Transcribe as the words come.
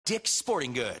Dick's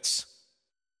Sporting Goods.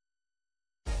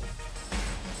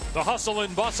 The hustle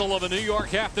and bustle of a New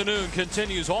York afternoon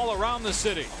continues all around the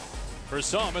city. For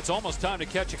some, it's almost time to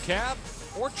catch a cab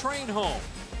or train home.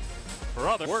 For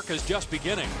others, work is just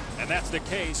beginning, and that's the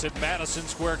case at Madison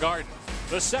Square Garden.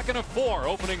 The second of 4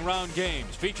 opening round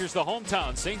games features the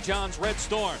hometown St. John's Red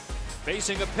Storm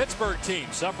facing a Pittsburgh team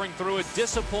suffering through a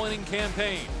disappointing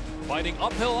campaign, fighting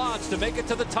uphill odds to make it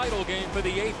to the title game for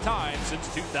the 8th time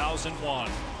since 2001.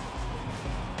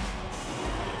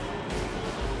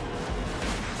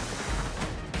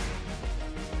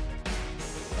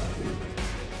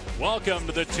 Welcome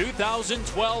to the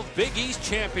 2012 Big East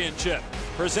Championship,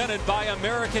 presented by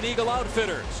American Eagle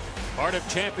Outfitters. Part of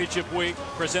Championship Week,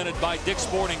 presented by Dick's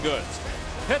Sporting Goods.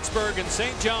 Pittsburgh and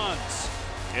St. John's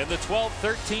in the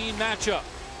 12-13 matchup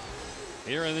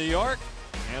here in New York.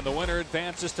 And the winner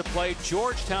advances to play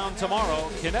Georgetown tomorrow.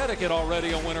 Connecticut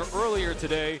already a winner earlier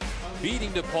today,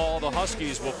 beating DePaul. The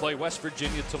Huskies will play West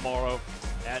Virginia tomorrow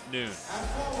at noon.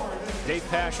 Dave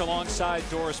Pasch alongside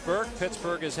Doris Burke.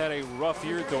 Pittsburgh has had a rough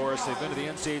year, Doris. They've been to the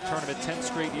NCAA tournament 10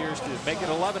 straight years. To make it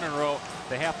 11 in a row,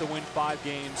 they have to win 5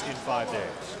 games in 5 days.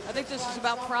 I think this is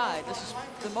about pride. This is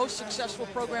the most successful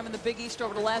program in the Big East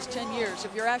over the last 10 years.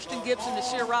 If you're Ashton, Gibbs, and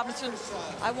Nasir Robinson,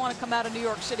 I want to come out of New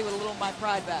York City with a little of my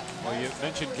pride back. Well, you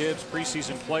mentioned Gibbs,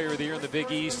 preseason player of the year in the Big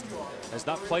East. Has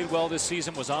not played well this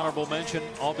season, was honorable mention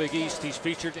all Big East. He's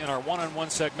featured in our one-on-one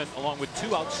segment along with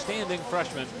 2 outstanding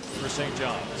freshmen for St.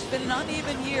 John's. It's been an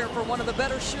uneven year for one of the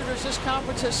better shooters this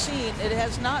conference has seen. It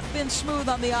has not been smooth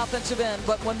on the offensive end,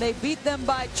 but when they beat them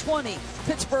by 20,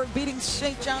 Pittsburgh beating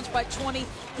St. John's by 20,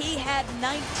 he had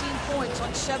 19 points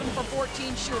on 7 for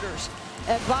 14 shooters.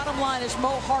 And bottom line is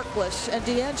Mo Harkless and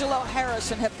D'Angelo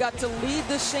Harrison have got to lead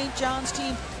the St. John's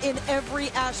team in every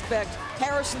aspect.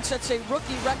 Harrison sets a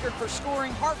rookie record for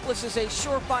scoring. Harkless is a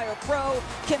surefire pro.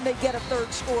 Can they get a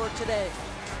third scorer today?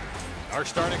 Our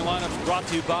starting lineup is brought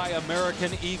to you by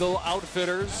American Eagle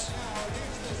Outfitters.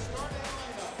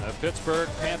 The Pittsburgh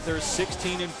Panthers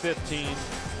 16-15,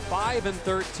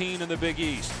 5-13 in the Big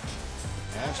East.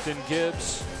 Ashton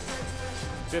Gibbs,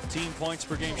 15 points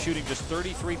per game, shooting just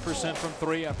 33% from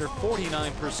 3 after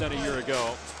 49% a year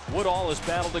ago. Woodall has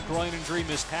battled a groin injury,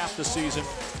 missed half the season.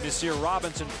 Nasir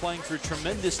Robinson playing through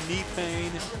tremendous knee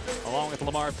pain, along with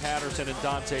Lamar Patterson and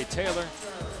Dante Taylor.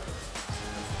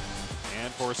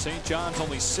 And for St. John's,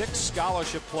 only 6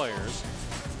 scholarship players,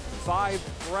 5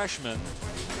 freshmen,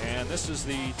 and this is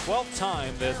the 12th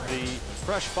time that the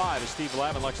Fresh 5, as Steve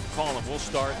Lavin likes to call them, will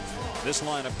start. This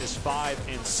lineup is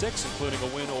 5-6, including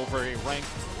a win over a ranked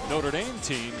Notre Dame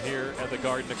team here at the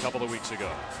Garden a couple of weeks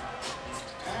ago.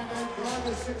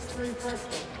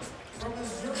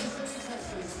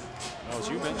 Well, as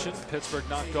you mentioned, Pittsburgh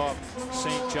knocked off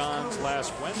St. John's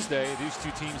last Wednesday. These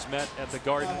 2 teams met at the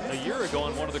Garden a year ago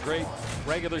in one of the great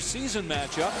regular season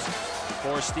matchups.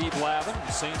 For Steve Lavin,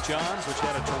 St. John's, which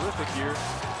had a terrific year,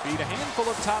 beat a handful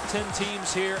of top 10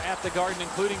 teams here at the Garden,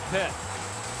 including Pitt.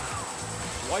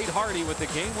 White Hardy with the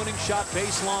game-winning shot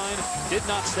baseline, did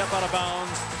not step out of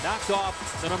bounds, knocked off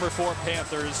the number 4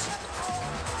 Panthers.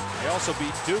 They also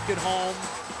beat Duke at home,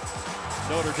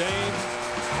 Notre Dame,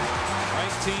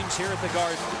 ranked teams here at the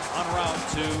Garden en route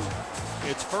to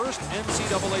its first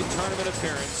NCAA tournament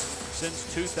appearance since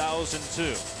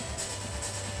 2002.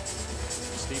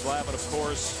 Steve Lavin, of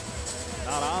course,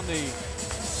 not on the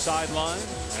sideline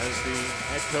as the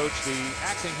head coach. The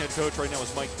acting head coach right now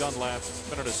is Mike Dunlap.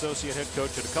 Been an associate head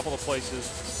coach at a couple of places.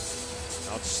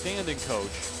 Outstanding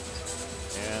coach.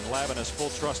 And Lavin has full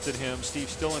trust in him.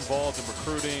 Steve's still involved in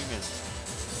recruiting and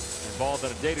involved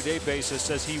on a day-to-day basis.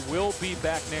 Says he will be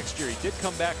back next year. He did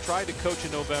come back, tried to coach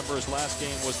in November. His last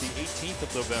game was the 18th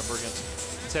of November against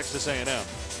Texas A&M.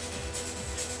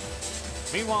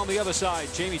 Meanwhile, on the other side,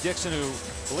 Jamie Dixon, who,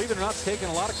 believe it or not, is taking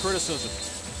a lot of criticism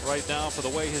right now for the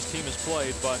way his team has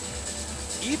played. But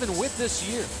even with this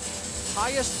year,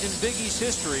 highest in Big East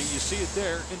history, you see it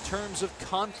there in terms of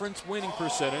conference winning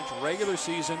percentage, regular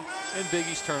season and Big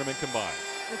East tournament combined.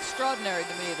 Extraordinary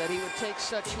to me that he would take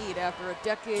such heat after a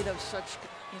decade of such,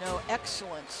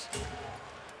 excellence.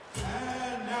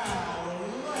 And now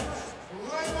let's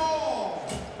play ball.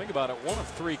 Think about it. 1 of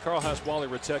 3, Carl Haas, Wally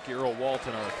Ritecki, Earl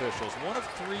Walton are officials. 1 of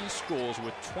 3 schools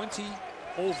with 20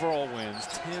 overall wins,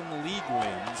 10 league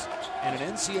wins, and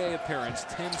an NCAA appearance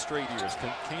 10 straight years.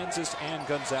 Kansas and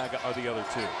Gonzaga are the other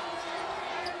 2.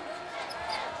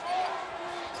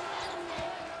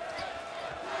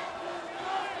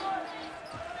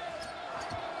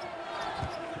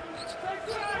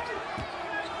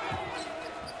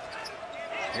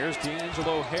 Here's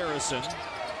D'Angelo Harrison,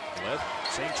 led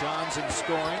St. John's in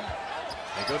scoring.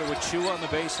 They go to Achua on the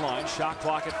baseline. Shot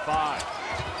clock at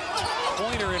 5.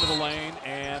 pointer into the lane,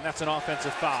 and that's an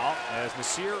offensive foul as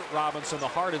Nasir Robinson, the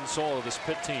heart and soul of this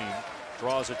Pitt team,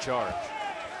 draws a charge.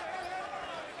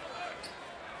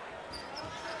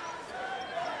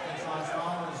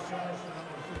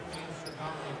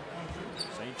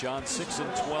 St. John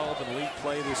 6-12 in league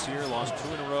play this year, lost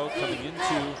 2 in a row coming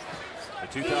into the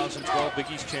 2012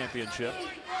 Big East Championship.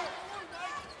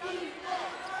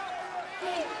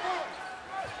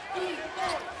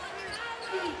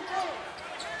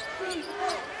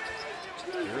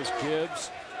 Here's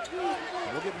Gibbs.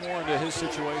 We'll get more into his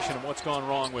situation and what's gone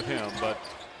wrong with him, but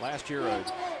last year a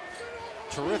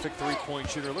terrific three-point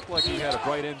shooter. Looked like he had a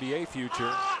bright NBA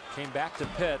future. Came back to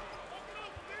Pitt.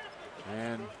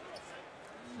 And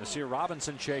Nasir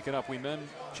Robinson shaken up. We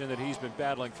mentioned that he's been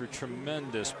battling through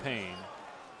tremendous pain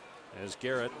as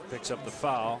Garrett picks up the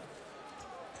foul.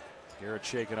 Garrett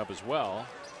shaken up as well.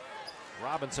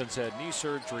 Robinson's had knee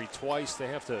surgery twice. They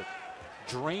have to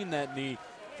drain that knee.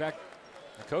 In fact,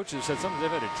 the coaches said something, they've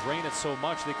had to drain it so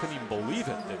much they couldn't even believe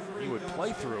it that he would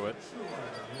play through it.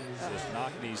 Just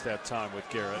knock knees that time with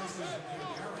Garrett.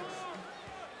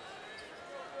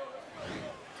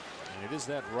 And it is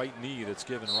that right knee that's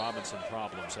given Robinson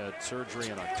problems. Had surgery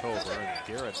in October, and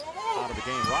Garrett out of the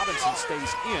game. Robinson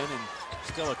stays in and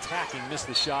still attacking, missed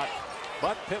the shot.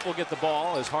 But Pitt will get the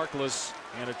ball as Harkless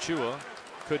and Achua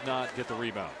could not get the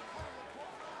rebound.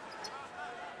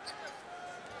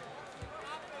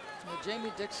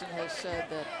 Jamie Dixon has said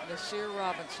that Nasir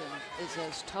Robinson is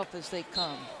as tough as they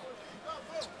come.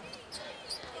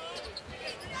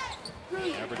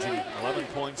 Averaging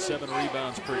 11.7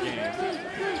 rebounds per game.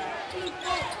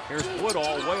 Here's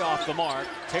Woodall way off the mark.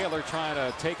 Taylor trying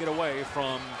to take it away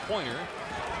from Pointer,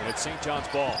 and it's St. John's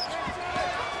ball.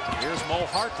 Here's Mo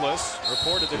Harkless,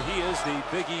 reported that he is the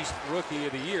Big East Rookie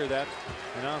of the Year. That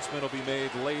announcement will be made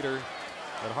later,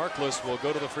 but Harkless will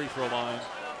go to the free throw line.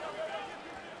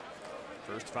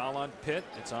 First foul on Pitt.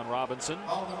 It's on Robinson.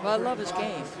 Well, I love his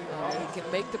game. He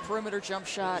can make the perimeter jump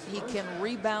shot. He can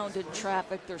rebound in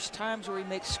traffic. There's times where he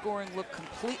makes scoring look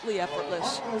completely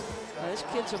effortless. This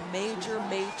kid's a major,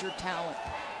 major talent.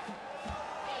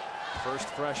 First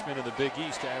freshman in the Big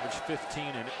East to average 15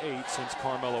 and 8 since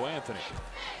Carmelo Anthony.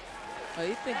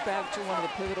 You think back to one of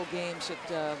the pivotal games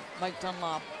that Mike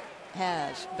Dunlop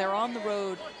has. They're on the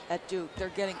road at Duke. They're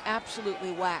getting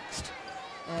absolutely waxed.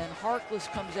 And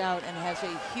Harkless comes out and has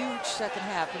a huge second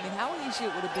half. I mean, how easy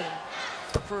it would have been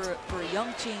for a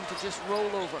young team to just roll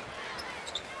over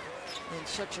in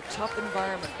such a tough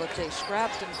environment. But they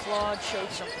scrapped and clawed,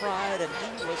 showed some pride, and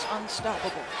he was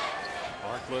unstoppable.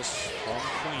 Harkless from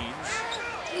Queens.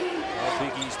 All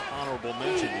Big East honorable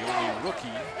mention. The only rookie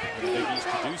in the Big East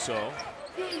to do so.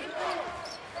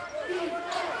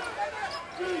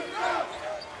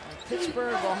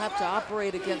 Pittsburgh will have to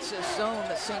operate against this zone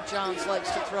that St. John's likes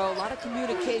to throw. A lot of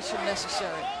communication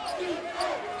necessary.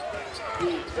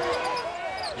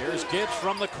 Here's Gibbs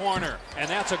from the corner, and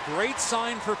that's a great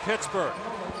sign for Pittsburgh.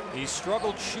 He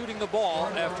struggled shooting the ball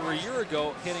after a year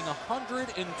ago hitting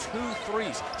 102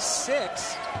 threes,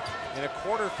 6 in a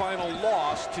quarterfinal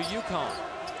loss to UConn.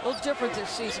 A little different this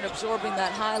season, absorbing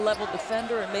that high-level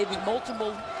defender and maybe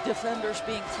multiple defenders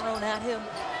being thrown at him.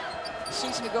 A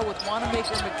season ago with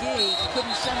Wanamaker McGee,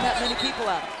 couldn't send that many people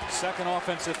out. Second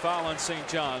offensive foul on St.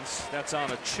 John's. That's on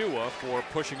Achua for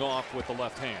pushing off with the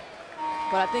left hand.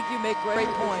 But I think you make a great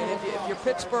point. If you're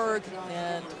Pittsburgh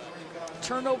and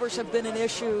turnovers have been an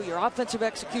issue, your offensive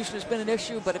execution has been an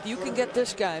issue, but if you can get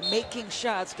this guy making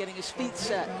shots, getting his feet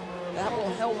set, that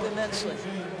will help immensely.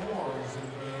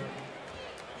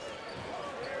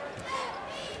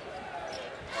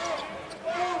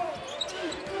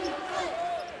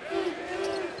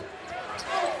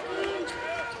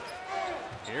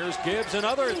 Here's Gibbs,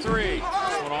 another three.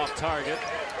 This one off target.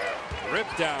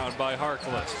 Ripped down by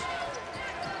Harkless.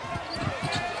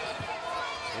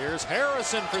 Here's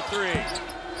Harrison for three.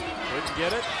 Couldn't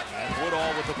get it, and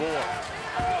Woodall with the board.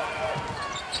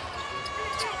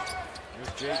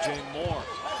 Here's J.J. Moore.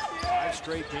 5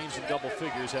 straight games in double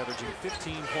figures, averaging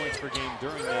 15 points per game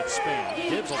during that span.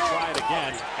 Gibbs will try it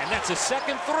again, and that's his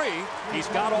second three. He's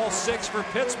got all 6 for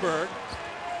Pittsburgh.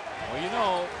 Well, you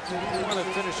know, he's going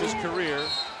to finish his career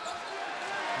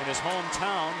in his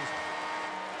hometown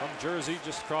from Jersey,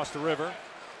 just across the river.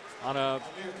 On a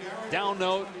down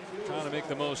note, trying to make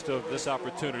the most of this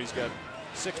opportunity. He's got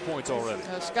 6 points already.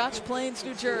 Scotch Plains,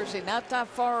 New Jersey, not that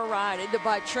far a ride, either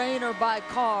by train or by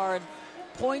car. And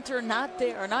Pointer not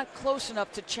there, or not close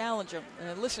enough to challenge him.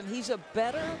 And listen, he's a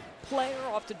better player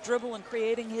off the dribble and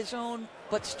creating his own,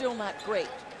 but still not great.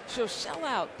 So sell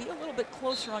out, be a little bit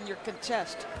closer on your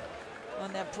contest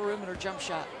on that perimeter jump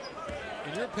shot.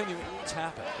 In your opinion, what's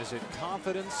happened? Is it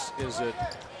confidence? Is it?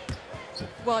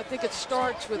 Well, I think it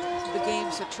starts with the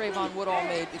games that Trayvon Woodall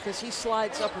made, because he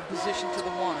slides up a position to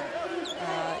the 1.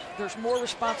 There's more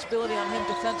responsibility on him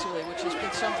defensively, which has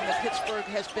been something that Pittsburgh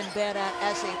has been bad at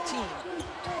as a team.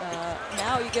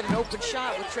 Now you get an open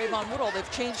shot with Trayvon Woodall.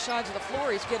 They've changed sides of the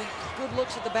floor. He's getting good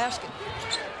looks at the basket.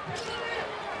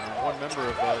 One member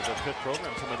of the Pitt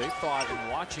program told me they thought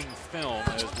in watching film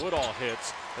as Woodall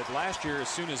hits that last year, as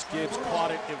soon as Gibbs caught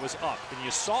it, it was up. And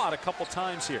you saw it a couple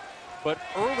times here. But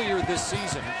earlier this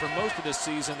season, and for most of this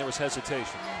season, there was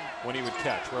hesitation when he would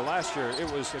catch. Where last year,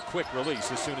 it was a quick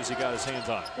release as soon as he got his hands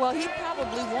on it. Well, he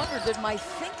probably wondered, did my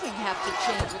thinking have to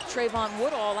change with Trayvon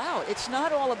Woodall out? It's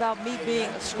not all about me being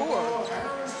a scorer.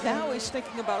 Now he's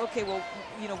thinking about, okay, well,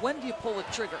 you know, when do you pull the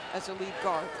trigger as a lead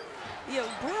guard? You know,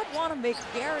 Brad Wanamaker,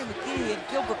 Gary McGee, and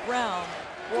Gilbert Brown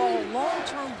were all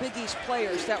long-term Big East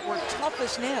players that were tough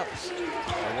as nails.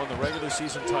 They won the regular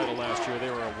season title last year. They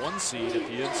were a 1 seed at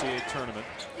the NCAA tournament.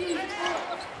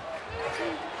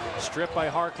 Stripped by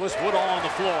Harkless. Woodall on the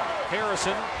floor.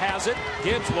 Harrison has it.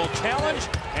 Gibbs will challenge,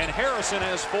 and Harrison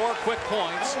has 4 quick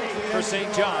points for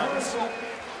St. John's.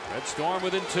 Red Storm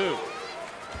within 2.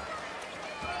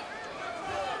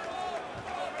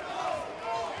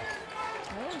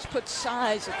 Put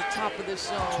size at the top of this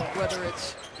zone, whether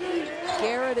it's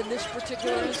Garrett in this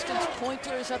particular instance,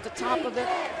 Pointer is at the top of it.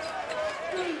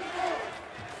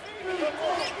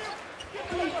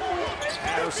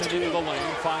 Patterson into the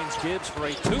lane, finds Gibbs for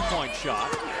a 2-point shot.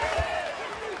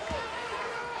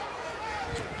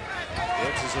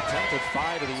 Gibbs has attempted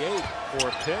 5 of the 8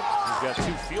 for Pitt. He's got 2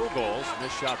 field goals.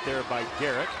 This shot there by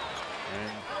Garrett,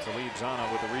 and Talib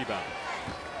Zana with the rebound.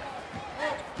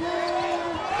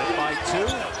 Pitt by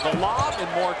 2. The lob,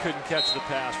 and Moore couldn't catch the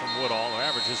pass from Woodall, who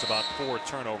averages about 4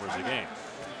 turnovers a game.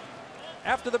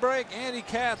 After the break, Andy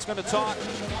Katz going to talk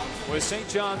with St.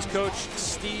 John's coach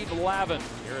Steve Lavin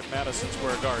here at Madison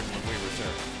Square Garden when we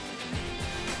return.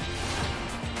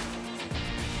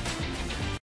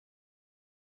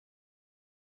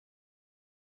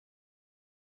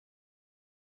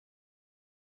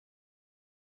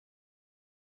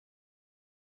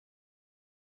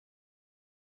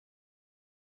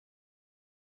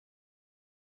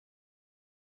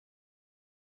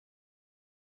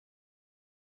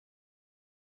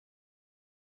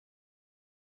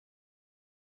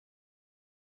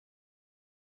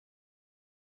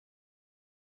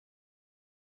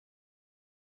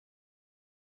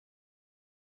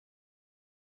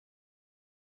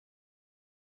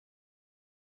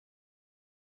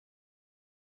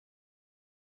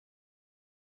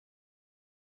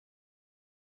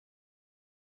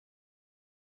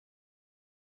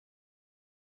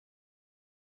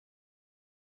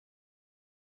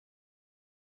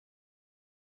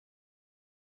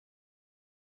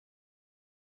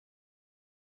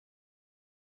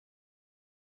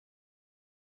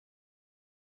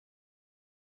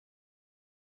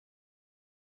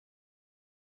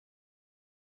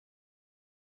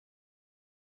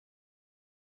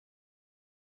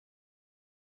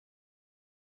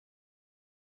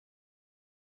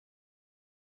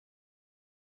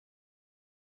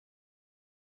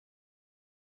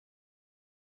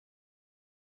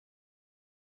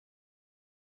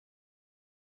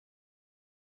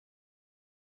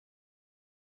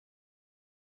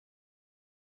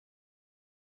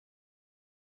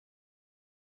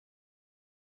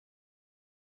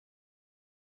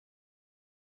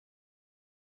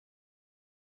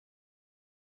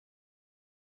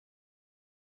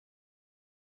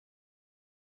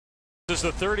 This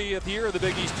is the 30th year of the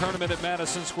Big East tournament at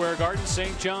Madison Square Garden.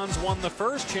 St. John's won the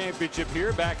first championship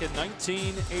here back in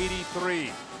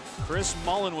 1983. Chris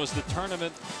Mullen was the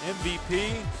tournament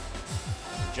MVP.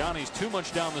 Johnny's too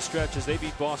much down the stretch as they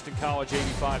beat Boston College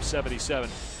 85-77.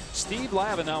 Steve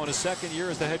Lavin now in his 2nd year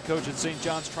as the head coach at St.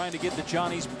 John's, trying to get the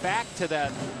Johnnies back to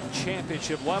that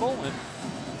championship level. And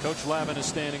Coach Lavin is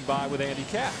standing by with Andy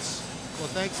Katz. Well,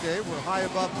 thanks, Dave. We're high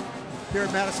above here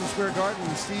at Madison Square Garden.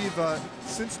 And Steve,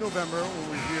 since November when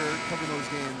we were here covering those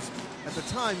games, at the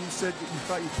time you said that you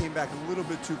thought you came back a little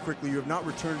bit too quickly. You have not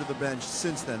returned to the bench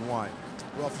since then. Why?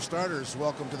 Well, for starters,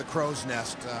 welcome to the crow's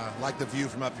nest. Like the view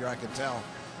from up here, I can tell.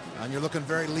 And you're looking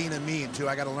very lean and mean, too.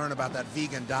 I got to learn about that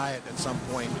vegan diet at some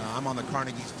point. I'm on the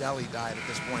Carnegie's Deli diet at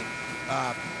this point.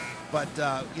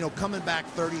 You know, coming back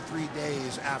 33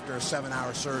 days after a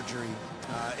 7-hour surgery,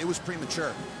 it was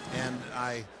premature. And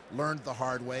I learned the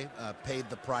hard way, paid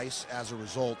the price as a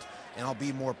result. and I'll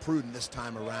be more prudent this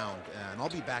time around. And I'll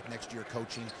be back next year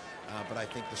coaching. But I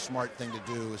think the smart thing to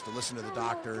do is to listen to the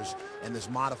doctors, and this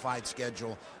modified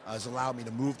schedule has allowed me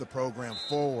to move the program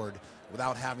forward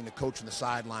without having to coach in the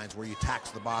sidelines where you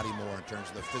tax the body more in terms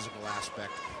of the physical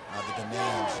aspect, the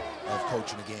demands of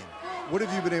coaching a game. What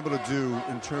have you been able to do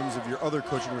in terms of your other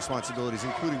coaching responsibilities,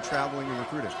 including traveling and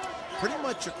recruiting? Pretty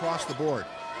much across the board,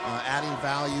 adding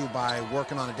value by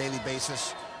working on a daily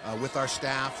basis with our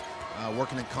staff,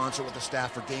 working in concert with the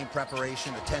staff for game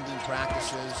preparation, attending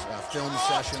practices, film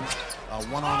sessions,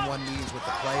 one-on-one meetings with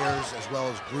the players, as well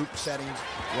as group settings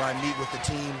where I meet with the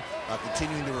team,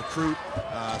 continuing to recruit,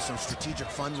 some strategic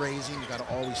fundraising. You've got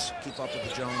to always keep up with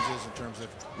the Joneses in terms of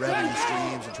revenue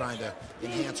streams and trying to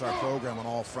enhance our program on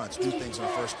all fronts, do things in a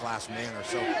first-class manner.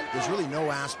 So there's really no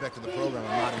aspect of the program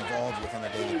I'm not involved with on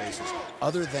a daily basis,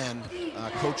 other than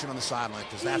coaching on the sideline,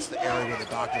 because that's the area where the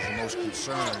doctors are most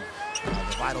concerned. The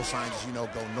vital signs, as you know,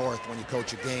 go north when you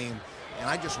coach a game, and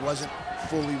I just wasn't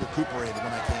fully recuperated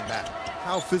when I came back.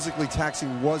 How physically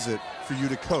taxing was it for you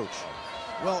to coach?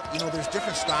 Well, you know, there's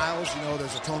different styles. You know,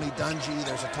 there's a Tony Dungy,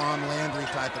 there's a Tom Landry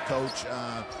type of coach,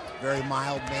 very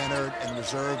mild-mannered and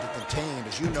reserved and contained.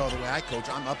 As you know, the way I coach,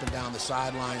 I'm up and down the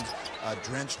sidelines,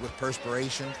 drenched with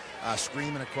perspiration,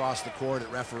 screaming across the court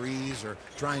at referees, or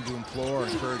trying to implore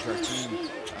and encourage our team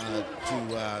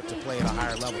to play at a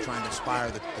higher level, trying to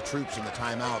inspire the troops in the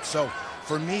timeout. So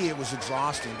for me, it was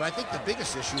exhausting. But I think the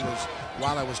biggest issue was,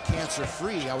 while I was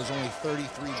cancer-free, I was only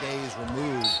 33 days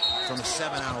removed from a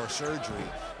 7-hour surgery.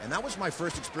 And that was my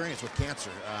first experience with cancer.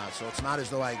 So it's not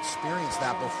as though I experienced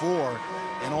that before.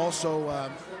 And also,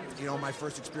 you know, my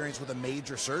first experience with a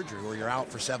major surgery where you're out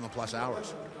for 7+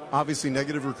 hours. Obviously,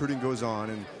 negative recruiting goes on,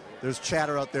 and there's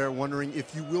chatter out there wondering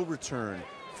if you will return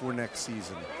for next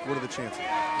season. What are the chances?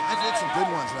 I've had some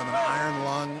good ones. I'm an iron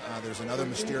lung. There's another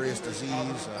mysterious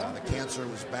disease. The cancer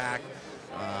was back.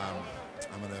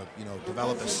 I'm going to, you know,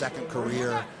 develop a second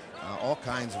career. All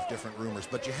kinds of different rumors.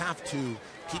 But you have to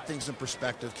keep things in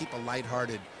perspective, keep a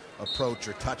lighthearted approach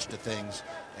or touch to things,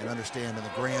 and understand in the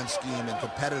grand scheme and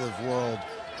competitive world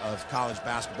of college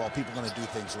basketball, people are going to do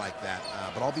things like that.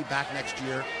 But I'll be back next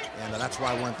year, and that's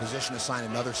why we're in position to sign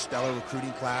another stellar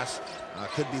recruiting class.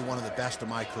 Could be one of the best of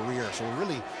my career. So we're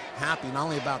really happy not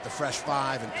only about the Fresh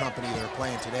Five and company that are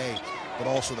playing today, but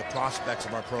also the prospects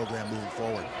of our program moving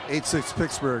forward. 8-6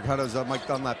 Pittsburgh. How does Mike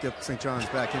Dunlap get St. John's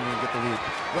back in and get the lead?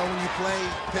 Well, when you play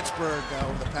Pittsburgh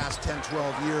over the past 10,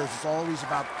 12 years, it's always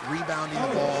about rebounding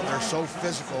the ball. They're so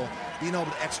physical, being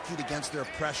able to execute against their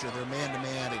pressure, their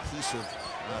man-to-man adhesive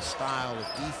style of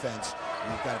defense.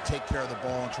 And you've got to take care of the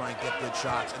ball and try and get good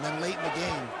shots. And then late in the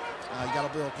game, you got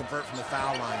to be able to convert from the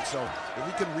foul line. So if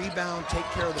we can rebound, take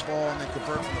care of the ball, and then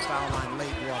convert from the foul line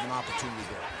late, we'll have an opportunity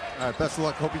there. All right, best of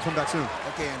luck. Hope you come back soon.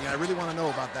 Okay, and I really want to know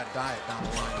about that diet down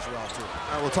the line as well, too.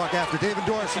 All right, we'll talk after. David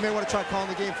Doris, you may want to try calling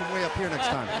the game from way up here next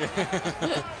time.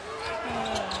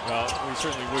 Well, we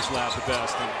certainly wish Lab the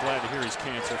best, and glad to hear he's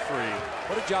cancer-free.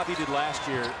 What a job he did last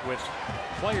year with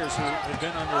players who had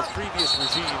been under a previous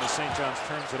regime as St. John's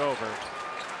turns it over.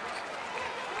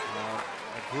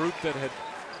 A group that had,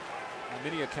 on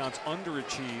many accounts,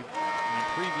 underachieved in the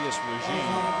previous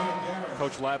regime.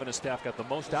 Coach Lab and his staff got the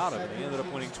most out of it. He ended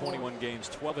up winning 21 games,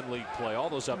 12 in league play. All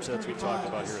those upsets we talked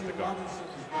about here at the Garden.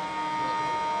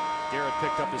 Garrett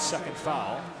picked up his second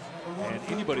foul. And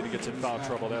anybody that gets in foul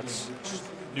trouble, that's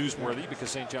newsworthy,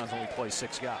 because St. John's only plays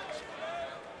 6 guys.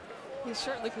 He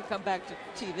certainly could come back to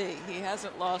TV. He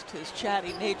hasn't lost his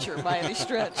chatty nature by any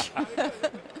stretch.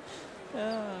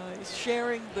 He's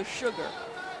sharing the sugar.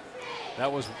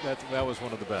 That was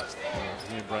one of the best.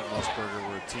 He and Brent Musburger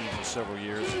were a team for several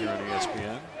years here on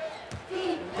ESPN.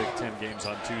 Big Ten games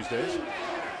on Tuesdays.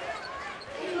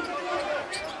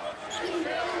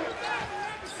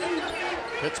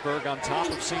 Pittsburgh on top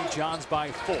of St. John's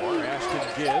by 4.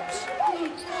 Ashton Gibbs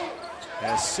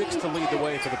has 6 to lead the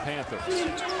way for the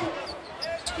Panthers.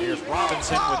 Here's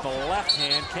Robinson with the left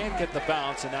hand, can't get the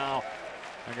bounce, and now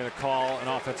I'm going to call an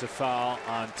offensive foul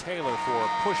on Taylor for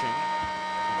pushing.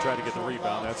 He tried to get the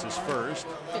rebound. That's his first.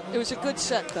 It was a good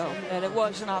set, though, and it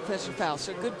was an offensive foul,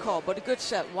 so good call, but a good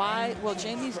set. Why? Well,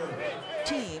 Jamie's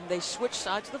team, they switched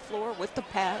sides of the floor with the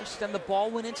pass, then the ball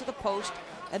went into the post,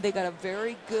 and they got a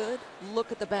very good look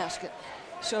at the basket.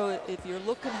 So if you're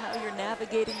looking how you're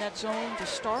navigating that zone to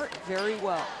start, very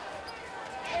well.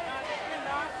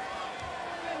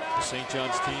 The St.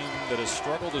 John's team that has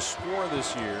struggled to score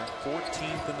this year,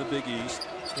 14th in the Big East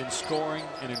in scoring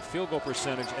and in field goal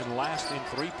percentage, and last in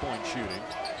three-point shooting.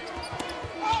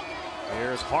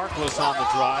 There's Harkless on the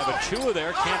drive. Achua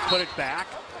there, can't put it back,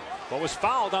 but was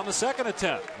fouled on the second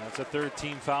attempt. That's a third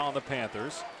team foul on the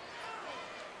Panthers.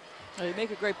 Well, you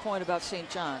make a great point about St.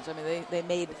 John's. I mean, they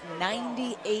made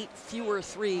 98 fewer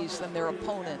threes than their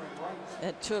opponent.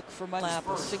 It took for my lap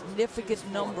a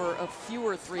significant number of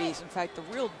fewer threes. In fact, the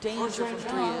real danger from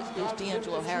three is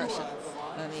D'Angelo Harrison.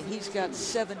 I mean, he's got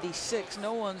 76.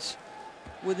 No one's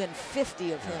within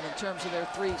 50 of him in terms of their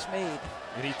threes made.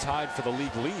 And he tied for the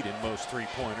league lead in most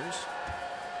three-pointers.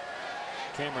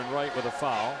 Cameron Wright with a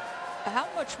foul. How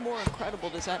much more incredible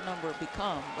does that number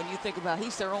become when you think about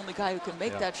he's their only guy who can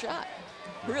make that shot?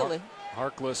 Really?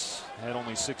 Harkless had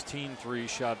only 16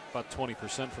 threes, shot about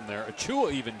 20% from there.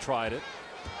 Achua even tried it.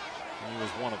 He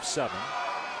was 1 of 7.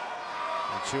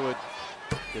 Achua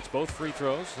gets both free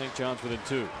throws. St. John's within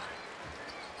 2.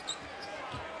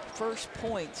 First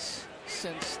points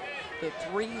since the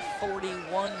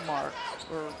 3:41 mark,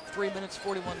 or 3 minutes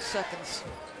 41 seconds.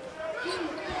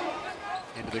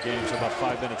 Into the game, so about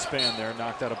 5-minute span there,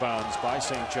 knocked out of bounds by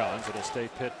St. John's. It'll stay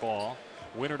Pitt ball.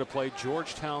 Winner to play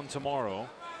Georgetown tomorrow.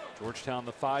 Georgetown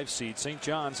the 5 seed. St.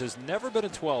 John's has never been a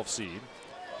 12 seed.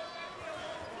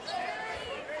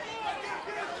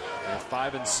 They're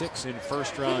 5 and 6 in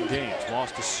first-round games.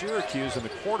 Lost to Syracuse in the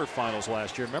quarterfinals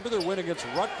last year. Remember their win against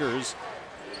Rutgers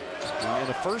in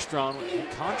the first round.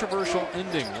 Controversial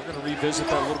ending. We're going to revisit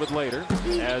that a little bit later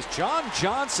as John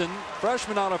Johnson,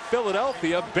 freshman out of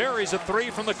Philadelphia, buries a 3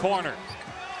 from the corner.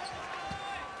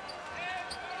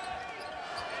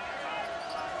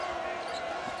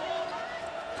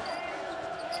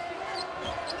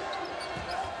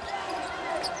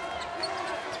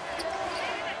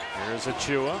 Here's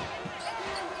Achua.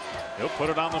 He'll put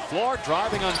it on the floor,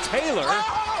 driving on Taylor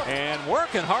and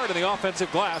working hard in the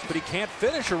offensive glass, but he can't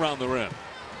finish around the rim.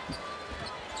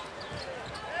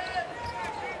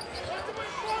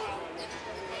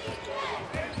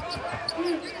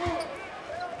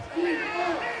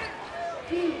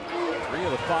 Three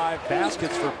of the 5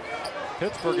 baskets for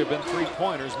Pittsburgh have been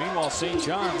 3-pointers. Meanwhile, St.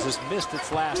 John's has missed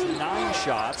its last 9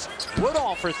 shots.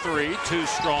 Woodall for 3, too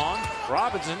strong.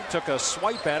 Robinson took a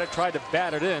swipe at it, tried to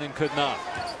bat it in, and could not.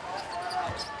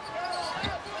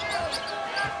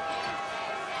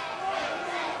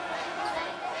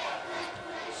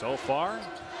 So far,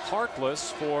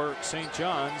 Harkless for St.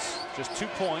 John's, just 2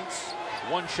 points,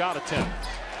 1 shot attempt.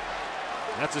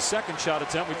 That's his second shot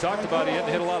attempt. We talked about he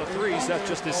hadn't hit a lot of threes. That's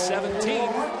just his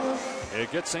 17th. It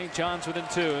gets St. John's within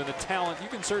 2, and the talent, you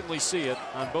can certainly see it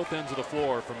on both ends of the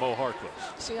floor from Mo Harkless.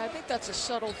 See, I think that's a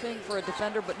subtle thing for a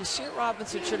defender, but Nasir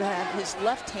Robinson should have had his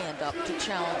left hand up to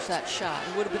challenge that shot.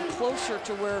 He would have been closer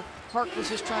to where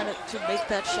Harkless is trying to make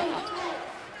that shot.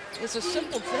 It's a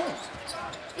simple thing.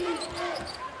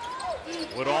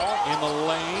 Woodall in the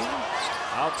lane,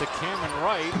 out to Cameron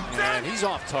Wright, and he's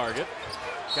off target.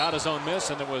 Got his own miss,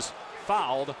 and it was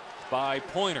fouled by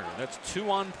Pointer. That's 2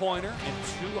 on Pointer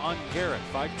and 2 on Garrett.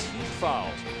 5 team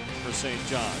fouls for St.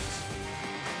 John's.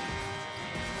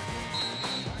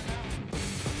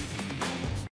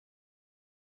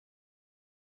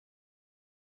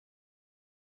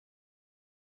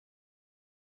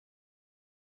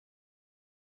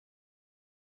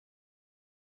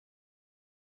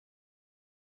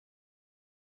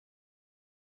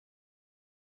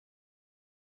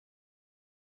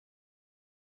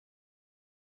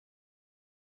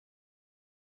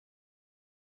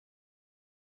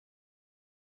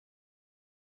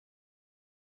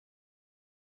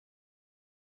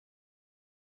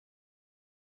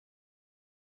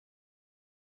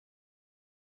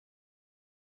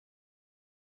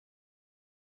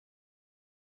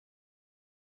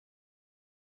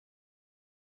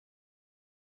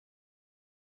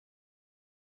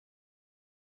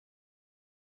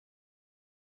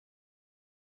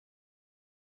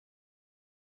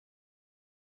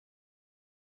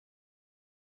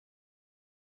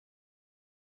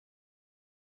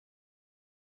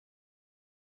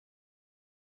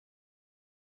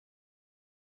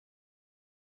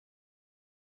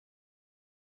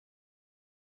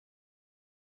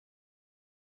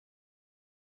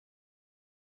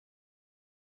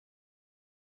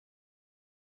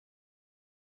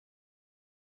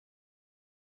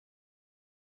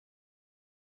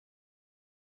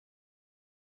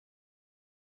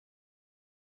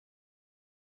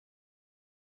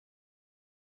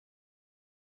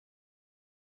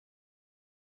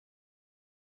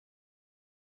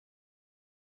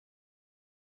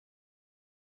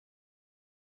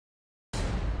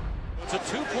 It's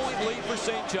a 2-point lead for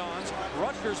St. John's.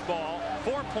 Rutgers ball,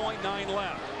 4.9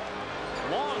 left.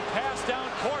 Long pass down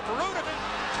court. Rudiment,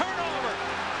 turnover.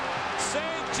 St.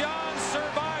 John's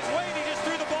survives. Wait, he just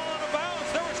threw the ball out of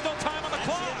bounds. There was no time on the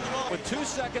clock. With 2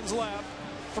 seconds left,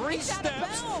 3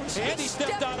 steps, and he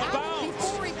stepped out of bounds.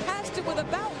 Before he passed it with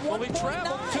about 1.9. Well, he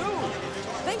traveled 2.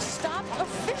 They stopped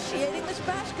officiating this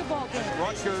basketball game.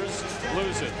 Rutgers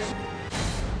loses.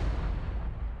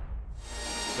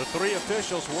 The three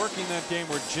officials working that game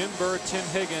were Jim Burr, Tim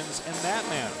Higgins, and that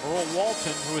man, Earl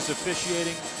Walton, who is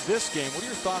officiating this game. What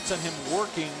are your thoughts on him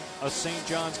working a St.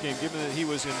 John's game, given that he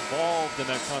was involved in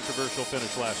that controversial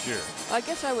finish last year? I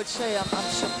guess I would say I'm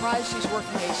surprised he's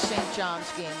working a St. John's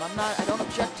game. I don't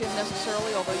object to him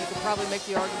necessarily, although you could probably make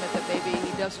the argument that maybe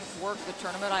he doesn't work the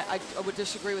tournament. I would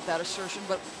disagree with that assertion,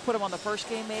 but put him on the first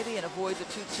game maybe and avoid the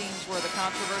two teams where the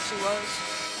controversy was.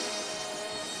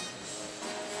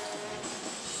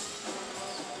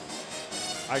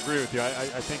 I agree with you.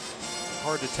 I think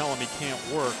hard to tell him he can't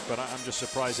work, but I'm just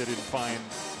surprised they didn't find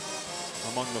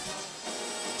among the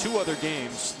two other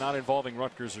games not involving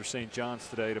Rutgers or St. John's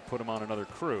today to put him on another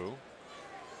crew.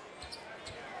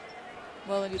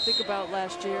 Well, and you think about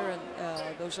last year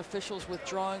and those officials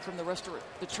withdrawing from the rest of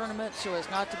the tournament so as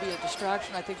not to be a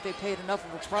distraction. I think they paid enough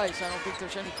of a price. I don't think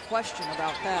there's any question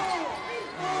about that.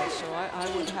 So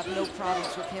I would have no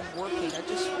problems with him working. I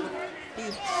just would be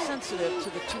sensitive to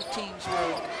the two teams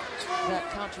where that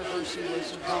controversy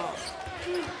was involved.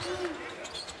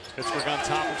 Pittsburgh on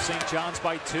top of St. John's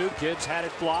by 2. Gibbs had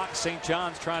it blocked. St.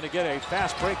 John's trying to get a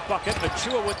fast break bucket.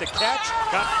 Achua with the catch.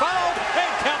 Got fouled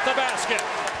and count the basket.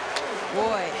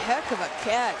 Boy, heck of a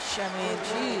catch. I mean,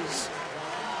 geez.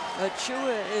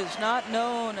 Achua is not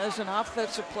known as an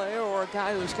offensive player or a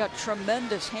guy who's got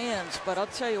tremendous hands, but I'll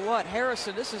tell you what,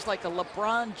 Harrison, this is like a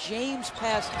LeBron James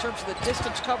pass in terms of the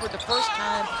distance covered the first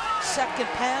time, second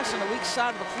pass on the weak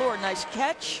side of the floor. Nice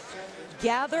catch.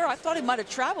 Gather, I thought he might have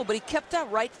traveled, but he kept that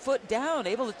right foot down,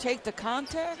 able to take the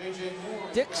contact.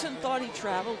 Dixon thought he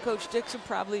traveled. Coach Dixon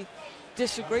probably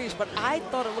disagrees, but I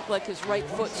thought it looked like his right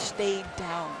foot stayed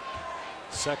down.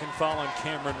 Second foul on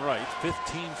Cameron Wright,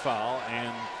 15 foul,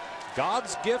 and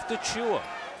God's gift to Achua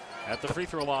at the free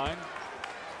throw line.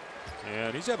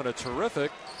 And he's having a terrific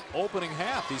opening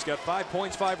half. He's got 5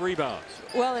 points, 5 rebounds.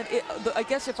 Well, and I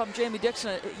guess if I'm Jamie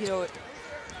Dixon, you know,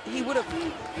 he would have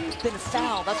been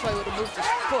fouled. That's why he would have moved his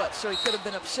foot, so he could have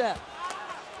been upset.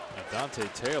 And Dante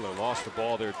Taylor lost the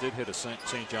ball there, did hit a St.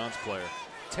 John's player.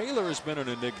 Taylor has been an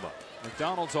enigma.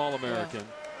 McDonald's All-American.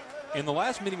 Yeah. In the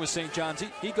last meeting with St. John's,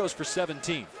 he goes for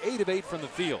 17, 8 of 8 from the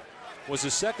field. Was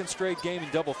his second straight game in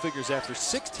double figures after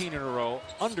 16 in a row,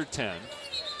 under 10.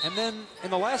 And then in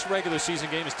the last regular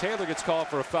season game, as Taylor gets called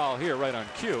for a foul here right on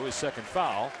cue, his second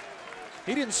foul,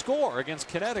 he didn't score against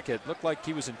Connecticut. Looked like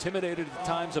he was intimidated at the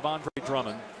times of Andre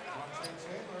Drummond.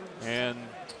 And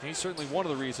he's certainly one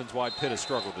of the reasons why Pitt has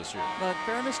struggled this year. But in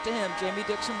fairness to him, Jamie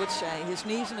Dixon would say his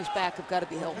knees and his back have got to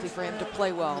be healthy for him to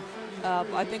play well.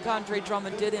 I think Andre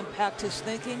Drummond did impact his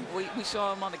thinking. We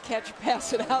saw him on the catch,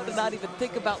 pass it out, and not even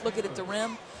think about looking at the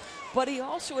rim. But he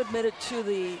also admitted to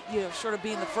the, sort of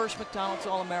being the first McDonald's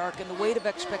All-American, the weight of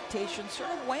expectation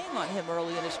sort of weighing on him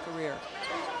early in his career.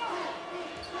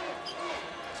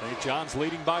 St. John's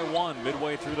leading by 1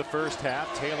 midway through the first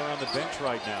half. Taylor on the bench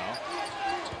right now.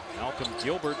 Malcolm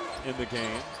Gilbert in the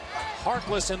game.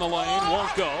 Harkless in the lane,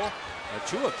 won't go.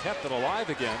 Achua kept it alive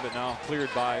again, but now cleared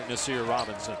by Nasir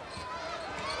Robinson.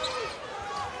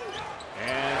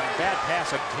 And bad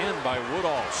pass again by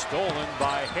Woodall, stolen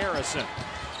by Harrison.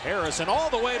 Harrison all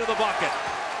the way to the bucket.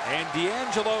 And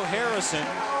D'Angelo Harrison,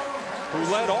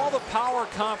 who led all the power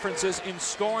conferences in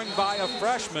scoring by a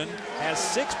freshman, has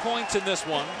 6 points in this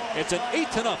one. It's an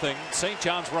 8-0 St.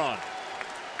 John's run.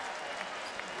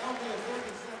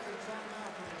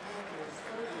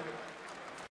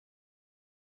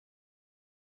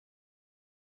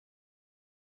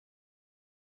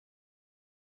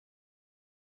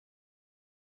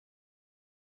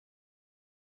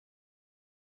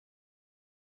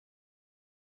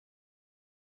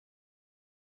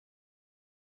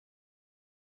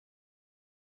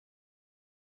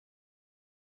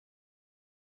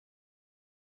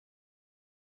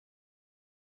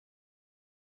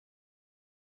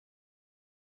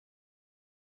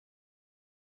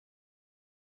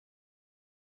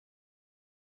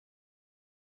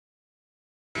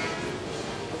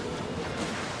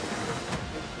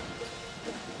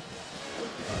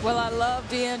 Well, I love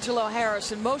D'Angelo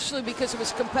Harrison, mostly because of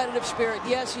his competitive spirit.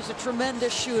 Yes, he's a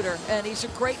tremendous shooter, and he's a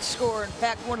great scorer. In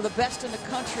fact, one of the best in the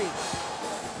country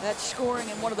at scoring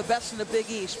and one of the best in the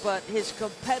Big East. But his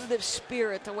competitive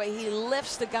spirit, the way he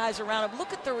lifts the guys around him.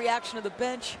 Look at the reaction of the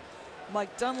bench.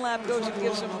 Mike Dunlap goes and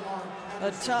gives him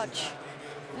a touch.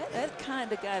 That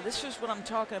kind of guy, this is what I'm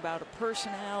talking about, a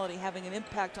personality having an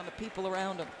impact on the people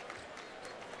around him.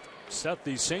 Set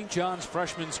the St. John's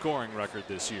freshman scoring record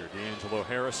this year. D'Angelo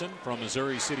Harrison from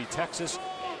Missouri City, Texas.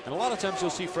 And a lot of times you'll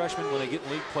see freshmen, when they get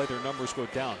in league play, their numbers go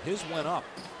down. His went up.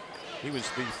 He was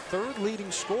the 3rd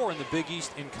leading scorer in the Big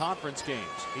East in conference games,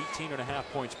 18.5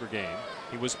 points per game.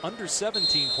 He was under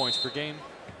 17 points per game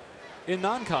in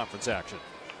non-conference action.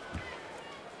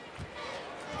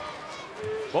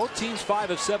 Both teams 5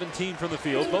 of 17 from the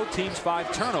field. Both teams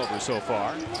 5 turnovers so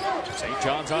far. St.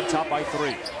 John's on top by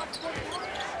 3.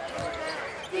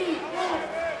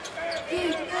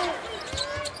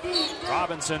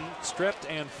 Robinson stripped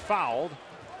and fouled.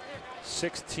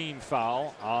 6th-team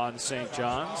foul on St.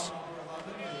 John's.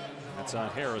 That's on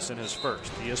Harrison, his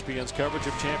first. ESPN's coverage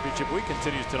of Championship Week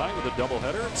continues tonight with a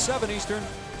doubleheader at 7 Eastern.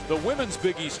 The Women's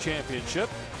Big East Championship.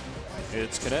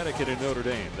 It's Connecticut and Notre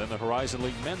Dame. Then the Horizon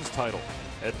League men's title.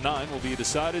 At 9 will be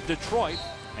decided Detroit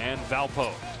and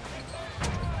Valpo.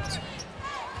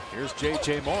 Here's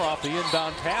J.J. Moore off the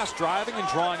inbound pass, driving and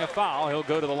drawing a foul. He'll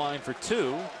go to the line for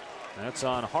 2. That's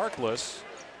on Harkless.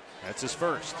 That's his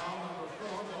first.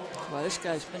 Well, this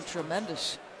guy's been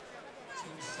tremendous.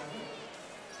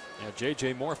 Yeah,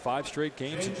 J.J. Moore, 5 straight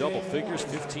games in double figures,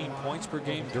 15 points per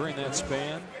game during that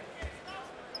span.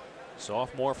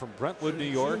 Sophomore from Brentwood, New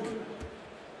York.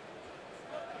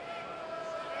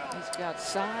 He's got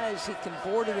size. He can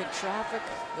board it in traffic.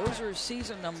 Those are his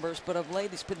season numbers, but of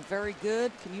late he's been very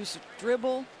good. Can use a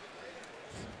dribble.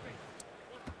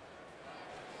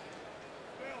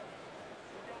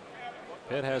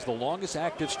 Pitt has the longest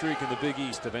active streak in the Big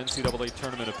East of NCAA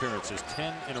tournament appearances,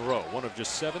 10 in a row. One of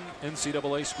just 7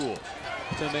 NCAA schools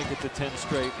to make it to 10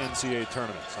 straight NCAA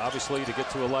tournaments. Obviously, to get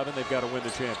to 11, they've got to win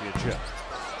the championship.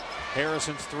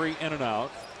 Harrison's 3 in and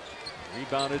out.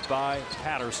 Rebounded by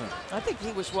Patterson. I think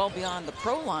he was well beyond the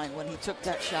pro line when he took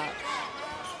that shot.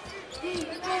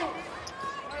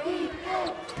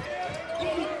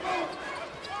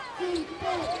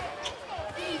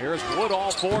 Here's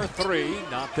Woodall for 3.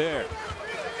 Not there.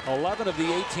 11 of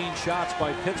the 18 shots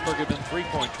by Pittsburgh have been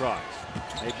 3-point tries.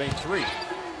 They've made 3.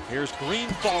 Here's Green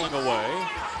falling away.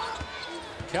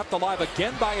 Kept alive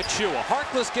again by Achua.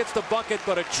 Harkless gets the bucket,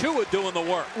 but Achua doing the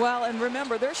work. Well, and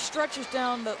remember, there's stretches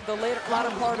down the later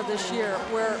part of this year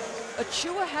where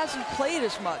Achua hasn't played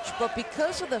as much, but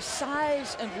because of the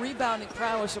size and rebounding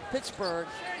prowess of Pittsburgh,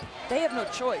 they have no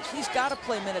choice. He's got to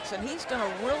play minutes, and he's done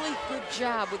a really good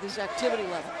job with his activity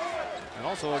level. And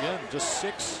also, again, just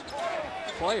 6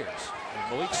 players.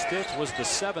 And Malik Stitch was the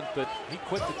 7th, but he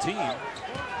quit the team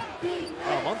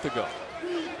about a month ago.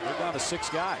 They're down to 6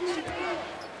 guys.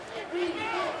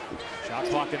 Shot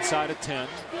clock inside of 10.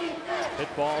 Pitt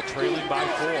ball trailing by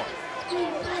 4.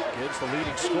 Gibbs the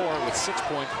leading scorer with 6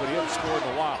 points, but he hasn't scored in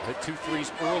a while. Hit 2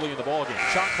 threes early in the ballgame.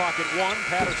 Shot clock at 1.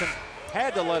 Patterson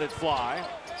had to let it fly.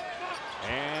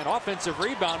 And offensive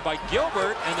rebound by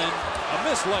Gilbert, and then a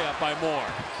missed layup by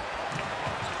Moore.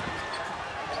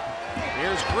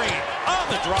 Here's Green on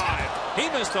the drive. He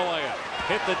missed the layup.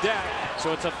 Hit the deck,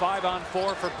 so it's a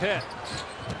 5-on-4 for Pitt.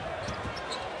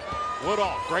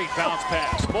 Woodall, great bounce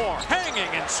pass. Moore hanging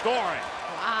and scoring.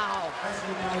 Wow.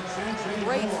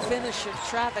 Great finish in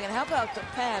traffic. And how about the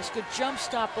pass? Good jump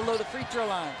stop below the free throw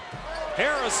line.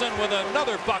 Harrison with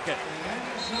another bucket.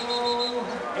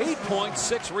 8 points,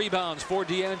 6 rebounds for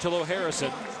D'Angelo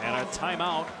Harrison, and a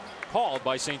timeout called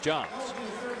by St. John's.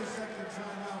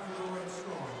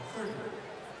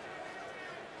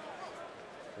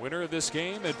 Winner of this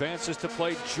game advances to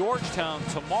play Georgetown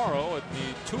tomorrow at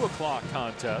the 2 o'clock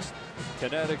contest.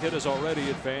 Connecticut has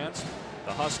already advanced.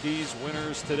 The Huskies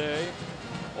winners today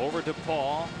over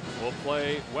DePaul will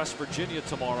play West Virginia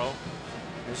tomorrow.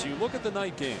 As you look at the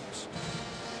night games,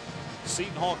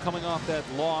 Seton Hall coming off that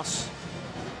loss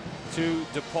to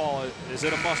DePaul, is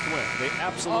it a must-win? They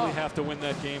absolutely have to win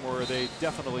that game, or are they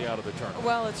definitely out of the tournament?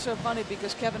 Well, it's so funny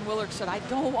because Kevin Willard said, I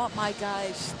don't want my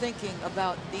guys thinking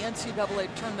about the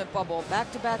NCAA tournament bubble.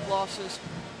 Back-to-back losses,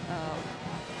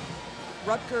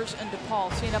 Rutgers and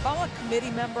DePaul. See, if I'm a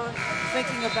committee member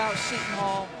thinking about Seton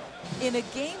Hall, in a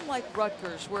game like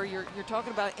Rutgers, where you're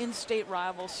talking about in-state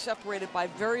rivals separated by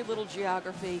very little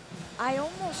geography, I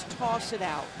almost toss it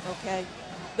out, okay?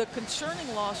 The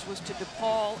concerning loss was to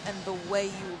DePaul and the way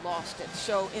you lost it.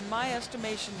 So in my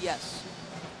estimation, yes.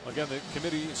 Again, the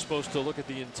committee is supposed to look at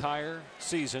the entire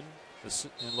season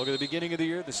and look at the beginning of the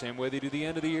year the same way they do the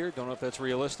end of the year. Don't know if that's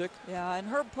realistic. Yeah, and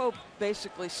Herb Pope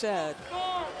basically said,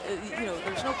 you know,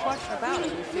 there's no question about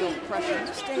it. We feel pressure in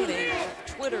this day and age,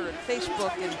 Twitter and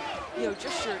Facebook, and you know,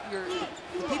 just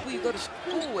the people you go to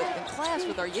school with and class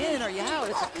with. Are you in? Are you out?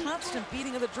 It's a constant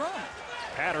beating of the drum.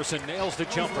 Patterson nails the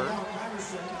jumper.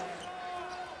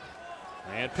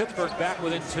 And Pittsburgh back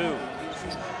within 2.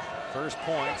 First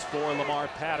points for Lamar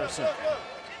Patterson.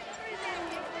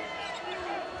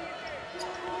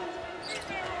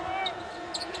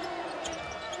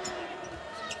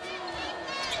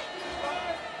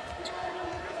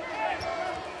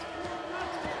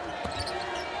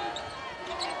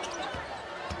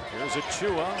 Here's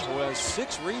Achua, who has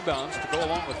 6 rebounds to go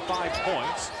along with 5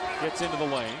 points. Gets into the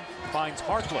lane, finds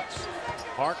Harkless.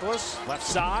 Harkless, left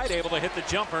side, able to hit the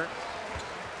jumper.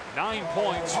 9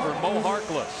 points for Mo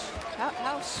Harkless.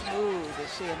 How smooth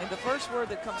is he? I mean, the first word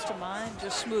that comes to mind,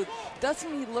 just smooth.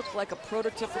 Doesn't he look like a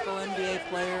prototypical NBA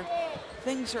player?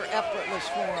 Things are effortless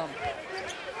for him.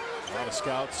 A lot of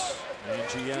scouts and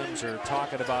GMs are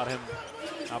talking about him.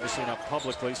 Obviously not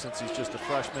publicly since he's just a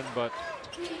freshman, but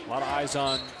a lot of eyes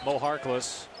on Mo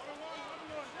Harkless.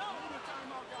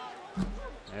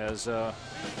 As another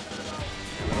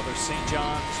St.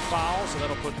 John's foul, so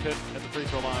that'll put Pitt at the free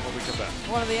throw line when we come back.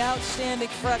 One of the outstanding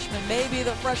freshmen, maybe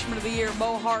the freshman of the year,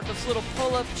 Mo Harkless, little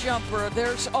pull-up jumper.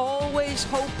 There's always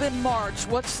hope in March.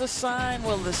 What's the sign?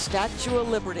 Well, the Statue of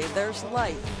Liberty. There's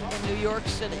light in New York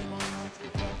City.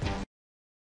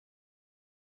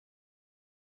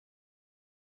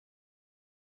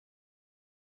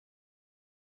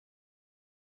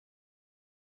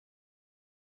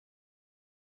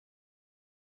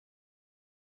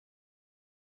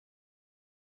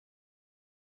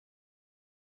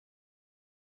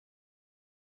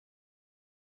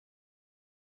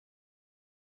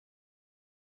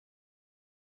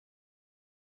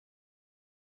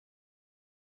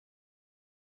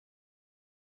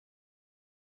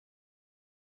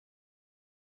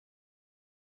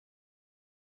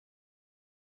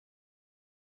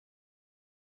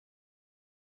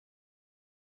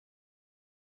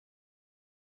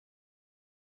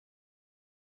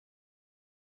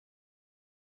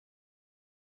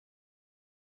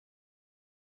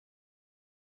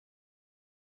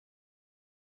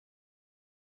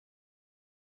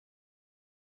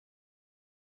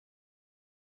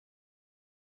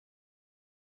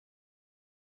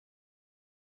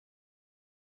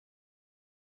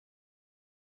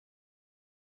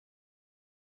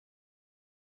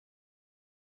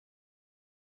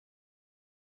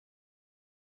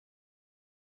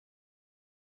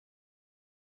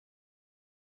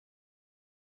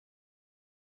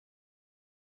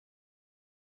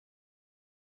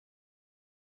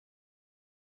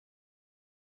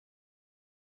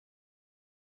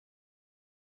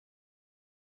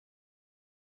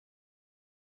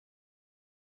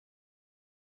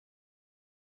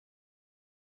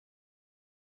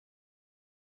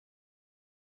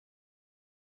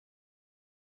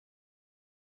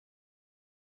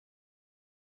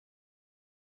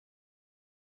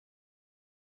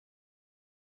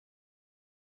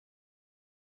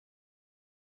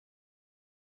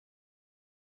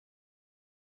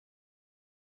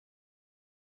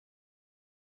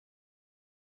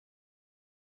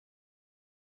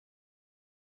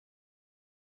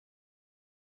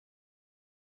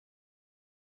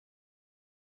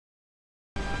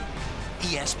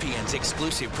 ESPN's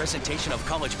exclusive presentation of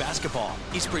college basketball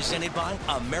is presented by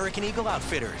American Eagle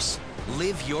Outfitters.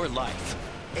 Live your life.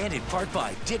 And in part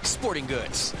by Dick's Sporting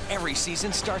Goods. Every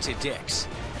season starts at Dick's.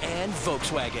 And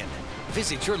Volkswagen.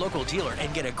 Visit your local dealer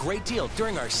and get a great deal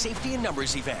during our Safety in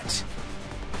Numbers event.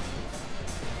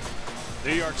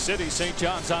 New York City, St.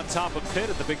 John's on top of Pitt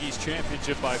at the Big East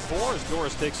Championship by 4 as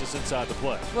Doris takes us inside the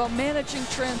play. Well, managing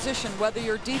transition, whether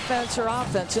you're defense or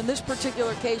offense. In this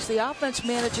particular case, the offense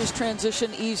manages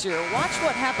transition easier. Watch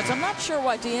what happens. I'm not sure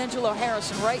why D'Angelo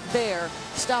Harrison right there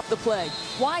stopped the play.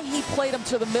 Why he played him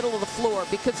to the middle of the floor,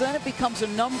 because then it becomes a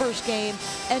numbers game,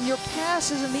 and your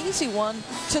pass is an easy one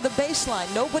to the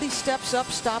baseline. Nobody steps up,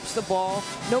 stops the ball.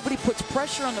 Nobody puts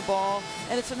pressure on the ball,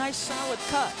 and it's a nice solid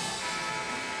cut.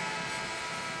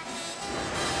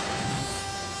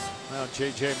 Now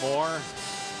J.J. Moore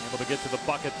able to get to the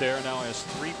bucket there. Now has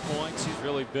 3 points. He's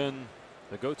really been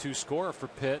the go-to scorer for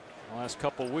Pitt the last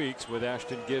couple weeks with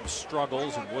Ashton Gibbs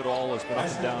struggles, and Woodall has been up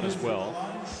and down as well.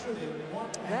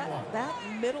 That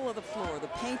middle of the floor, the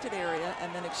painted area,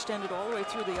 and then extended all the way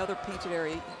through the other painted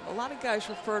area. A lot of guys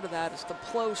refer to that as the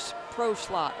pro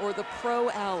slot or the pro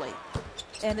alley.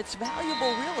 And it's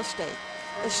valuable real estate,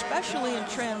 especially in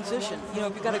transition. You know,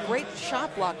 if you've got a great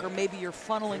shot blocker, maybe you're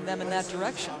funneling them in that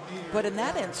direction. But in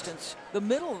that instance, the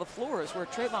middle of the floor is where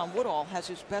Trayvon Woodall has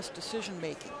his best decision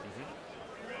making.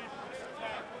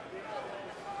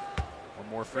 One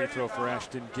more free throw for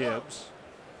Ashton Gibbs.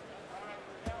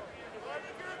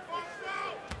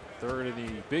 Third in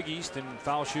the Big East in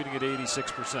foul shooting at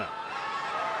 86%.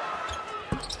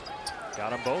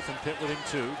 Got them both, and Pitt within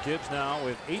 2. Gibbs now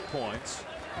with 8 points.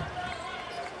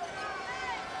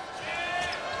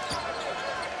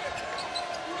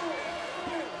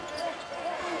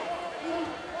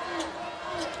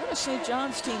 A St.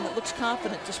 John's team that looks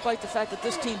confident despite the fact that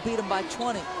this team beat them by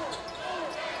 20.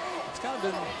 kind of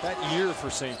been that year for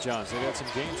St. John's. They've had some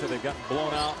games where they've gotten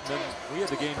blown out. And then we had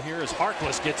the game here as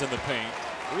Harkless gets in the paint.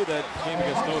 We had that game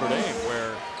against Notre Dame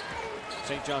where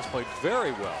St. John's played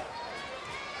very well.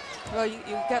 Well,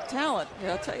 you've got talent.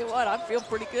 I'll tell you what, I feel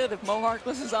pretty good if Mo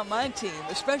Harkless is on my team,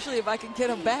 especially if I can get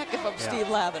him back if I'm Steve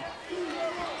Lavin.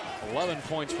 11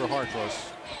 points for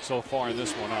Harkless so far in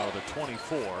this one out of the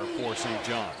 24 for St.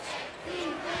 John's.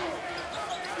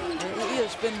 He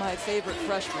has been my favorite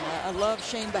freshman. I love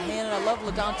Shane Bohannon. I love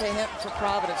LaDontae Hinton for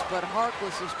Providence, but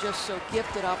Harkless is just so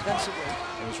gifted offensively.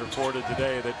 It was reported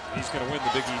today that he's going to win the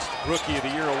Big East Rookie of the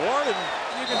Year award,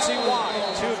 and you can see why.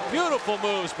 Two beautiful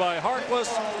moves by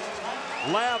Harkless.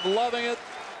 Lav loving it.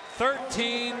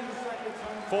 13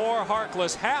 for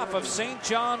Harkless, half of St.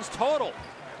 John's total.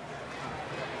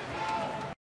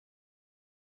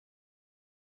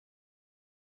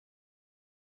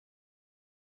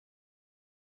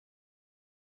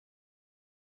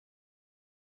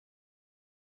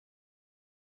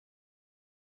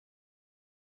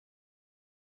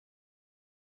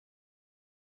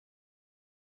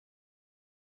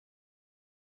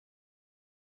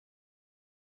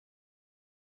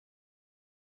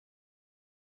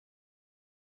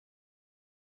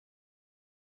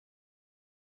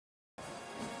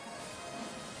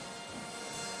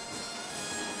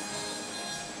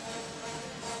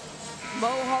 Mo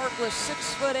Harkless,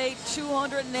 6'8",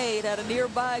 208, out of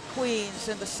nearby Queens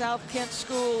in the South Kent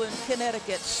School in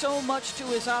Connecticut. So much to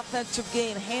his offensive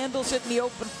game. Handles it in the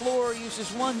open floor,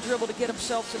 uses one dribble to get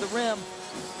himself to the rim.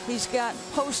 He's got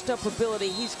post-up ability.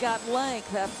 He's got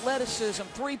length, athleticism,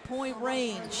 three-point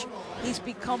range. He's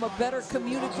become a better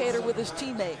communicator with his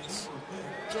teammates.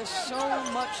 Just so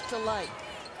much to like.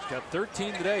 Got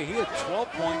 13 today. He had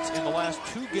 12 points in the last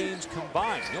 2 games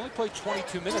combined. He only played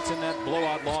 22 minutes in that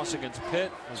blowout loss against Pitt.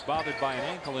 Was bothered by an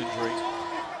ankle injury.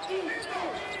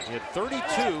 He had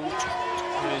 32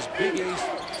 in his Big East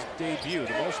debut,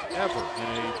 the most ever in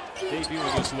a debut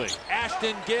in this league.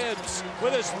 Ashton Gibbs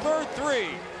with his third 3.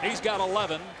 He's got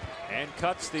 11 and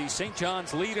cuts the St.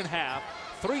 John's lead in half.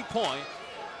 3-point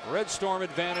Red Storm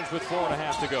advantage with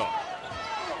 4.5 to go.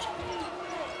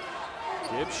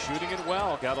 Gibbs shooting it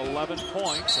well, got 11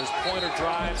 points as Pointer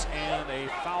drives and a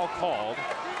foul called.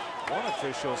 One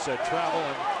official said travel,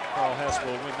 and Carl Hess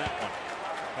will win that one.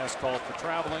 Hess called for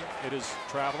traveling. It is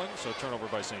traveling, so turnover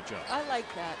by St. John. I like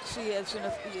that. See, as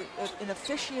an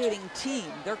officiating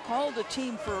team, they're called a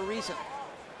team for a reason.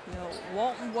 You know,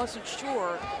 Walton wasn't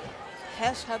sure.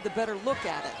 Hess had the better look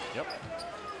at it. Yep.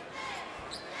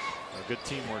 Good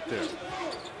teamwork there.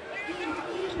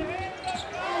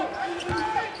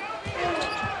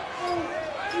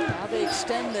 Now they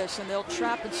extend this and they'll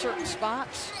trap in certain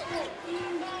spots.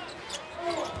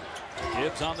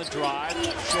 Gibbs on the drive.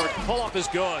 Short pull-up is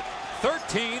good.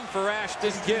 13 for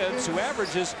Ashton Gibbs, who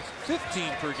averages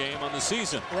 15 per game on the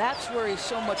season. That's where he's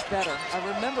so much better.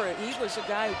 I remember it. He was a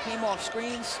guy who came off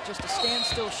screens, just a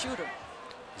standstill shooter.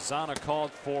 Zana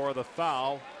called for the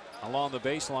foul along the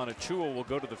baseline. Achua will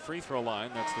go to the free throw line.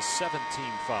 That's the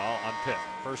 17th foul on Pitt.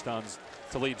 First on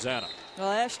Talib Zana. Well,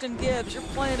 Ashton Gibbs, you're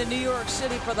playing in New York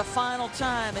City for the final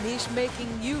time, and he's making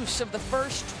use of the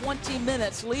first 20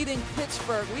 minutes, leading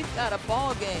Pittsburgh. We've got a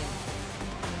ball game.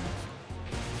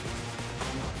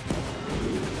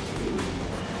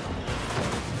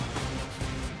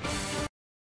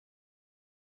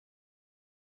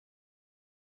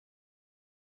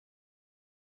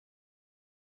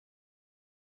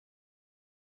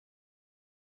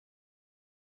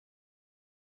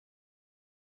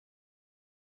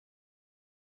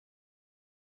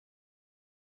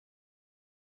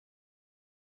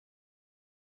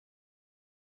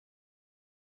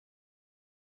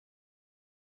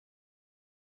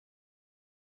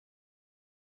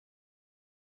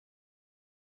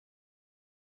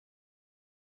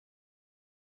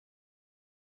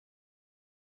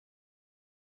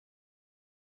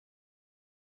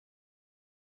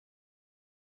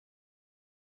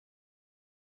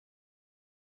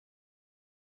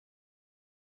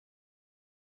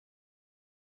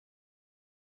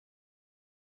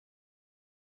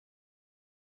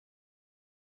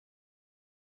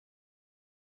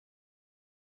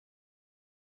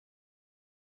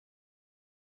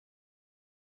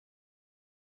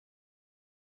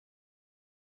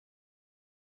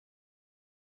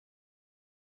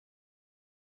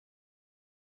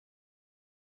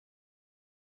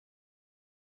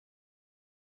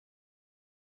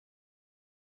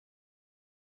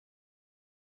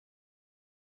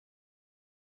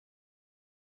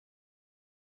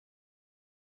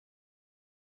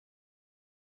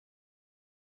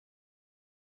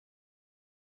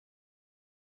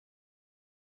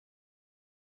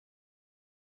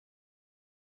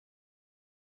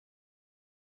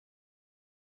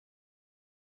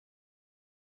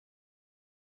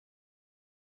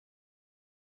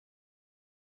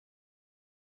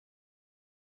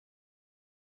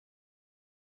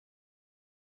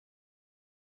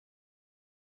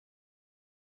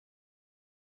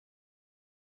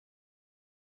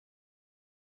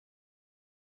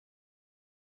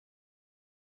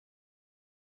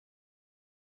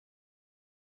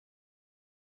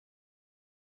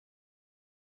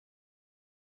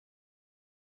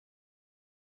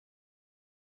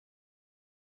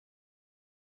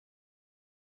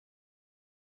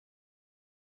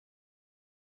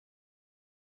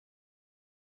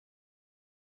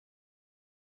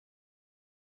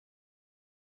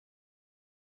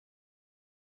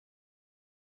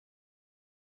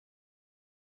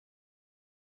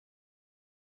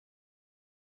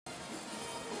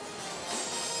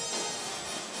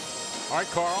 All right,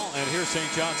 Carl, and here's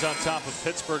St. John's on top of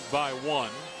Pittsburgh by 1.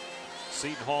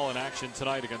 Seton Hall in action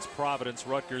tonight against Providence,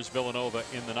 Rutgers, Villanova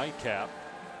in the nightcap.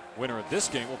 Winner of this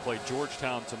game will play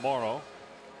Georgetown tomorrow.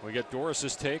 We get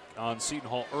Doris's take on Seton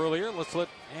Hall earlier. Let's let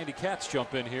Andy Katz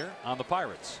jump in here on the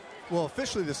Pirates. Well,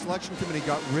 officially, the selection committee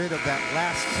got rid of that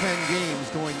last 10 games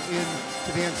going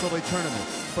into the NCAA tournament.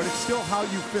 But it's still how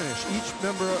you finish. Each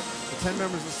member, the 10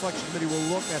 members of the selection committee,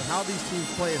 will look at how these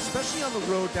teams play, especially on the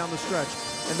road down the stretch.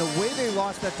 And the way they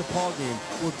lost that DePaul game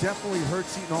will definitely hurt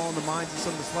Seton Hall in the minds of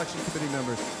some of the selection committee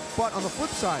members. But on the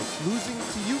flip side, losing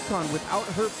to UConn without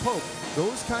Herb Pope,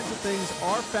 those kinds of things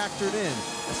are factored in,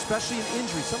 especially in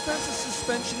injury. Sometimes the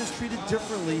suspension is treated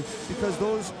differently because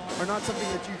those are not something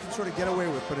that you can sort of get away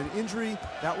with. But an injury,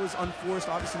 that was unforced.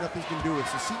 Obviously, nothing's been do with.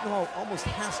 So Seton Hall almost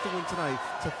has to win tonight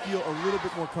to feel a little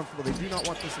bit more comfortable. They do not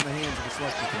want this in the hands of the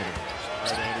selection committee. All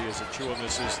right, Andy, as Achua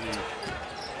misses the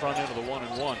front end of the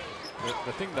 1-and-1.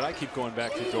 The thing that I keep going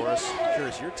back to, Doris,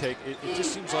 curious your take, it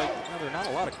just seems like there are not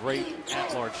a lot of great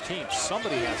at-large teams.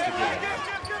 Somebody has to get in.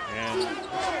 And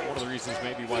one of the reasons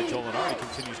maybe why Joe Lenardi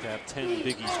continues to have 10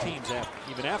 Big East teams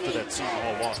even after that Seton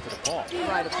Hall loss to DePaul.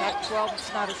 Right, a Pac-12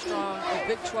 it's not as strong, a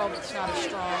Big 12 it's not as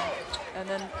strong. And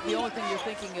then the only thing you're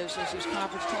thinking is as these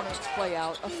conference tournaments play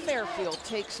out, a Fairfield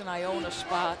takes an Iona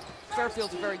spot.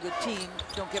 Fairfield's a very good team,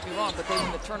 don't get me wrong, but they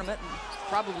win the tournament and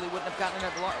probably wouldn't have gotten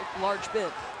a large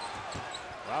bid.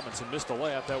 Robinson missed a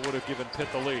layup that would have given Pitt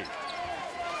the lead.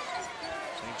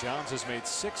 St. John's has made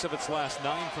 6 of its last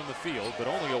 9 from the field, but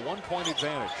only a 1-point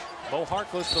advantage. Mo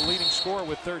Harkless, the leading scorer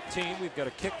with 13. We've got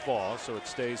a kick ball, so it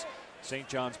stays St.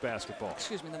 John's basketball.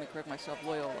 Excuse me, let me correct myself.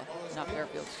 Loyola, not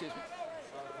Fairfield, excuse me.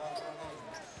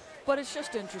 But it's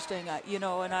just interesting, you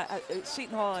know, and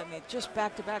Seton Hall, I mean, just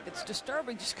back-to-back, it's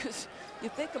disturbing just because you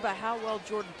think about how well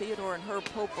Jordan Theodore and Herb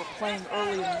Pope were playing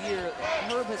early in the year.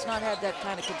 Herb has not had that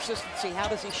kind of consistency. How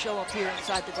does he show up here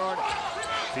inside the Garden?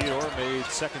 Theodore made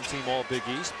second-team All-Big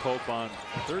East. Pope on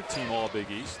third-team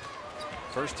All-Big East.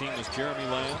 First team was Jeremy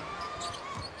Lamb,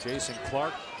 Jason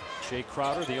Clark, Jay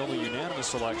Crowder, the only unanimous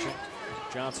selection.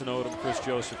 Johnson Odom, Chris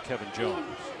Joseph, Kevin Jones.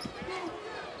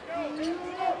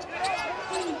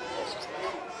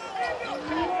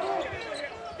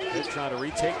 Pitt trying to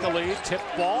retake the lead, tip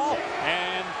ball,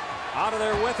 and out of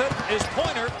there with it is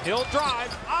Pointer. He'll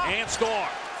drive and score.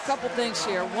 A couple things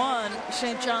here. One,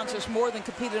 St. John's has more than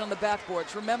competed on the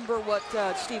backboards. Remember what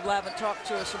Steve Lavin talked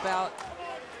to us about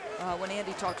when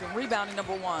Andy talked to him. Rebounding,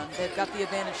 number 1. They've got the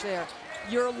advantage there.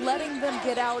 You're letting them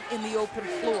get out in the open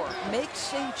floor. Make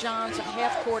St. John's a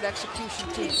half-court execution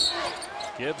team.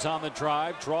 Gibbs on the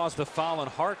drive, draws the foul on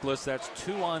Harkless. That's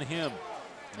 2 on him.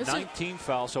 19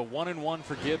 fouls, so 1-and-1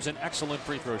 for Gibbs, an excellent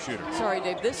free throw shooter. Sorry,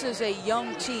 Dave, this is a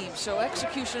young team, so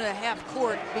execution at half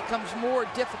court becomes more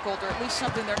difficult, or at least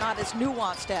something they're not as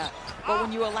nuanced at. But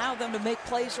when you allow them to make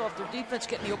plays off their defense,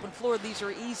 get in the open floor, these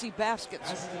are easy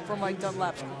baskets for Mike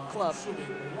Dunlap's club.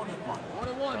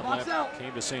 Dunlap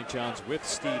came to St. John's with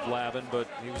Steve Lavin, but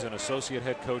he was an associate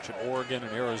head coach at Oregon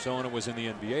and Arizona, was in the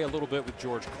NBA a little bit with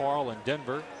George Karl in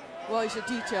Denver. Well, he's a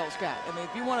details guy. I mean,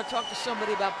 if you want to talk to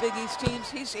somebody about Big East teams,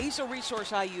 he's a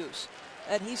resource I use.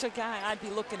 And he's a guy I'd be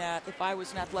looking at if I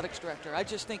was an athletics director. I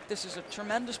just think this is a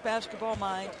tremendous basketball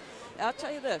mind. I'll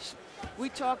tell you this. We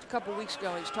talked a couple weeks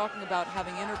ago. He was talking about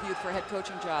having interviewed for a head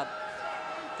coaching job.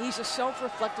 He's a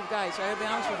self-reflective guy. So I gotta be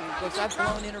honest with you, because I've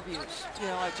blown interviews. You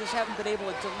know, I just haven't been able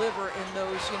to deliver in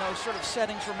those, you know, sort of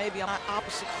settings where maybe I'm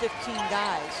opposite 15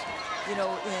 guys, you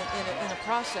know, in a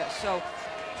process. So,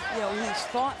 you know, he's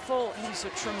thoughtful. He's a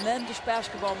tremendous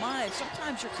basketball mind.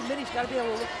 Sometimes your committee's got to be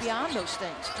able to look beyond those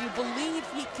things. Do you believe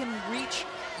he can reach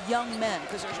young men?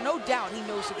 Because there's no doubt he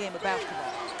knows the game of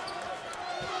basketball.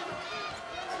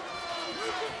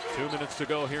 2 minutes to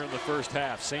go here in the first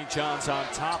half. St. John's on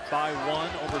top by 1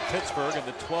 over Pittsburgh in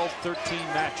the 12-13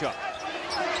 matchup.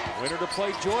 Winner to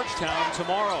play Georgetown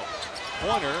tomorrow.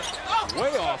 Pointer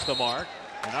way off the mark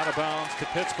and out of bounds to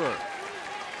Pittsburgh.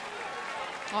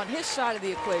 On his side of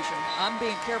the equation, I'm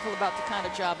being careful about the kind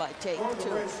of job I take,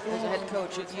 too, as a head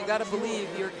coach. You got to believe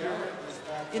you're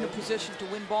in a position to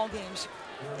win ball games,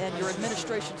 and your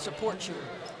administration supports you.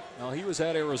 Now, he was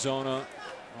at Arizona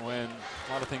when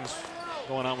a lot of things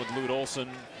going on with Lute Olson,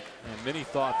 and many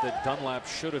thought that Dunlap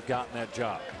should have gotten that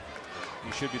job.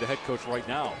 He should be the head coach right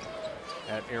now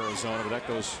at Arizona, but that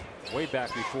goes way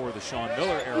back before the Sean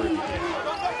Miller era began.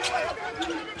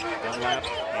 Dunlap,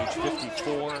 age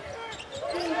 54.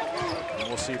 And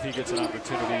we'll see if he gets an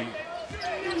opportunity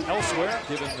elsewhere,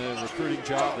 given the recruiting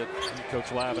job that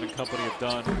Coach Lavin and company have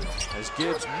done, as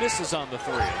Gibbs misses on the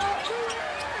 3.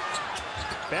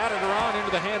 Batted around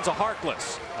into the hands of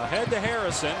Harkless. Ahead to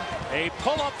Harrison. A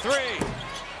pull-up 3.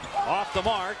 Off the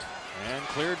mark. And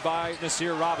cleared by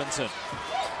Nasir Robinson.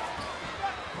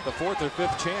 The fourth or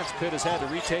fifth chance Pitt has had to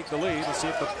retake the lead. Let's see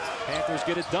if the Panthers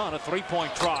get it done. A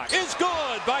three-point try is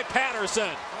good by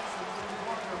Patterson.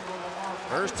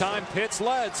 First time Pitt's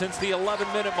led since the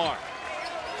 11-minute mark.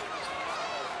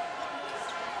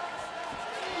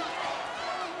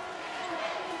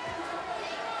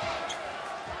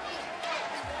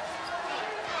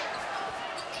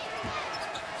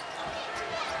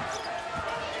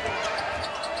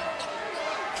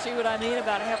 See what I mean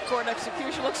about a half-court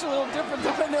execution? Looks a little different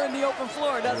than when they're in the open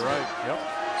floor, doesn't it? Right, yep.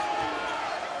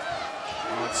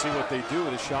 Well, let's see what they do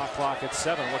with the shot clock at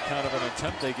 7. What kind of an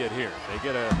attempt they get here. They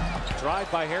get a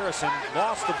drive by Harrison,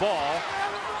 lost the ball.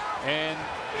 And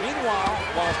meanwhile,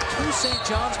 while two St.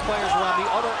 John's players were on the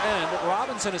other end,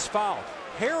 Robinson is fouled.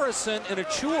 Harrison and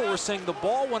Achua were saying the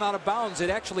ball went out of bounds.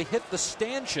 It actually hit the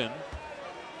stanchion.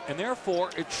 And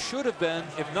therefore, it should have been,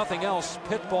 if nothing else,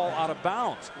 Pitt ball out of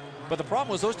bounds. But the problem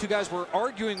was those two guys were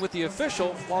arguing with the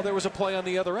official while there was a play on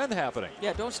the other end happening.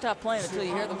 Yeah, don't stop playing until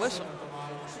you hear the whistle.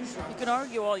 You can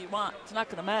argue all you want. It's not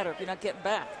going to matter if you're not getting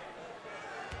back.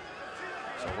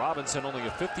 So Robinson, only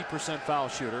a 50% foul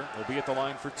shooter, will be at the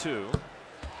line for 2.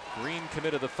 Green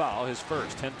committed the foul, his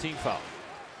first 10-team foul.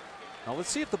 Now let's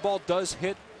see if the ball does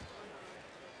hit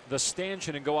the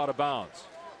stanchion and go out of bounds.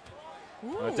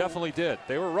 It definitely did.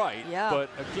 They were right. Yeah. But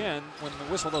again, when the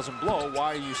whistle doesn't blow,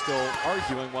 why are you still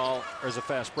arguing while there's a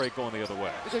fast break going the other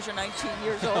way? Because you're 19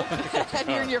 years old and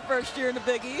you're in your first year in the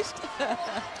Big East.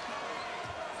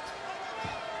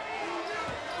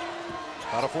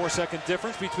 About a 4-second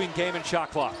difference between game and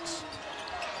shot clocks.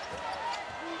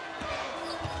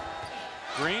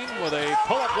 Green with a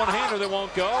pull-up one-hander that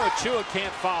won't go. Achua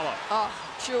can't follow. Oh,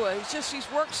 Achua,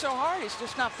 he's worked so hard, he's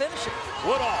just not finishing.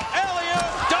 Woodall,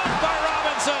 alley-oop, dunked by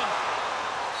Robinson.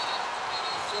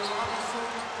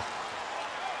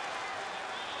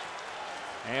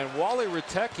 And Wally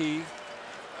Ritecki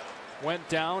went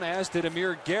down, as did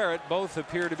Amir Garrett. Both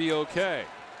appear to be okay.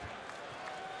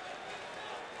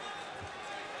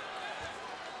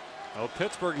 Well,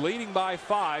 Pittsburgh leading by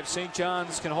 5. St.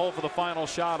 John's can hold for the final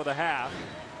shot of the half.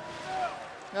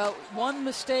 Well, one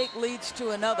mistake leads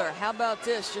to another. How about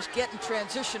this? Just get in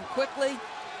transition quickly.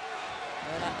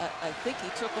 And I think he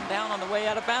took him down on the way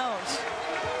out of bounds.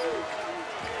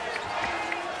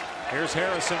 Here's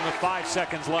Harrison with 5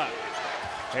 seconds left.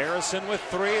 Harrison with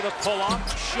 3. The pull-up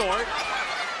short.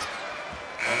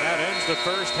 And that ends the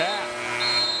first half.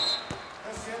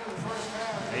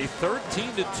 A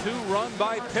 13-2 run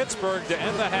by Pittsburgh to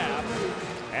end the half.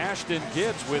 Ashton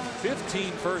Gibbs with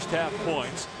 15 first half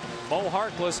points. Mo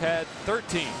Harkless had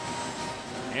 13.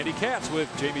 Andy Katz with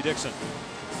Jamie Dixon.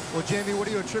 Well, Jamie, what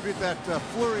do you attribute that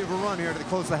flurry of a run here to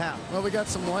close the half? Well, we got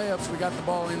some layups. We got the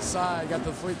ball inside, got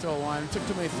the free throw line. We took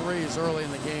too many threes early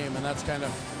in the game, and that's kind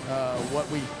of what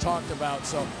we talked about.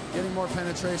 So getting more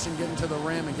penetration, getting to the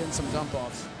rim, and getting some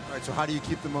dump-offs. All right, so how do you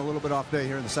keep them a little bit off day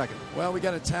here in the second? Well, we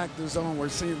got to attack the zone. We're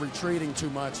seeing retreating too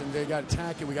much, and they got to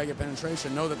attack it. We got to get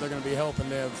penetration. Know that they're going to be helping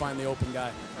to find the open guy.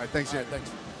 All right, thanks, Jamie. All right,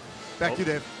 thanks. Back to you,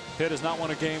 Dave. Pitt has not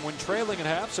won a game when trailing at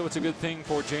half, so it's a good thing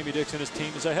for Jamie Dixon. His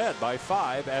team is ahead by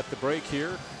 5 at the break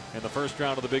here in the first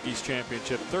round of the Big East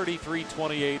Championship.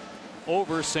 33-28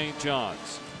 over St.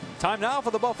 John's. Time now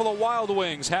for the Buffalo Wild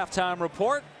Wings halftime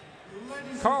report.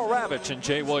 Carl Ravitch and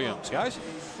Jay Williams. Guys.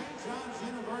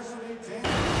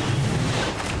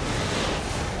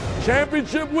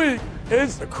 Championship week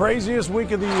is the craziest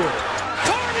week of the year.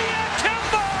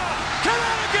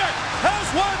 Connecticut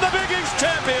has won the Big East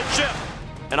Championship.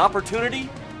 An opportunity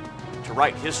to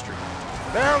write history.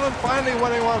 Maryland finally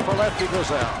winning one for Lefty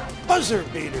Griselle. Buzzer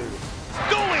beater.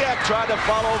 Goliath tried to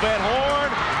follow Van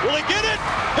Horn. Will he get it?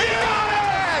 He got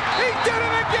it! He did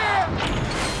it again!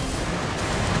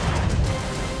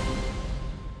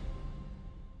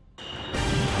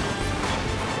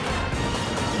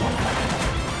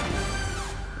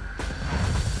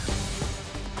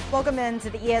 Welcome into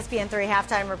the ESPN3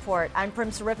 Halftime Report. I'm Prim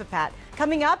Saripapat.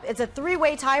 Coming up, it's a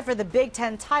three-way tie for the Big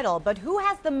Ten title, but who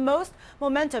has the most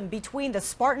momentum between the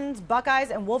Spartans,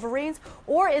 Buckeyes, and Wolverines,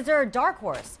 or is there a dark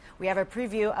horse? We have a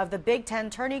preview of the Big Ten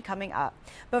tourney coming up.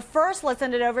 But first, let's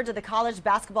send it over to the college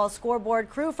basketball scoreboard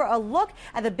crew for a look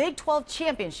at the Big 12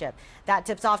 championship. That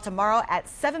tips off tomorrow at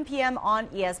 7 p.m. on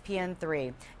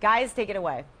ESPN3. Guys, take it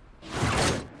away.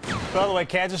 By the way,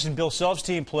 Kansas and Bill Self's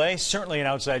team play. Certainly an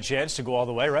outside chance to go all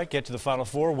the way, right? Get to the Final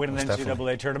Four, win an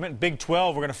NCAA tournament. Big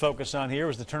 12 we're going to focus on here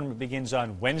as the tournament begins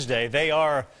on Wednesday. They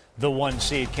are the 1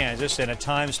 seed Kansas and at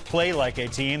times play like a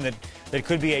team that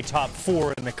could be a top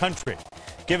 4 in the country.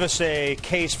 Give us a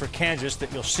case for Kansas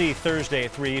that you'll see Thursday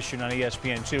at 3 Eastern on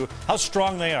ESPN2. How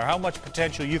strong they are, how much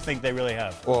potential you think they really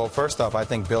have. Well, first off, I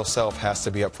think Bill Self has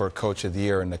to be up for Coach of the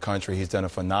Year in the country. He's done a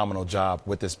phenomenal job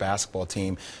with this basketball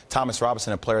team. Thomas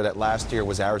Robinson, a player that last year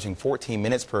was averaging 14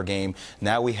 minutes per game.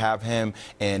 Now we have him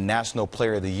in National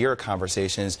Player of the Year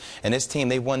conversations. And this team,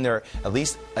 they won their at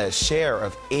least a share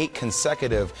of 8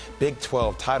 consecutive Big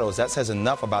 12 titles. That says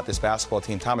enough about this basketball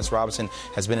team. Thomas Robinson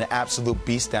has been an absolute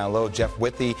beast down low. Jeff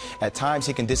Withey, at times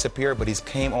he can disappear, but he's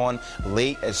came on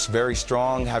late, as very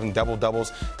strong, having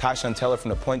double-doubles. Tyshawn Taylor from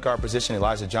the point guard position,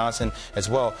 Elijah Johnson as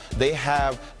well. They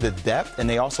have the depth, and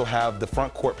they also have the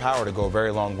front court power to go a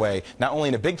very long way, not only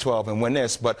in the Big 12 and win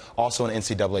this, but also in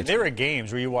NCAA. There are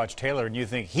games where you watch Taylor and you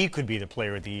think he could be the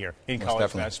player of the year in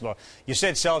college basketball. You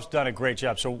said Self's done a great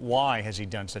job, so why has he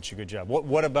done such a good job?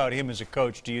 What about him as a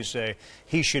coach do you say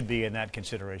he should be in that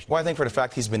consideration? Well, I think for the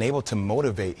fact he's been able to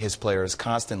motivate his players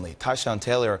constantly. Tyshawn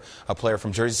Taylor, a player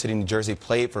from Jersey City, New Jersey,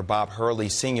 played for Bob Hurley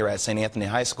Sr. at St. Anthony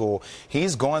High School.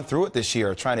 He's gone through it this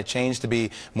year, trying to change to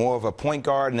be more of a point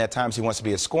guard, and at times he wants to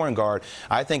be a scoring guard.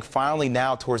 I think finally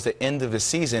now, towards the end of the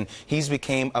season, he's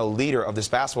became a leader of this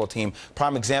basketball team.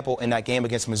 Prime example in that game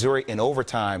against Missouri in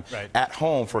overtime at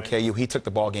home for KU. He took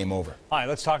the ball game over. All right,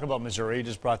 let's talk about Missouri. You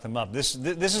just brought them up. This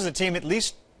is a team, at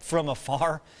least from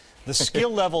afar, the skill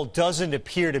level doesn't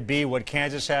appear to be what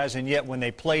Kansas has, and yet when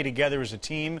they play together as a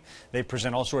team, they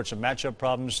present all sorts of matchup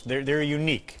problems. They're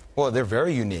unique. Well, they're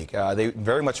very unique. They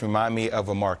very much remind me of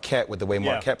a Marquette with the way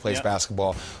Marquette plays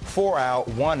basketball. 4 out,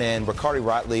 1 in. Ricardo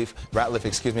Ratliff,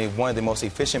 one of the most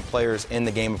efficient players in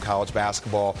the game of college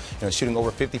basketball, shooting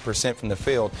over 50% from the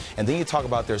field. And then you talk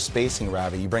about their spacing,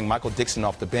 Ravi. You bring Michael Dixon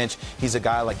off the bench. He's a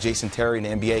guy like Jason Terry in the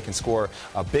NBA, can score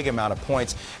a big amount of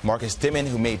points. Marcus Dimon,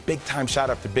 who made big-time shot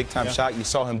after big-time shot. You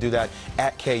saw him do that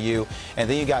at KU. And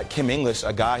then you got Kim English,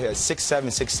 a guy who is 6'7",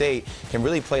 6'8", can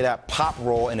really play that pop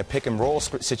role in a pick-and-roll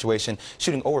situation,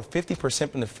 shooting over 50%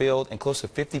 from the field and close to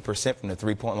 50% from the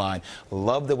three-point line.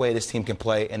 Love the way this team can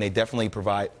play, and they definitely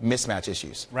provide mismatch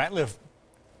issues. Ratliff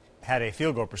had a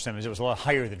field goal percentage that was a lot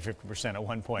higher than 50% at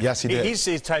one point. Yes, he did. He's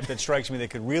the type that strikes me that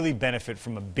could really benefit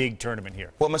from a big tournament here.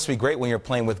 Well, it must be great when you're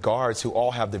playing with guards who all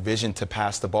have the vision to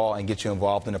pass the ball and get you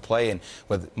involved in the play. And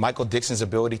with Michael Dixon's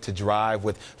ability to drive,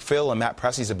 with Phil and Matt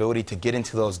Pressey's ability to get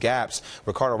into those gaps,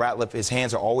 Ricardo Ratliff, his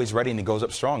hands are always ready and he goes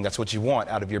up strong. That's what you want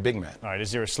out of your big man. All right,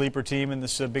 is there a sleeper team in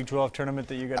this Big 12 tournament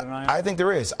that you got an eye on? I think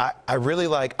there is. I really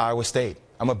like Iowa State.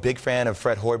 I'm a big fan of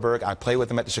Fred Hoiberg. I play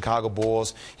with him at the Chicago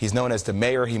Bulls. He's known as the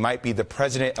mayor. He might be the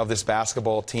president of this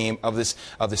basketball team, of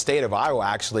the state of Iowa,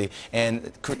 actually.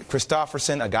 And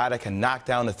Christopherson, a guy that can knock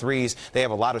down the threes. They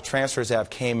have a lot of transfers that have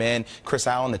came in. Chris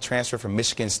Allen, the transfer from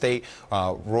Michigan State.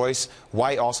 Royce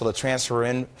White, also the transfer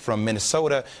in from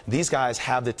Minnesota. These guys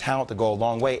have the talent to go a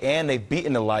long way, and they've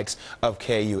beaten the likes of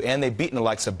KU, and they've beaten the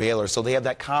likes of Baylor. So they have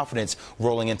that confidence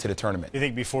rolling into the tournament. You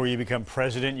think before you become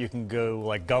president, you can go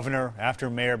like governor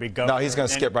after mayor, be governor? No, he's going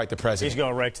to skip right to president. He's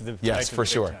going right to the yes, right to for the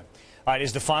sure. Big Ten. All right,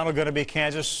 is the final going to be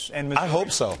Kansas and Missouri? I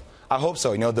hope so. I hope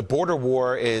so. The border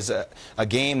war is a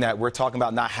game that we're talking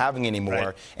about not having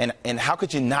anymore. Right. And how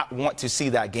could you not want to see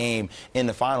that game in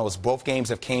the finals? Both games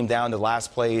have came down to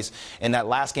last plays. And that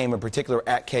last game in particular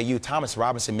at KU, Thomas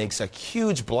Robinson makes a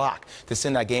huge block to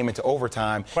send that game into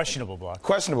overtime. Questionable block.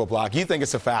 Questionable block. You think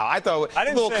it's a foul. I thought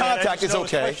a little contact is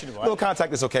okay. A little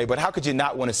contact is okay. But how could you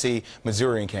not want to see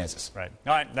Missouri and Kansas? Right.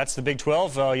 All right. That's the Big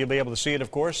 12. You'll be able to see it,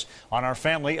 of course, on our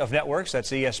family of networks. That's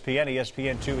ESPN,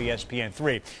 ESPN2,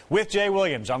 ESPN3. With Jay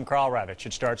Williams, I'm Carl Ravitch.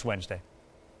 It starts Wednesday.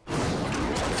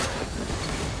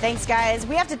 Thanks, guys.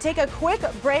 We have to take a quick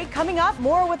break. Coming up,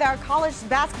 more with our college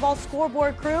basketball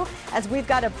scoreboard crew as we've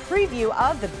got a preview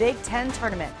of the Big Ten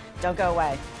tournament. Don't go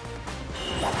away.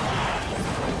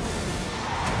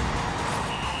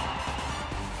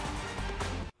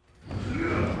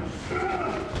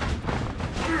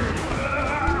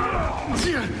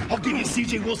 I'll give you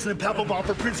C.J. Wilson and Papelbon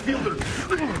for Prince Fielder.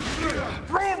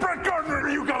 Roll Brett Gardner,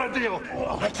 you got a deal.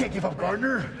 I can't give up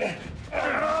Gardner.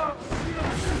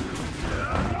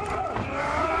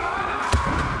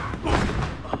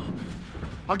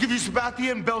 I'll give you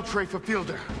Sabathia and Beltray for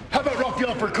Fielder. How about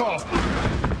Rafael for Koff?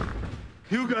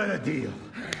 You got a deal.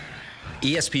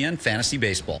 ESPN Fantasy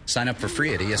Baseball. Sign up for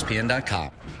free at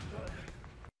ESPN.com.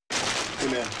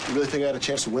 Hey, man, you really think I had a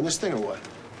chance to win this thing or what?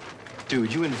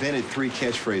 Dude, you invented 3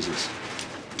 catchphrases.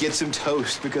 Get some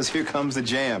toast because here comes the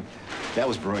jam. That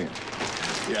was brilliant.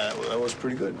 Yeah, that was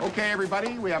pretty good. Okay,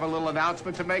 everybody, we have a little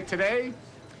announcement to make today.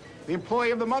 The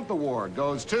Employee of the Month award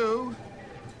goes to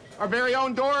our very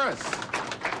own Doris.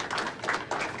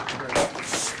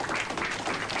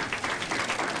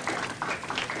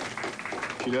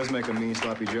 She does make a mean,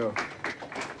 sloppy Joe.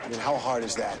 I mean, how hard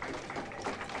is that?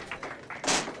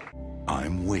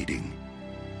 I'm waiting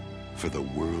for the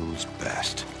world's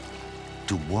best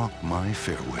to walk my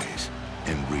fairways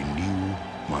and renew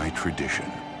my tradition.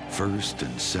 First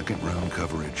and second round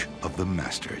coverage of the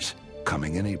Masters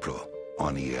coming in April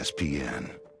on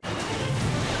ESPN.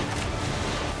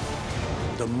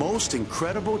 The most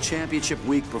incredible championship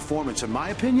week performance, in my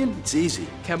opinion, it's easy.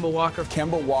 Kemba Walker.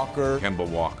 Kemba Walker. Kemba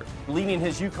Walker. Leading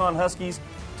his UConn Huskies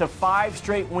to 5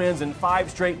 straight wins in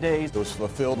 5 straight days. It was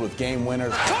fulfilled with game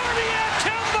winners.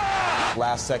 Kemba!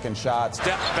 Last second shots.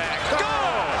 Step back.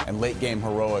 Go! And late game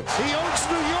heroics. He owns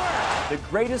New York. The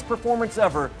greatest performance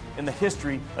ever in the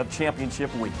history of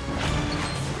championship week.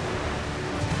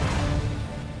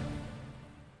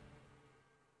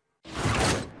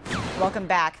 Welcome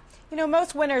back. You know,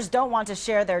 most winners don't want to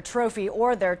share their trophy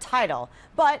or their title.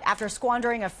 But after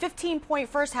squandering a 15-point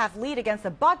first-half lead against the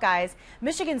Buckeyes,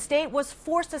 Michigan State was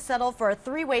forced to settle for a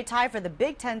 3-way tie for the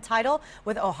Big Ten title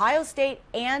with Ohio State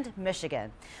and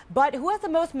Michigan. But who has the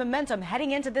most momentum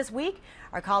heading into this week?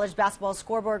 Our college basketball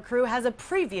scoreboard crew has a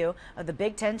preview of the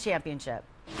Big Ten championship.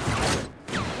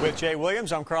 With Jay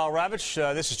Williams, I'm Carl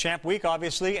Ravitch. This is Champ Week,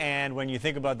 obviously, and when you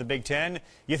think about the Big Ten,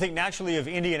 you think naturally of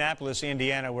Indianapolis,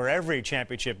 Indiana, where every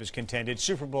championship is contended.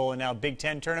 Super Bowl and now Big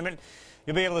Ten tournament.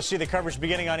 You'll be able to see the coverage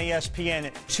beginning on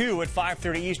ESPN 2 at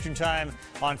 5:30 Eastern Time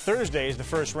on Thursdays, the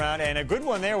first round. And a good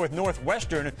one there with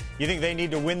Northwestern. You think they need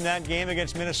to win that game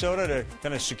against Minnesota to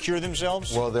kind of secure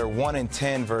themselves? Well, they're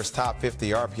 1-10 versus top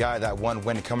 50 RPI. That one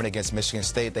win coming against Michigan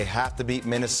State. They have to beat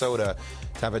Minnesota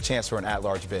to have a chance for an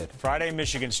at-large bid. Friday,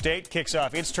 Michigan State kicks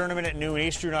off its tournament at noon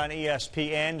Eastern on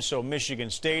ESPN. So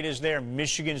Michigan State is there.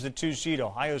 Michigan's the 2 seed.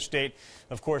 Ohio State,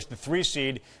 of course, the 3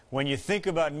 seed. When you think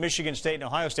about Michigan State and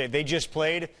Ohio State, they just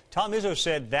played. Tom Izzo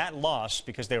said that loss,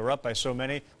 because they were up by so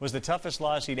many, was the toughest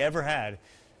loss he'd ever had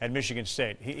at Michigan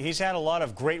State. He's had a lot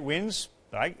of great wins.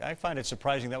 I find it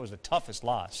surprising that was the toughest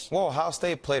loss. Well, Ohio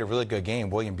State played a really good game.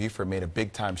 William Buford made a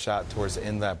big-time shot towards the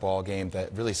end of that ball game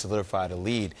that really solidified a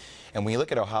lead. And when you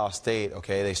look at Ohio State,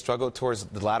 okay, they struggled towards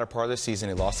the latter part of the season.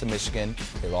 They lost to Michigan.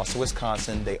 They lost to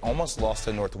Wisconsin. They almost lost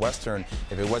to Northwestern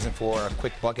if it wasn't for a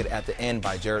quick bucket at the end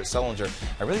by Jared Sullinger.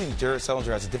 I really think Jared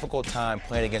Sullinger has a difficult time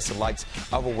playing against the likes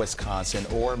of a Wisconsin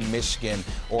or Michigan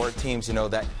or teams, you know,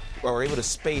 that are able to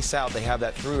space out. They have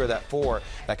that 3 or that 4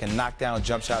 that can knock down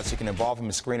jump shots. You can involve him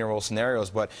in screen and roll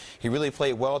scenarios. But he really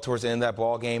played well towards the end of that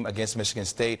ball game against Michigan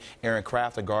State. Aaron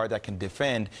Craft, a guard that can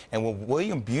defend. And with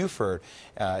William Buford,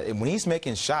 when he's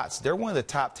making shots, they're one of the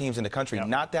top teams in the country. Yep.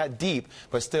 Not that deep,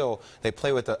 but still they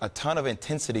play with a ton of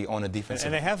intensity on the defensive.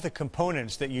 And they have the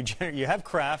components that you have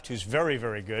Craft, who's very,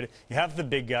 very good. You have the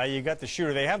big guy. You got the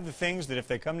shooter. They have the things that if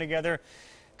they come together,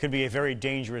 could be a very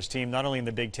dangerous team, not only in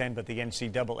the Big Ten, but the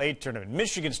NCAA tournament.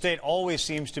 Michigan State always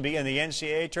seems to be, in the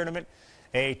NCAA tournament,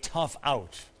 a tough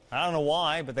out. I don't know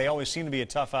why, but they always seem to be a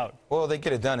tough out. Well, they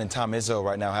get it done, and Tom Izzo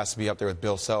right now has to be up there with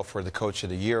Bill Self for the Coach of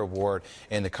the Year award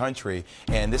in the country.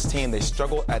 And this team, they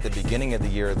struggled at the beginning of the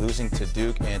year, losing to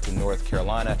Duke and to North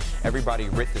Carolina. Everybody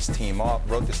wrote this team off.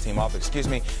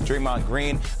 Draymond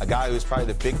Green, a guy who's probably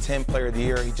the Big Ten Player of the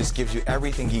Year. He just gives you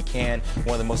everything he can.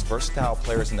 One of the most versatile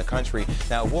players in the country.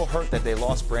 Now, it will hurt that they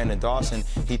lost Brandon Dawson.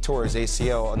 He tore his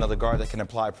ACL, another guard that can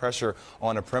apply pressure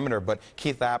on the perimeter. But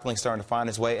Keith Appling's starting to find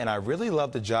his way, and I really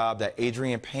love the job that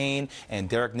Adrian Payne and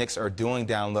Derek Nix are doing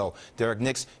down low. Derek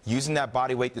Nix using that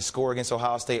body weight to score against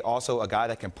Ohio State, also a guy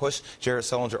that can push Jared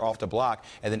Sullinger off the block,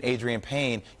 and then Adrian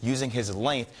Payne using his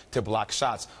length to block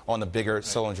shots on the bigger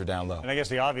Sullinger down low. And I guess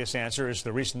the obvious answer is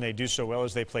the reason they do so well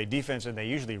is they play defense and they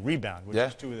usually rebound, which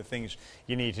is 2 of the things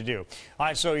you need to do. All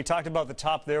right, so you talked about the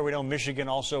top there. We know Michigan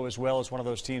also as well is one of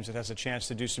those teams that has a chance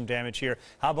to do some damage here.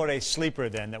 How about a sleeper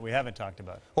then that we haven't talked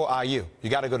about? Well, IU. You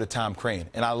got to go to Tom Crane.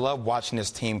 And I love watching this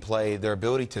team play. Their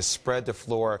ability to spread the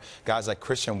floor, guys like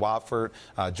Christian Watford,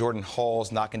 Jordan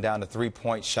Halls knocking down the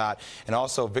 3-point shot, and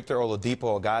also Victor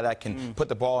Oladipo, a guy that can put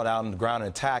the ball out on the ground and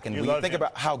attack. And when you think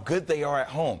about how good they are at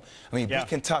home, I mean, you beat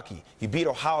Kentucky, you beat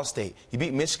Ohio State, you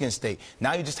beat Michigan State.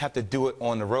 Now you just have to do it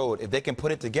on the road. If they can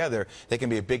put it together, they can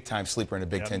be a big-time sleeper in the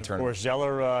Big Ten tournament. Of course,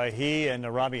 Zeller, he and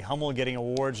Robbie Hummel getting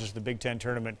awards as the Big Ten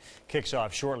tournament kicks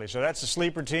off shortly. So that's the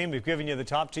sleeper team. We've given you the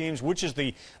top teams. Which is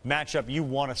the matchup you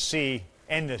want to see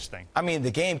end this thing? I mean,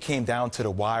 the game came down to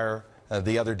the wire.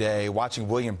 the other day, watching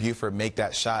William Buford make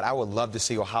that shot. I would love to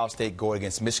see Ohio State go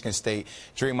against Michigan State.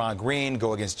 Draymond Green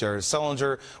go against Jared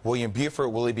Sullinger. William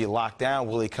Buford, will he be locked down?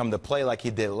 Will he come to play like he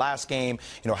did last game?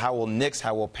 You know, how will Knicks,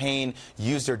 how will Payne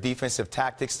use their defensive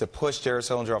tactics to push Jared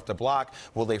Sullinger off the block?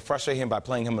 Will they frustrate him by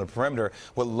playing him on the perimeter?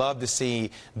 Would love to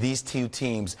see these two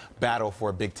teams battle for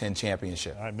a Big Ten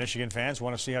championship. All right, Michigan fans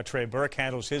want to see how Trey Burke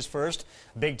handles his first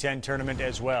Big Ten tournament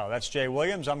as well. That's Jay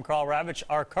Williams. I'm Carl Ravitch.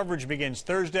 Our coverage begins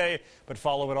Thursday, but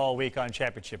follow it all week on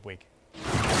Championship Week.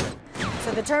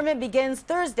 So the tournament begins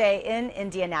Thursday in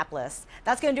Indianapolis.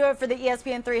 That's going to do it for the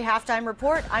ESPN3 Halftime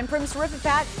Report. I'm Prim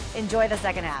Sarifipat. Enjoy the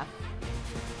second half.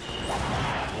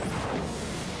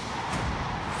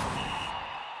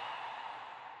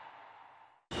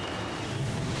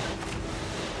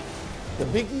 The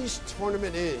Big East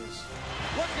tournament is.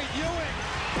 Look at Ewing.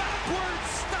 Backward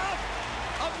stuff.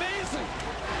 Amazing.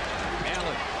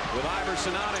 Allen with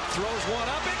Iverson on it. Throws one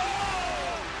up.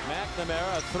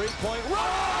 McNamara, a three-point.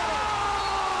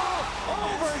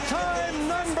 Overtime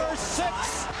number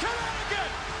 6.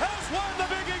 Connecticut has won the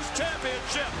Big East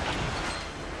championship.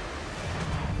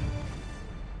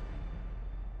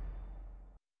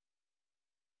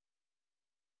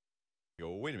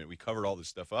 Go, wait a minute, we covered all this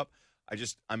stuff up.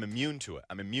 I'm immune to it.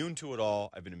 I'm immune to it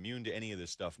all. I've been immune to any of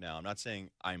this stuff now. I'm not saying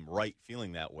I'm right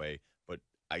feeling that way, but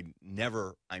I'm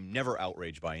never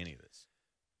outraged by any of this.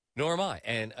 Nor am I.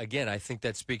 And again, I think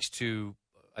that speaks to,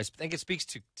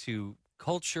 to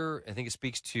culture. I think it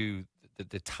speaks to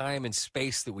the time and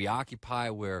space that we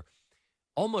occupy where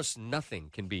almost nothing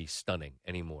can be stunning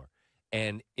anymore.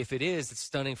 And if it is, it's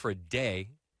stunning for a day.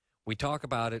 We talk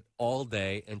about it all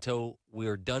day until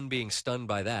we're done being stunned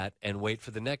by that and wait for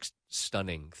the next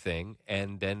stunning thing,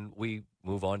 and then we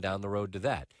move on down the road to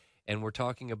that. And we're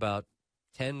talking about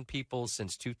 10 people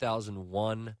since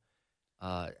 2001.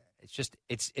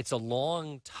 It's a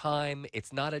long time.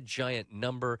 It's not a giant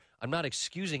number. I'm not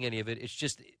excusing any of it. It's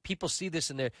just people see this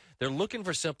and they're looking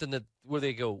for something where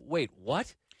they go, wait,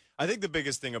 what? I think the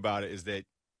biggest thing about it is that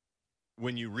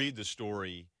when you read the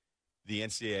story, the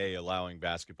NCAA allowing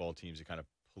basketball teams to kind of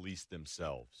police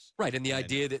themselves. Right, and the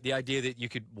idea that you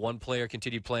could one player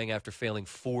continue playing after failing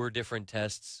 4 different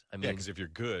tests. I mean, yeah, because if you're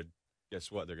good,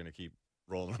 guess what? They're going to keep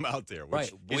rolling them out there,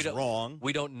 which right. is wrong.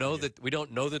 We don't know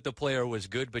that the player was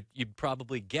good, but you'd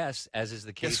probably guess, as is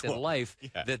the case in life,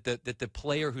 that the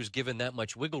player who's given that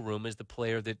much wiggle room is the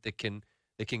player that can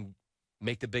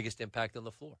make the biggest impact on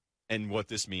the floor. And what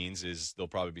this means is there'll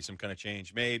probably be some kind of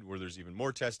change made where there's even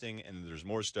more testing and there's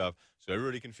more stuff so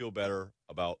everybody can feel better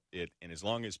about it. And as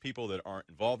long as people that aren't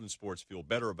involved in sports feel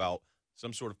better about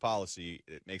some sort of policy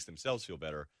that makes themselves feel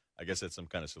better, I guess that's some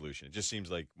kind of solution. It just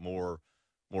seems like more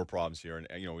problems here. And,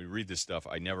 you know, we read this stuff.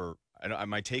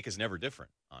 My take is never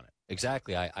different on it.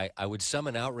 Exactly. I would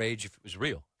summon outrage if it was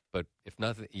real. But if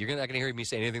nothing, you're not going to hear me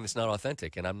say anything that's not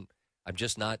authentic. And I'm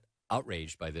just not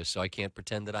outraged by this, so I can't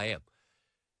pretend that I am.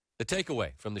 The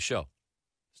takeaway from the show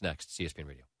is next. CSPN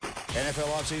Radio.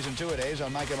 NFL offseason two-a-days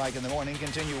on Mike and Mike in the Morning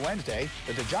continue Wednesday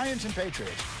with the Giants and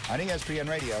Patriots on ESPN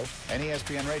Radio and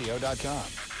ESPNRadio.com.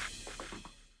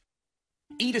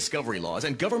 E-discovery laws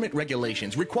and government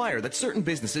regulations require that certain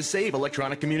businesses save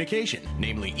electronic communication,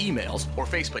 namely emails, or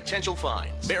face potential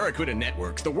fines. Barracuda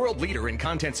Networks, the world leader in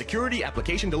content security,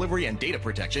 application delivery, and data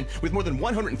protection, with more than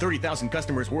 130,000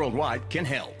 customers worldwide, can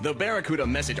help. The Barracuda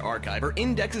Message Archiver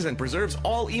indexes and preserves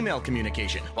all email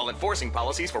communication while enforcing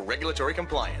policies for regulatory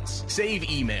compliance. Save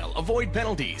email, avoid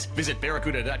penalties. Visit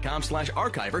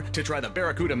barracuda.com/archiver to try the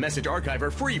Barracuda Message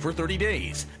Archiver free for 30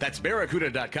 days. That's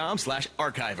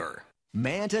barracuda.com/archiver.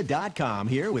 Manta.com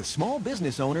here with small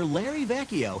business owner Larry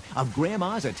Vecchio of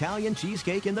Grandma's Italian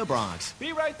Cheesecake in the Bronx.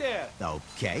 Be right there.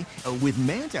 Okay. With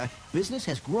Manta, business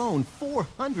has grown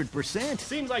 400%.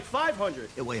 Seems like 500.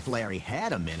 If Larry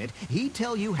had a minute, he'd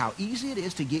tell you how easy it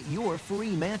is to get your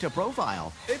free Manta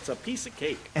profile. It's a piece of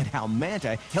cake. And how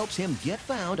Manta helps him get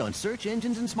found on search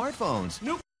engines and smartphones.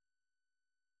 Nope.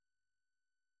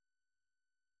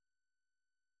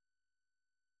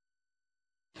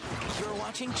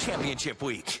 Watching Championship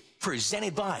Week,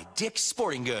 presented by Dick's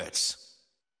Sporting Goods.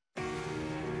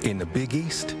 In the Big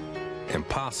East,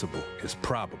 impossible is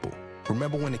probable.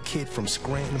 Remember when a kid from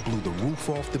Scranton blew the roof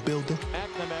off the building?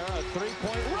 McNamara, a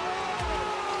three-point roll!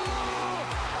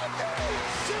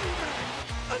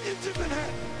 Onions in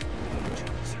Manhattan!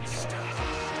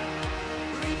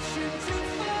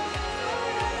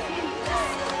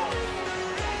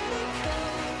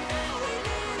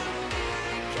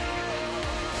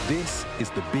 This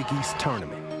is the Big East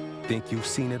Tournament. Think you've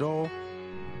seen it all?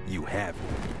 You haven't.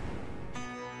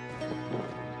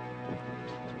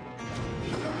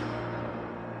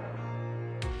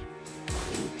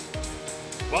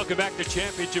 Welcome back to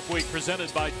Championship Week,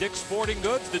 presented by Dick's Sporting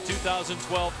Goods. The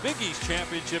 2012 Big East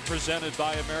Championship presented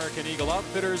by American Eagle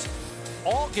Outfitters.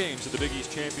 All games of the Big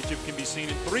East Championship can be seen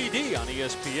in 3D on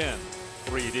ESPN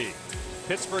 3D.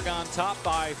 Pittsburgh on top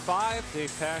by 5.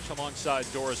 Dave Pasch alongside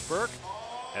Doris Burke.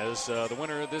 As the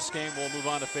winner of this game will move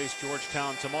on to face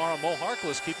Georgetown tomorrow. Mo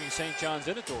Harkless keeping St. John's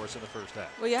in it, Doris, in the first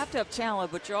half. Well, you have to have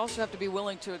talent, but you also have to be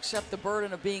willing to accept the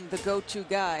burden of being the go-to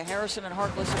guy. Harrison and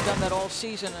Harkless have done that all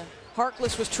season.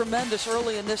 Harkless was tremendous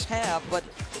early in this half, but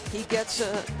he gets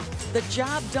the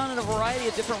job done in a variety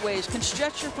of different ways. Can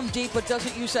stretch from deep, but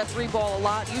doesn't use that 3-ball a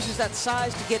lot. Uses that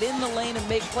size to get in the lane and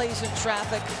make plays in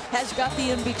traffic. Has got the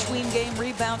in-between game,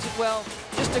 rebounds it well.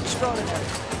 Just extraordinary.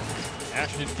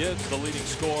 Ashton Gibbs, the leading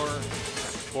scorer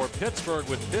for Pittsburgh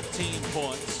with 15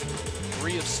 points.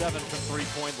 3 of 7 from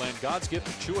three-point land. God's gift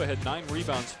to Chua had 9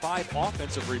 rebounds, 5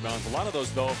 offensive rebounds. A lot of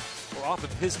those, though, were off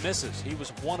of his misses. He was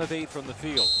 1 of 8 from the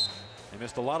field. He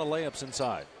missed a lot of layups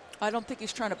inside. I don't think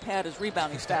he's trying to pad his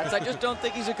rebounding stats. I just don't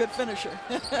think he's a good finisher.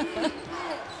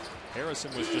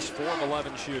 Harrison was just 4 of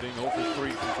 11 shooting, 0 for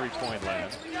 3 from three-point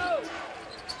land.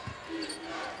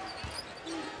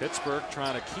 Pittsburgh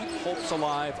trying to keep hopes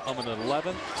alive of an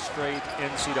 11th straight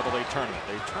NCAA tournament.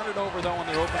 They turn it over, though, on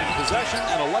their opening possession,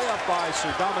 and a layup by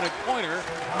Sir Dominic Pointer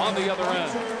on the other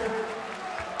end.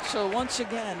 So once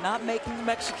again, not making them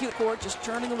execute court, just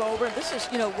turning them over. This is,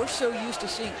 you know, we're so used to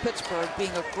seeing Pittsburgh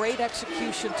being a great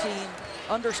execution team,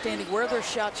 understanding where their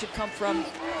shots should come from.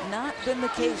 Not been the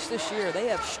case this year. They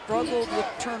have struggled with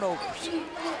turnovers.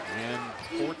 And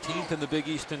 14th in the Big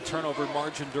East in turnover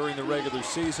margin during the regular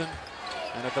season.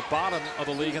 And at the bottom of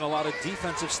the league in a lot of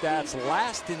defensive stats,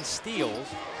 last in steals.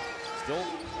 Still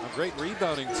a great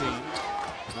rebounding team.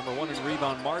 Number 1 in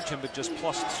rebound margin, but just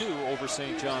 +2 over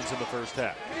St. John's in the first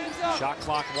half. Shot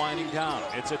clock winding down.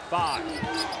 It's at 5.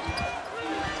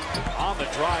 On the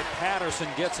drive, Patterson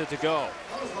gets it to go.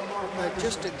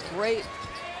 Just a great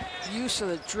use of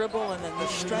the dribble and then the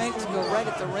strength to go right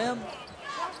at the rim.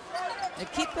 And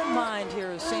keep in mind here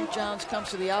as St. John's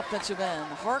comes to the offensive end,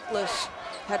 Harkless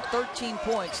had 13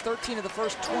 points, 13 of the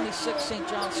first 26 St.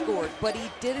 John's scored, but he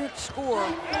didn't score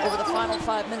over the final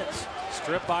 5 minutes.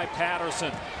 Stripped by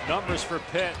Patterson. Numbers for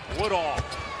Pitt, Woodall.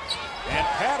 And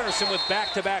Patterson with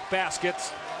back-to-back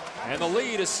baskets. And the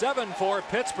lead is 7 for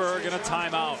Pittsburgh in a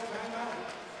timeout.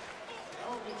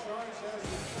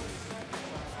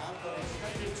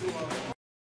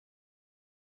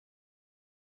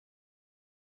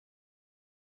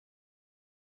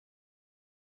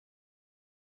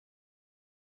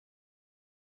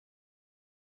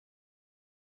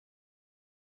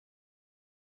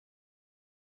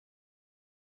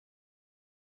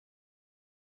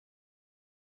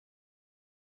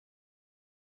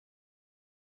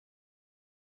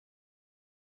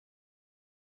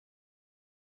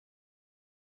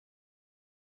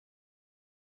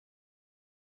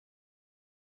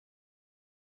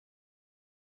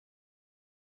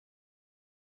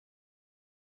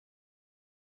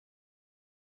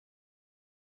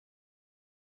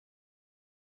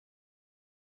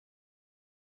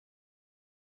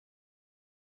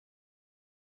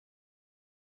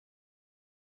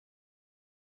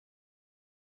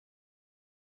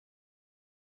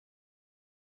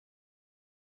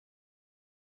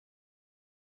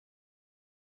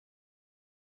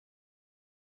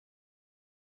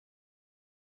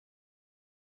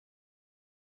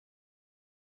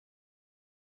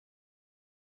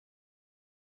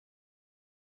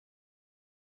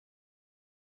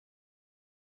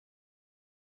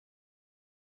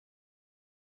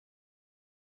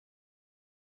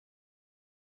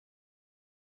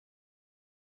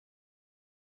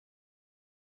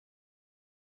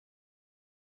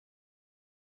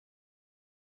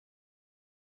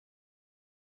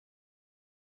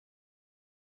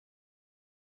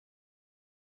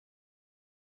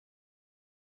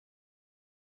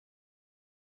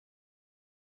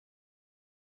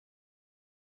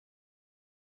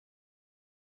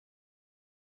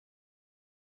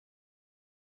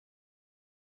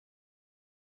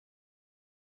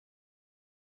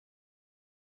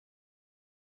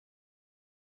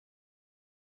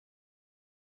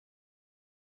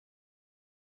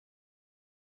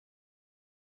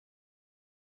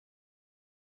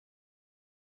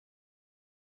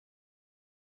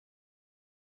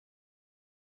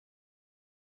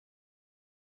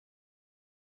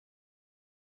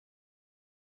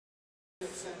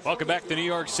 Welcome back to New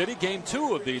York City. Game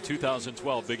 2 of the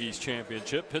 2012 Big East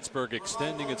Championship. Pittsburgh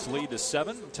extending its lead to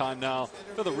 7. Time now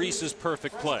for the Reese's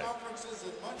Perfect Play.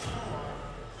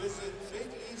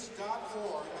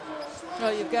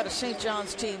 Well, you've got a St.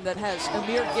 John's team that has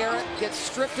Amir Garrett gets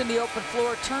stripped in the open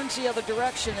floor, turns the other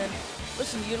direction, and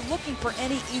listen, you're looking for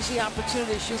any easy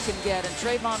opportunities you can get. And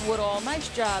Trayvon Woodall, nice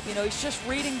job. You know, he's just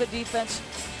reading the defense.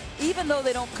 Even though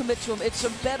they don't commit to him, it's a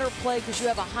better play because you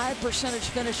have a high percentage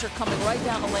finisher coming right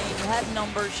down the lane. You had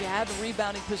numbers, you had the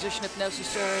rebounding position if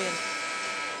necessary. And,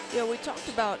 you know, we talked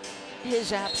about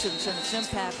his absence and its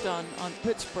impact on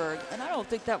Pittsburgh. And I don't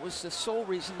think that was the sole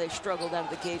reason they struggled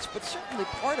out of the gates, but certainly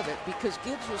part of it because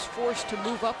Gibbs was forced to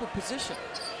move up a position.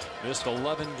 Missed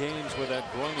 11 games with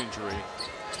that groin injury.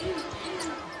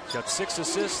 Got 6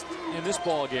 assists in this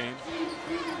ball game.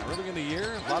 Early in the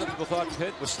year, a lot of people thought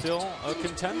Pitt was still a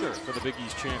contender for the Big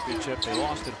East Championship. They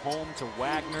lost at home to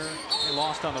Wagner. They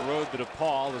lost on the road to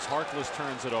DePaul as Harkless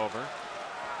turns it over.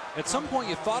 At some point,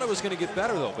 you thought it was going to get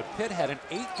better, though, but Pitt had an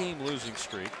 8-game losing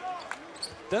streak.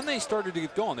 Then they started to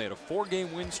get going. They had a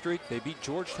 4-game win streak. They beat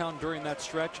Georgetown during that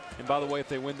stretch. And by the way, if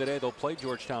they win today, they'll play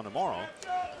Georgetown tomorrow.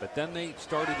 But then they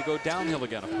started to go downhill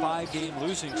again, a 5-game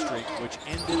losing streak, which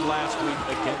ended last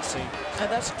week against St.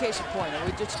 And that's a case in point, and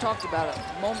we just talked about it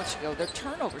moments ago. Their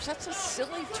turnovers, that's a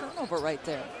silly turnover right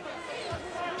there.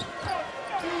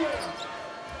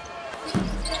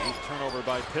 8th turnover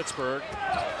by Pittsburgh.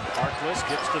 Harkless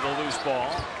gets to the loose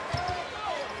ball.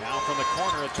 Now from the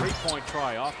corner, a 3-point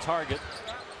try off target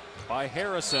by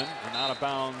Harrison and out of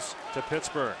bounds to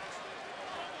Pittsburgh.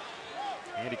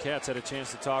 Andy Katz had a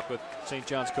chance to talk with St.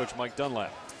 John's coach Mike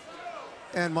Dunlap.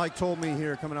 And Mike told me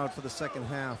here coming out for the second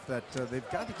half that they've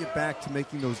got to get back to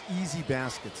making those easy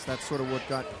baskets. That's sort of what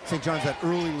got St. John's that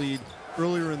early lead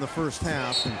earlier in the first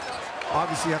half. And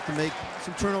obviously you have to make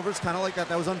some turnovers, kind of like that.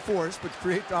 That was unforced, but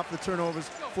create off the turnovers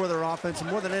for their offense. And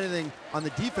more than anything, on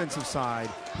the defensive side,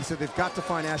 he said they've got to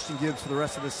find Ashton Gibbs for the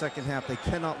rest of the second half. They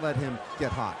cannot let him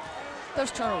get hot. Those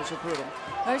turnovers are brutal.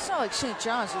 Now, it's not like St.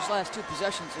 John's, those last 2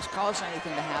 possessions, is causing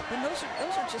anything to happen. Those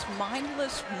are just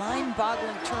mindless,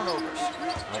 mind-boggling turnovers.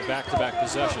 On back-to-back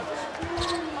possessions.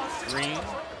 Green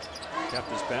kept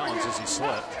his balance as he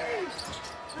slipped.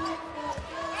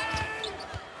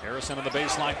 Harrison on the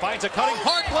baseline finds a cutting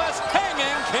Harkless.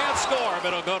 Hanging, can't score,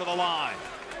 but it'll go to the line.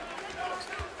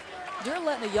 You're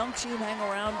letting a young team hang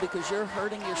around because you're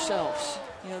hurting yourselves.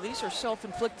 You know, these are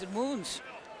self-inflicted wounds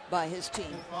by his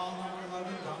team.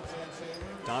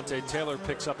 Dante Taylor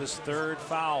picks up his 3rd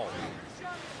foul.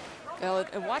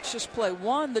 And watch this play.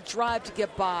 One, the drive to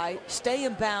get by, stay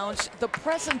in bounds, the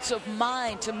presence of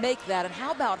mind to make that. And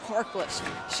how about Harkless?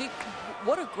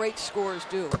 What do great scorers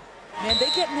do? Man, they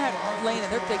get in that lane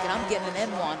and they're thinking, I'm getting an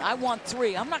N1. I want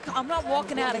 3. I'm not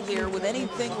walking out of here with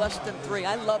anything less than 3.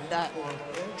 I love that.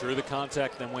 Drew the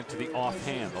contact, then went to the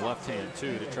offhand, the left hand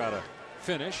too, to try to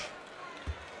finish.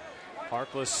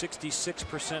 Harkless,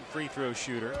 66% free throw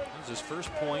shooter. This is his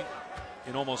first point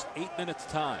in almost 8 minutes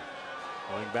time.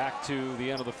 Going back to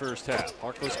the end of the first half.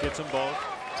 Harkless gets them both.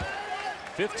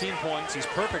 15 points. He's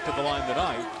perfect at the line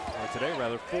tonight, or today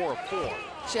rather, 4 of 4.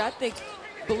 See, I think,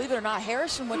 believe it or not,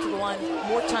 Harrison went to the line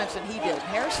more times than he did.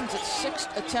 Harrison's at 6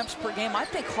 attempts per game. I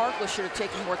think Harkless should have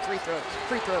taken more free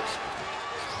throws.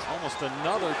 Almost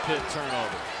another Pitt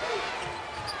turnover.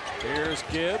 Here's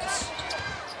Gibbs.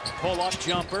 Pull-up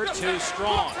jumper, too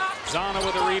strong. Zana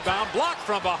with a rebound, blocked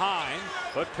from behind,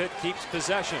 but Pitt keeps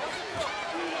possession.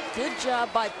 Good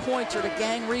job by Pointer to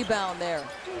gang rebound there.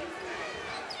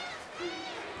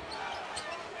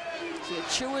 See,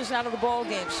 Chu is out of the ball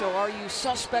game, so are you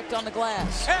suspect on the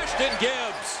glass? Ashton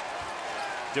Gibbs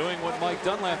doing what Mike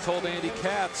Dunlap told Andy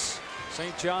Katz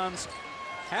St. John's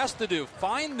has to do,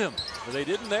 find them. But they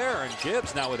didn't there, and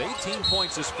Gibbs now with 18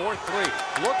 points, his 4th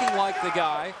 3. Looking like the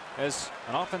guy as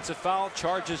an offensive foul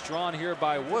charge is drawn here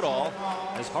by Woodall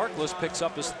as Harkless picks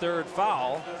up his 3rd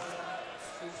foul.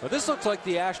 But this looks like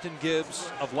the Ashton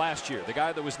Gibbs of last year, the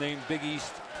guy that was named Big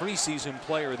East preseason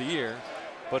player of the year,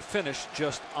 but finished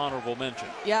just honorable mention.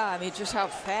 Yeah, I mean, just how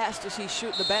fast is he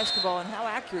shooting the basketball and how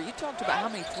accurate. You talked about how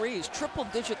many threes,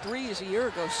 triple-digit threes a year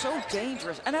ago. So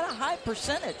dangerous and at a high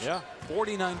percentage. Yeah,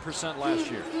 49% last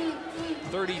year,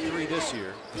 33 this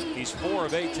year. He's 4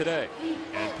 of 8 today,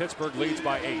 and Pittsburgh leads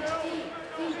by 8.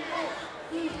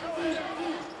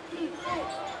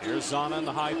 Here's Zana in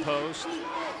the high post.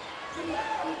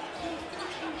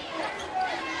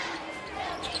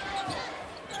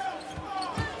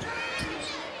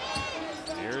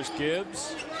 Here's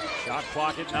Gibbs. Shot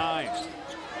clock at 9.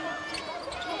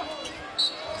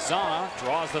 Zana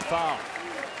draws the foul.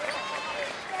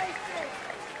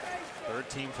 3rd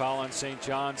team foul on St.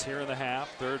 John's here in the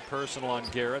half. 3rd personal on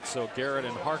Garrett. So Garrett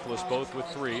and Harkless both with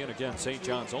 3. And again, St.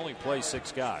 John's only plays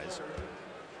 6 guys.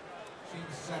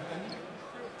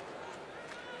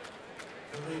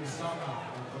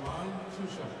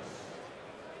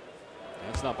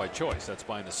 That's not by choice. That's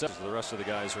by necessity. The rest of the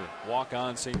guys are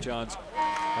walk-on. St. John's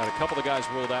had a couple of guys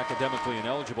ruled academically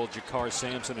ineligible. Jakar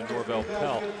Sampson and Norvell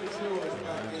Pell.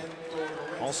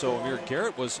 Also, Amir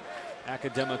Garrett was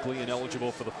academically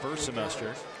ineligible for the first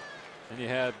semester. And you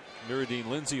had Nuruddin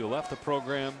Lindsay, who left the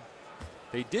program.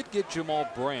 They did get Jamal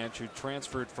Branch, who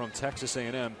transferred from Texas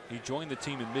A&M. He joined the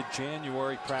team in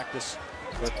mid-January practice,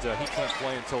 but he can't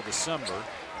play until December.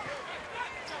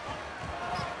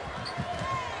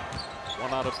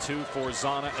 1 out of 2 for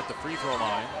Zana at the free throw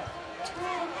line.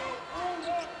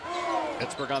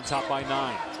 Pittsburgh on top by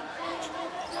 9.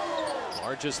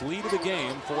 Largest lead of the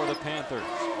game for the Panthers.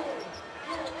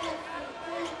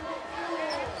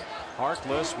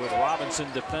 Harkless with Robinson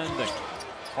defending.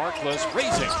 Harkless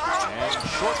raising and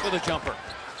short with a jumper.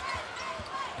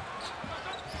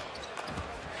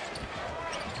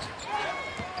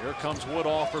 Here comes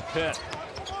Woodall for Pitt.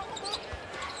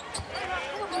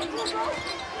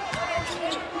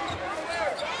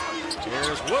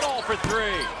 Here's Woodall for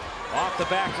 3. Off the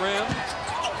back rim.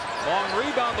 Long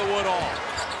rebound to Woodall.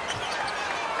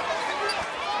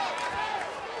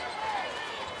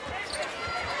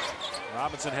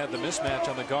 Robinson had the mismatch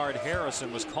on the guard.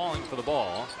 Harrison was calling for the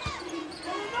ball.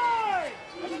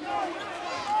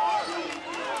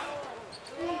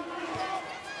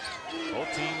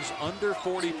 Both teams under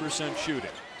 40% shooting.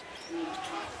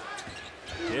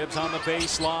 Gibbs on the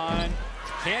baseline.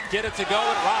 Can't get it to go,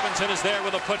 and Robinson is there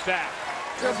with a putback.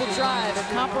 Dribble drive. It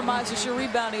compromises your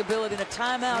rebounding ability. And a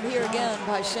timeout here again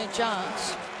by St.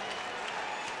 John's.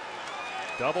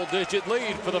 Double-digit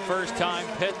lead for the first time.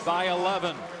 Pitt by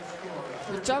 11.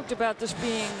 We talked about this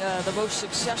being the most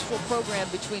successful program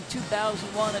between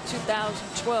 2001 and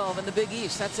 2012 in the Big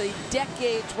East. That's a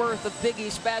decade's worth of Big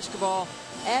East basketball.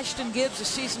 Ashton Gibbs a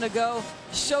season ago,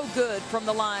 so good from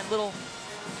the line. Little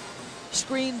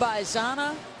screen by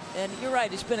Zana. And you're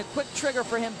right, it's been a quick trigger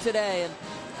for him today. And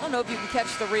I don't know if you can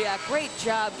catch the react. Great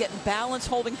job getting balance,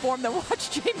 holding form. Then watch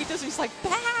Jamie does. He's like,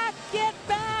 back, get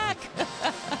back.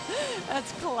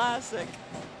 That's classic.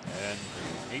 And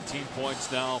 18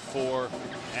 points now for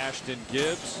Ashton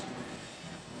Gibbs.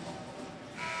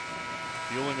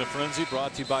 Fueling the frenzy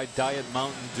brought to you by Diet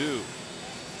Mountain Dew.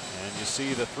 And you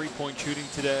see the three-point shooting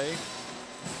today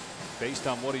based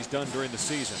on what he's done during the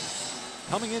season.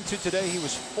 Coming into today, he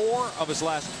was 4 of his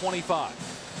last 25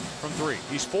 from 3.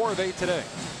 He's 4 of 8 today.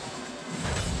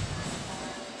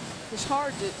 It's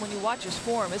hard to, when you watch his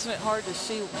form, isn't it hard to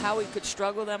see how he could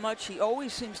struggle that much? He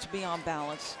always seems to be on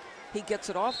balance. He gets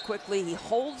it off quickly. He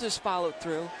holds his follow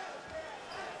through.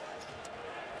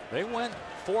 They went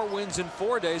 4 wins in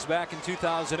 4 days back in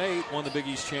 2008, won the Big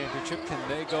East Championship. Can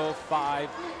they go 5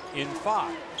 in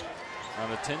 5?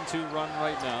 On a 10-2 run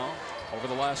right now over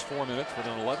the last 4 minutes with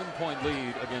an 11-point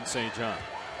lead against St. John.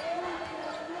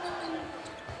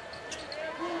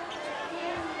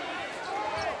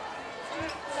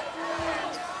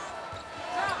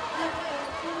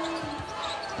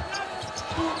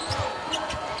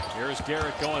 Here's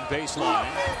Garrett going baseline.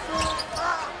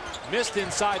 Missed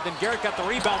inside, then Garrett got the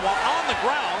rebound while on the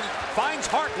ground. Finds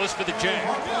Harkless for the jam.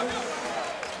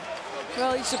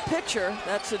 Well, he's a pitcher.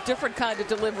 That's a different kind of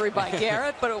delivery by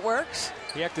Garrett, but it works.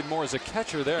 He acted more as a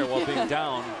catcher there while being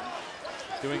down,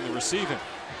 doing the receiving.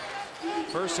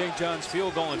 First St. John's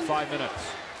field goal in 5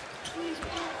 minutes.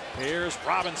 Here's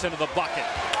Robinson to the bucket.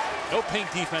 No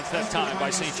paint defense that time by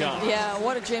St. John. Yeah,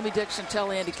 what did Jamie Dixon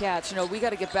tell Andy Katz? You know, we got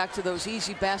to get back to those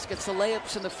easy baskets, the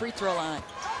layups and the free throw line.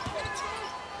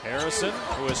 Harrison,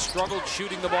 who has struggled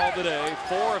shooting the ball today,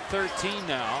 4 of 13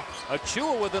 now.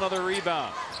 Achua with another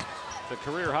rebound. The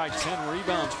career high 10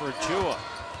 rebounds for Achua.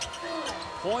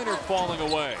 Pointer falling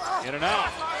away. In and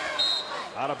out.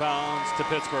 Out of bounds to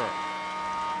Pittsburgh.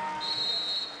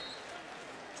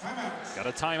 Got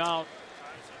a timeout.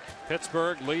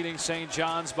 Pittsburgh leading St.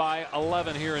 John's by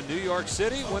 11 here in New York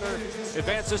City. Winner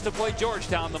advances to play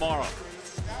Georgetown tomorrow.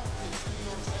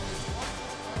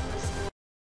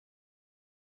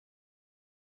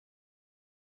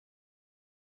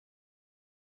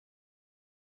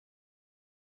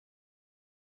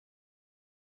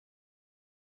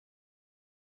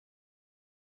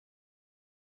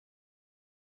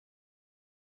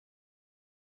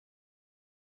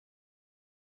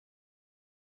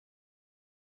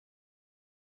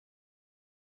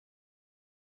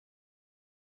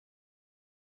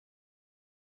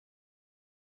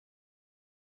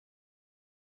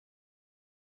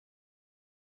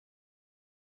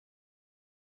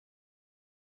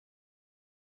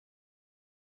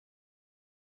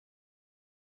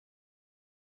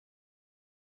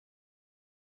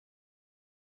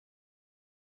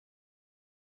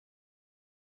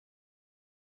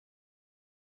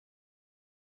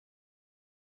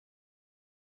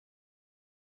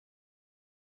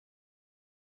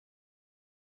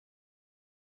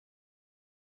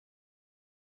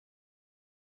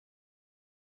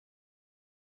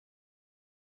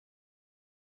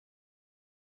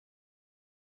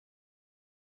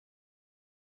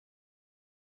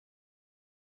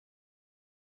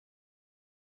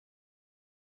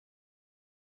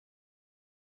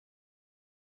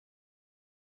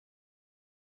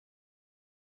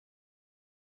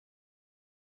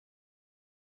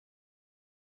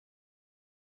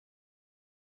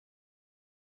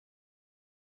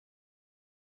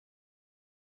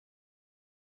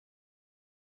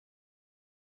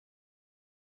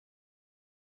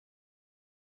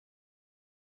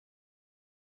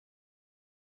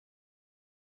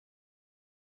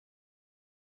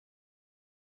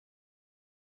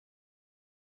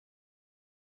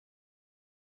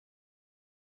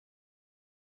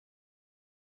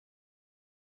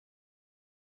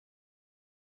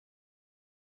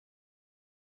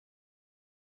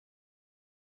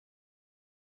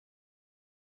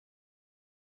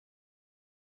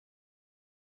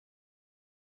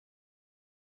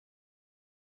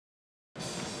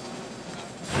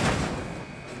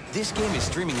 This game is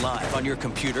streaming live on your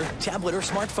computer, tablet, or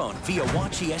smartphone via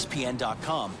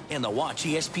WatchESPN.com and the Watch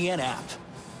ESPN app.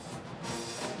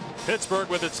 Pittsburgh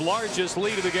with its largest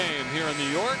lead of the game here in New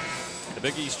York. The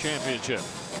Big East Championship.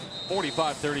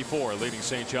 45-34, leading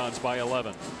St. John's by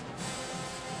 11.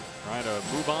 Trying to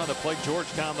move on to play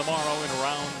Georgetown tomorrow in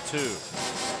round 2.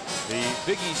 The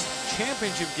Big East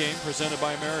Championship game presented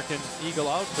by American Eagle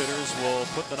Outfitters will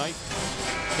put the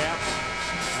nightcap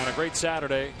on a great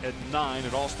Saturday at 9.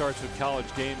 It all starts with College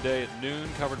Game Day at noon,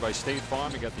 covered by State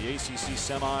Farm. You got the ACC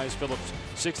semis, Phillips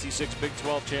 66 Big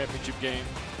 12 championship game.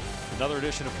 Another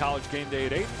edition of College Game Day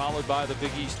at 8, followed by the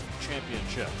Big East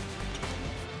Championship.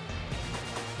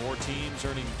 4 teams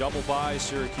earning double byes: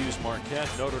 Syracuse, Marquette,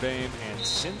 Notre Dame, and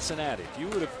Cincinnati.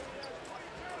 If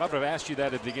I would have asked you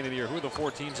that at the beginning of the year, who are the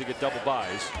 4 teams that get double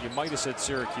byes, you might have said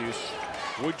Syracuse.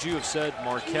 Would you have said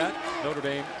Marquette, Notre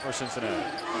Dame, or Cincinnati?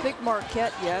 I think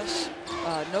Marquette, yes.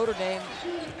 Notre Dame,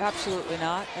 absolutely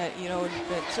not. You know,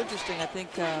 it's interesting. I think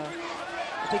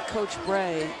Coach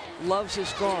Bray loves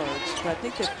his guards, but I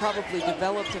think they've probably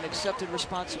developed and accepted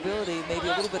responsibility maybe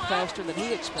a little bit faster than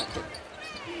he expected.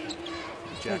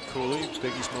 Jack Cooley,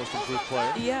 Big East most improved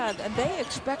player. Yeah, and they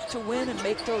expect to win and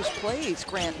make those plays,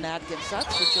 Grant and Atkins.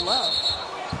 That's what you love.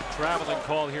 Traveling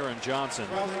call here on Johnson.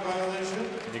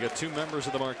 And you got 2 members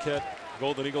of the Marquette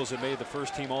Golden Eagles that made the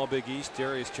first team All Big East: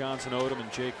 Darius Johnson Odom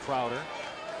and Jake Crowder.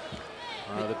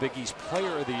 The Big East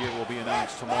Player of the Year will be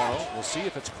announced tomorrow. We'll see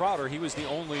if it's Crowder. He was the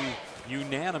only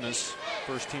unanimous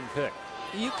first-team pick.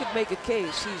 You could make a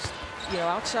case he's, you know,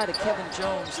 outside of Kevin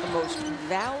Jones, the most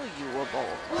valuable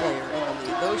player in the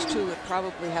league. Those 2 would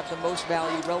probably have the most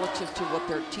value relative to what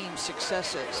their team's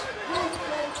success is.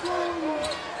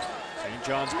 St.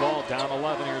 John's ball down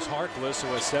 11. Here's Harkless,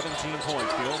 who has 17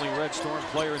 points. The only Red Storm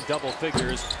player in double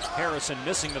figures. Harrison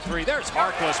missing the 3. There's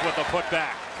Harkless with the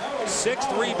putback.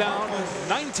 6th rebound,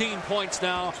 19 points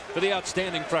now for the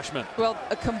outstanding freshman. Well,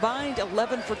 a combined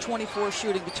 11 for 24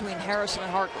 shooting between Harrison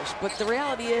and Harkless. But the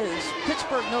reality is,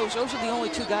 Pittsburgh knows those are the only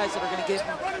 2 guys that are going to give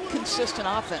them consistent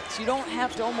offense. You don't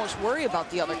have to almost worry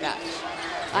about the other guys.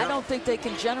 I don't think they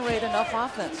can generate enough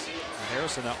offense.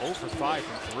 Harrison now 0 for 5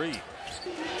 from 3.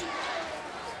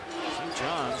 St.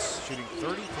 John's shooting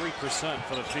 33%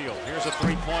 for the field. Here's a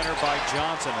 3-pointer by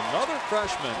Johnson. Another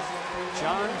freshman,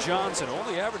 John Johnson,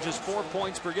 only averages 4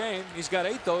 points per game. He's got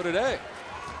 8, though, today.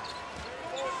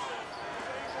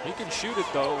 He can shoot it,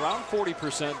 though, around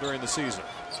 40% during the season.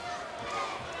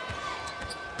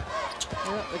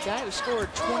 Well, the guy who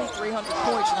scored 2,300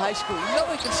 points in high school, you know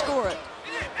he can score it.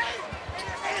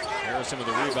 Harrison with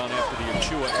a rebound after the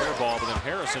Achua air ball, but then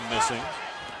Harrison missing.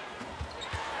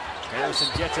 Harrison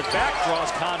gets it back,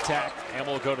 draws contact, and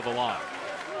will go to the line.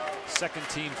 2nd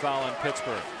team foul on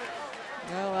Pittsburgh.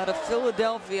 Well, out of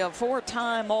Philadelphia,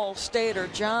 4-time All-Stater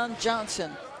John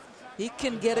Johnson. He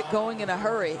can get it going in a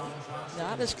hurry.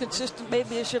 Not as consistent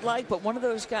maybe as you'd like, but one of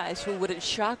those guys who would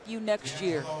shock you next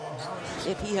year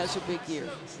if he has a big year.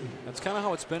 That's kind of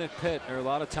how it's been at Pitt. There are a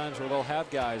lot of times where they'll have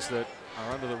guys that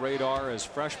are under the radar as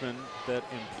freshmen that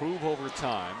improve over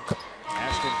time.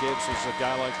 Ashton Gibbs is a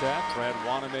guy like that. Brad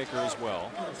Wanamaker as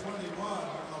well.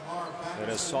 That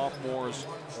as sophomores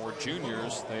or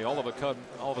juniors, they all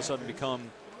of a sudden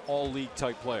become all-league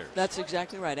type players. That's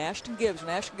exactly right. Ashton Gibbs. When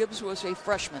Ashton Gibbs was a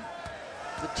freshman,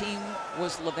 the team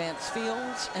was Levance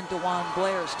Fields and DeJuan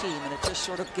Blair's team, and it just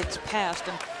sort of gets passed.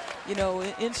 And, you know,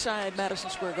 inside Madison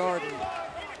Square Garden,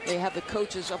 they have the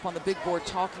coaches up on the big board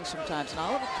talking sometimes. And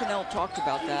Oliver Connell talked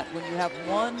about that. When you have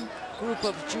one group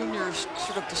of juniors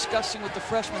sort of discussing with the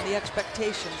freshmen the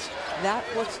expectations,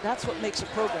 that's what makes a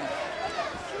program.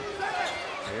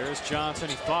 There's Johnson.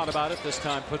 He thought about it. This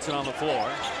time puts it on the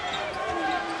floor.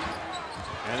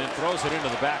 And then throws it into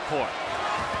the backcourt.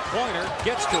 Pointer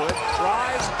gets to it,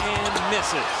 drives, and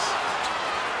misses.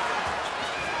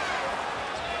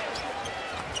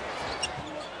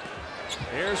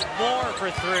 Here's Moore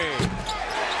for 3.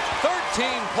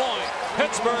 13-point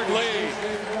Pittsburgh lead.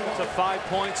 It's a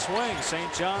 5-point swing.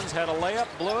 St. John's had a layup,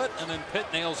 blew it, and then Pitt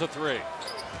nails a 3.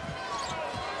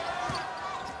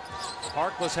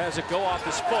 Harkless has it go off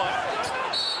his foot.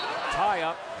 Tie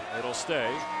up. It'll stay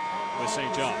with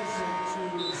St. John's.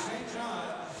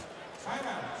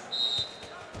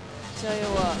 Tell you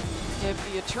what,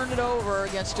 if you turn it over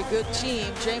against a good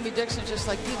team, Jamie Dixon's just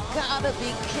like, you gotta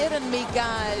be kidding me,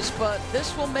 guys. But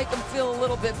this will make them feel a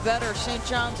little bit better. St.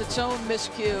 John's its own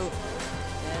miscue.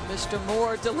 And Mr.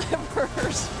 Moore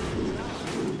delivers.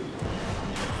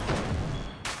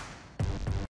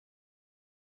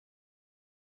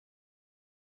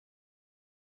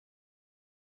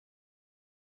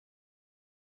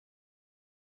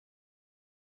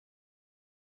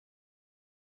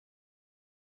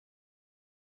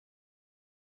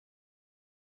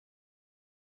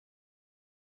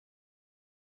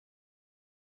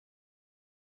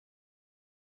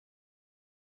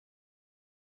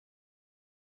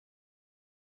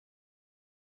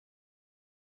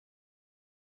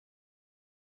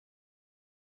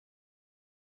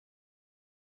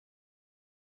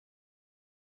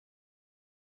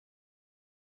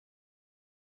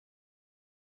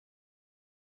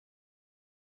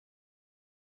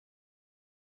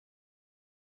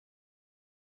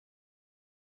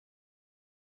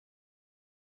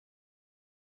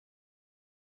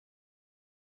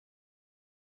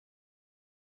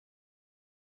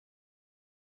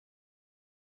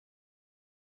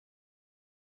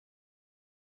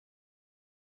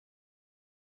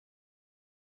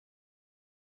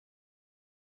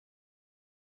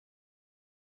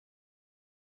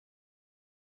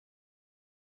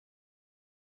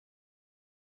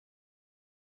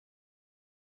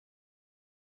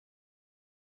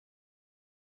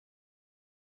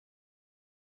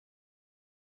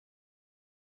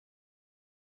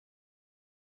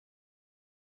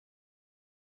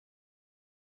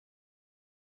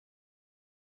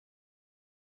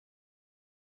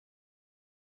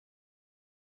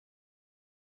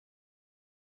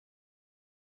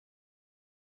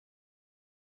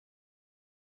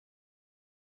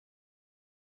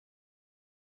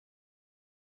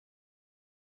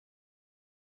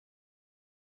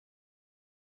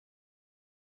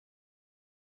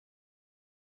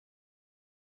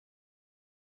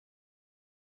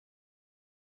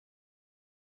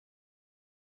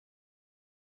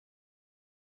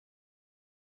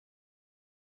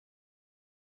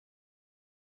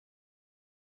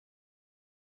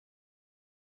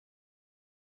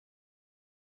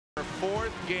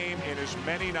 4th game in as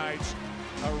many nights.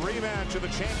 A rematch of the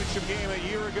championship game a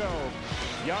year ago.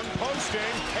 Young posting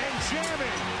and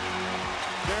jamming.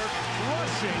 They're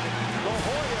crushing the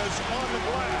Hoyas on the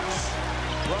glass.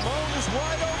 Ramon's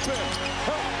wide open.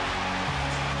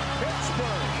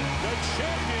 Pittsburgh, the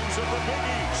champions of the Big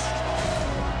East.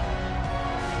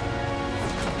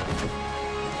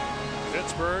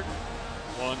 Pittsburgh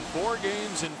won 4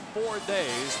 games in 4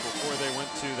 days before they went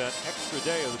to that extra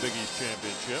day of the Big East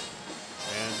Championship.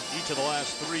 And each of the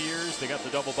last 3 years, they got the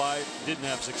double bye, didn't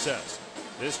have success.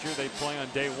 This year, they play on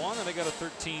day 1, and they got a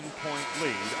 13-point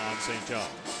lead on St. John.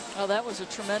 Oh, that was a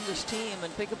tremendous team.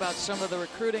 And think about some of the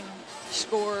recruiting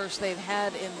scores they've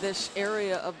had in this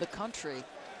area of the country.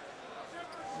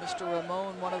 Mr.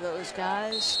 Ramon, one of those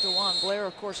guys. DeJuan Blair,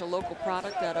 of course, a local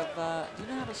product out of, do you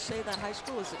know how to say that high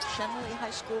school? Is it Shenley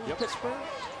High School in Pittsburgh?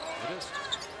 It is.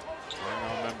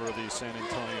 A member of the San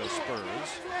Antonio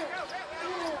Spurs.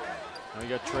 Now you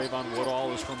got Trayvon Woodall,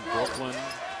 who's from Brooklyn.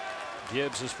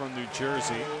 Gibbs is from New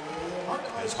Jersey.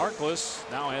 As Harkless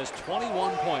now has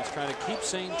 21 points, trying to keep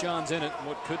St. John's in it in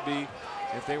what could be,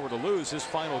 if they were to lose, his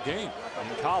final game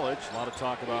in college. A lot of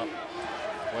talk about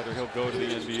whether he'll go to the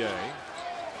NBA.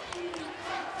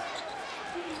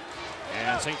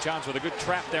 And St. John's with a good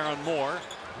trap there on Moore.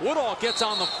 Woodall gets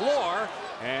on the floor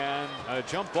and a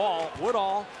jump ball.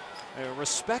 Woodall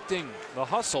respecting the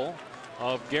hustle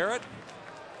of Garrett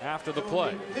after the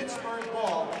play. Pittsburgh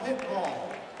ball, Pitt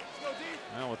ball.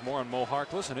 Now with more on Mo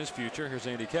Harkless and his future, here's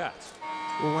Andy Katz.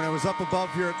 Well, when I was up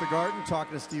above here at the Garden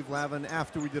talking to Steve Lavin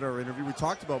after we did our interview, we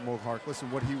talked about Mo Harkless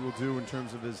and what he will do in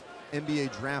terms of his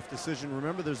NBA draft decision.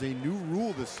 Remember, there's a new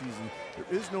rule this season. There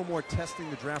is no more testing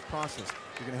the draft process.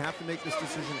 You're going to have to make this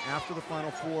decision after the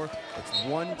Final Four. It's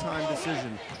one-time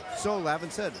decision. So Lavin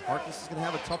said Harkless is going to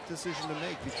have a tough decision to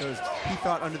make because he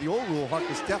thought under the old rule,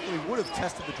 Harkless definitely would have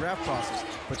tested the draft process.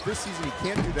 But this season he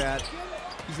can't do that.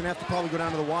 He's going to have to probably go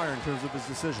down to the wire in terms of his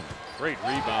decision. Great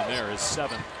rebound there, his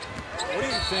 7th. What do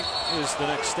you think is the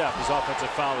next step? His offensive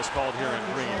foul is called here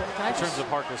in Green in terms of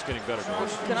Harkless getting better.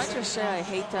 Can I just say I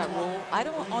hate that rule? I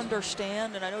don't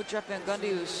understand, and I know Jeff Van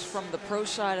Gundy, who's from the pro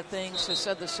side of things, has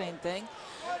said the same thing.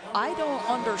 I don't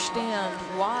understand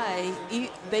why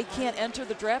they can't enter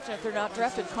the draft, and if they're not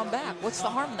drafted, come back. What's the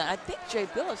harm in that? I think Jay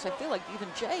Billis, I feel like even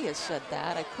Jay has said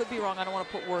that. I could be wrong. I don't want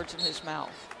to put words in his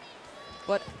mouth.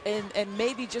 But, and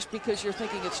maybe just because you're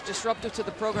thinking it's disruptive to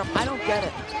the program, I don't get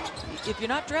it. If you're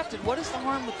not drafted, what is the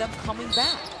harm with them coming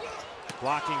back?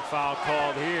 Blocking foul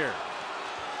called here.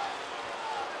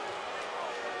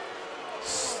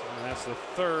 And that's the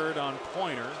 3rd on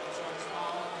Pointer.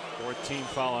 14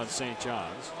 foul on St.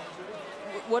 John's.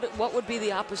 What would be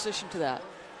the opposition to that?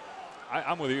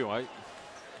 I'm with you. I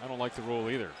don't like the rule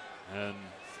either. And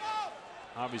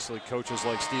obviously coaches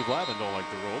like Steve Lavin don't like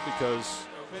the rule because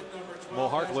Mo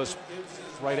Harkless,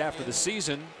 right after the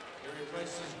season,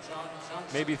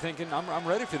 maybe thinking, I'm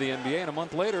ready for the NBA, and a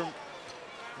month later,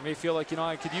 you may feel like,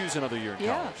 I could use another year in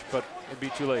college, but it'd be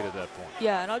too late at that point.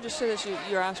 Yeah, and I'll just say this,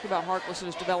 you're asking about Harkless and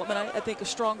his development. I think a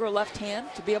stronger left hand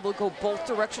to be able to go both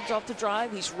directions off the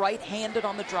drive. He's right-handed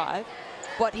on the drive,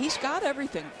 but he's got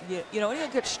everything. And he'll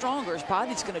get stronger. His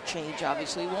body's going to change,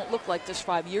 obviously. He won't look like this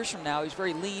 5 years from now. He's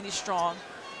very lean, he's strong.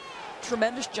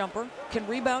 Tremendous jumper, can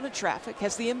rebound in traffic,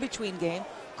 has the in-between game,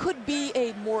 could be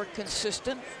a more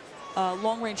consistent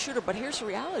long-range shooter. But here's the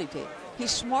reality, Dave.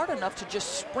 He's smart enough to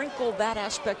just sprinkle that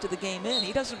aspect of the game in.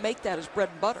 He doesn't make that his bread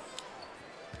and butter.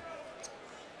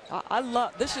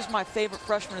 This is my favorite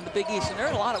freshman in the Big East, and there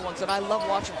are a lot of ones that I love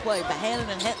watching play. Bohannon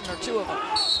and Henton are 2 of them.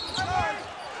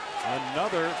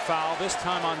 Another foul, this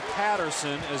time on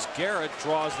Patterson, as Garrett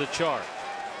draws the chart.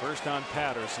 First on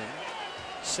Patterson.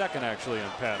 2nd actually on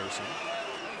Patterson.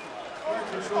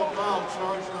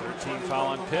 13 foul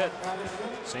on Pitt.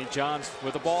 St. John's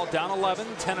with the ball down 11,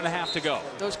 10.5 to go.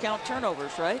 Those count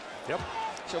turnovers, right? Yep.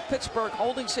 So Pittsburgh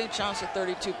holding St. John's at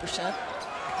 32%,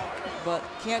 but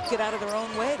can't get out of their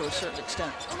own way to a certain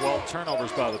extent. 12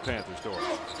 turnovers by the Panthers, Doris.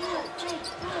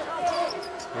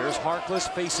 Here's Harkless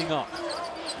facing up.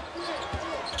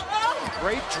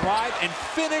 Great drive and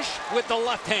finish with the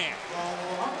left hand.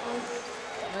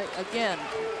 Right, again,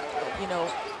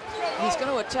 he's going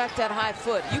to attack that high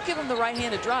foot. You give him the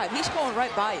right-handed drive, he's going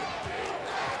right by you.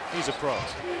 He's a pro.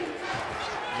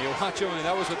 You watch him, and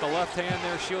that was with the left hand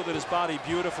there, shielded his body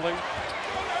beautifully.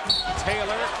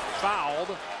 Taylor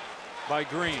fouled by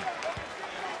Green.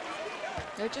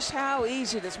 Just how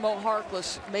easy does Mo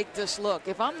Harkless make this look?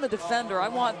 If I'm the defender, I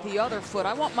want the other foot.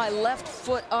 I want my left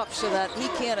foot up so that he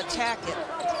can't attack it.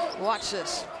 Watch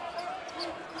this.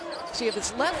 See, if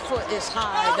his left foot is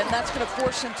high, then that's going to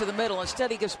force him to the middle. Instead,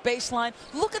 he gives baseline.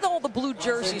 Look at all the blue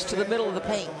jerseys to the middle of the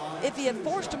paint. If he had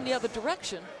forced him the other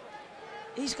direction,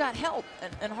 he's got help,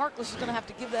 and Harkless is going to have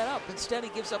to give that up. Instead, he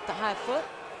gives up the high foot.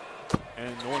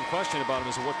 And the one question about him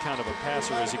is what kind of a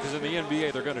passer is he? Because in the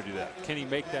NBA, they're going to do that. Can he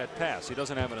make that pass? He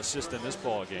doesn't have an assist in this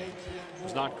ball game. It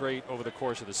was not great over the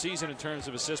course of the season in terms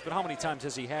of assists, but how many times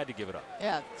has he had to give it up?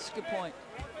 Yeah, that's a good point.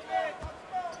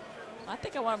 I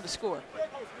think I want him to score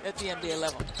at the NBA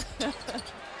level.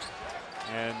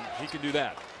 And he can do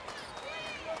that.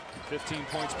 15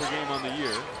 points per game on the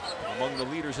year, among the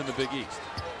leaders in the Big East.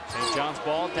 St. John's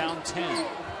ball down 10.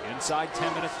 Inside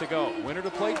 10 minutes to go. Winner to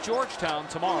play Georgetown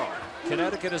tomorrow.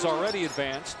 Connecticut has already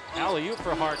advanced. Alley-oop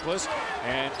for Harkless.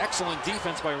 And excellent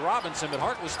defense by Robinson, but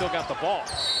Harkless still got the ball.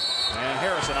 And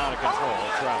Harrison out of control.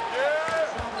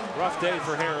 Trout. Rough day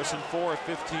for Harrison. 4 of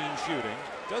 15 shooting.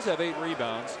 Does have 8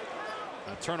 rebounds.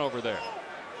 A turnover there.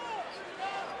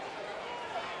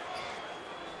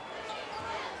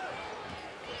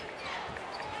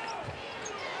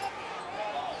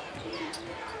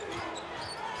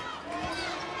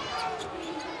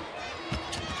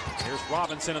 Here's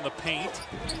Robinson in the paint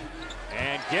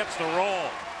and gets the roll.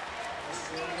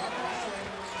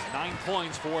 9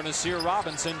 points for Nasir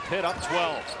Robinson. Pitt up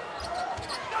 12.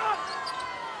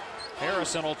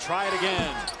 Harrison will try it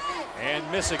again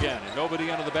and miss again. And nobody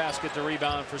under the basket to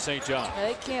rebound for St. John.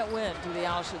 They can't win, to be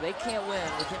honest with you. They can't win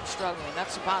with him struggling.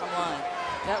 That's the bottom line.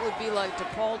 That would be like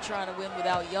DePaul trying to win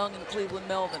without Young and Cleveland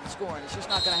Melvin scoring. It's just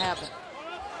not going to happen.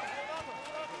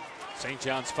 St.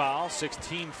 John's foul,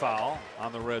 16 foul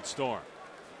on the Red Storm.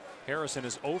 Harrison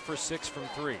is 0 for 6 from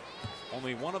 3.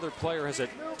 Only one other player has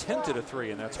attempted a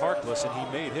 3, and that's Harkless, and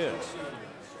he made his.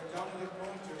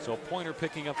 So Pointer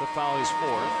picking up the foul, his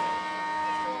 4th.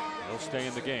 He'll stay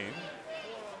in the game.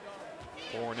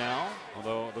 4 now,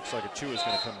 although it looks like Achua is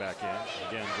going to come back in.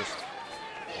 Again, just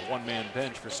a one-man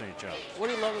bench for St. John's. What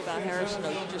do you love about Harrison,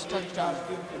 though? You just touched on it.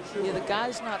 Yeah, the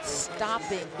guy's not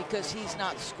stopping because he's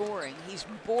not scoring. He's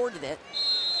boarded it.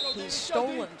 He's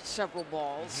stolen several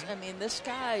balls. I mean, this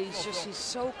guy, he's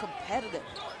so competitive.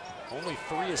 Only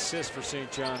 3 assists for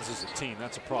St. John's as a team.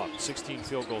 That's a problem. 16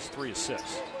 field goals, 3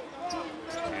 assists.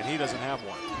 And he doesn't have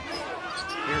one.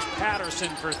 Here's Patterson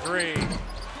for 3.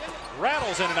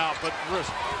 Rattles in and out, but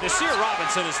Nasir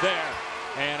Robinson is there.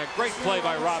 And a great play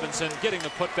by Robinson, getting the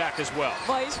putback as well.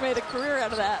 Well, he's made a career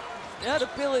out of that. That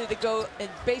ability to go and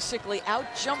basically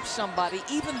out-jump somebody,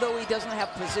 even though he doesn't have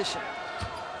position.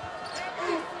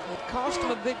 It cost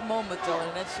him a big moment, though, in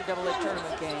an NCAA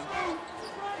tournament game.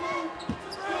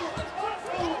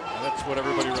 That's what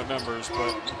everybody remembers,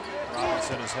 but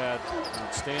Robinson has had an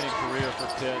outstanding career for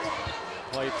Pitt.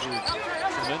 Played through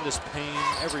tremendous pain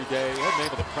every day. He hadn't been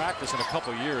able to practice in a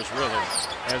couple years, really,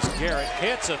 as Garrett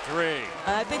hits a 3.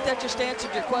 I think that just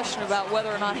answered your question about whether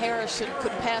or not Harrison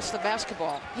could pass the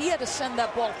basketball. He had to send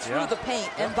that ball through the paint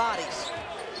and bodies.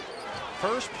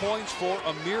 First points for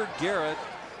Amir Garrett,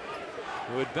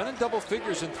 who had been in double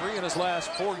figures in 3 in his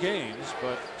last 4 games,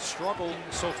 but struggled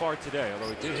so far today,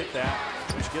 although he did hit that,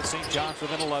 which gets St. John's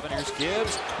within 11. Here's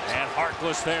Gibbs, and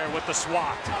Harkless there with the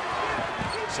swat.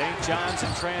 St. John's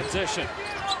in transition.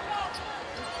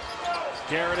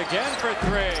 Garrett again for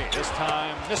 3. This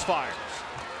time misfires.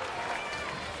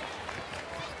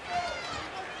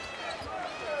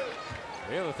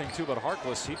 The other thing, too, about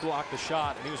Harkless, he blocked the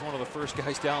shot, and he was one of the first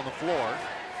guys down the floor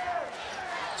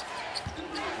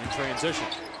in transition.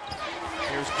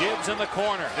 Here's Gibbs in the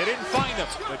corner. They didn't find him,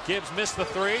 but Gibbs missed the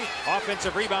 3.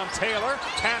 Offensive rebound, Taylor.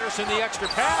 Patterson the extra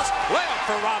pass. Layup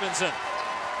for Robinson.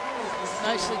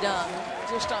 Nicely done.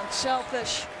 Just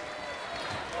unselfish.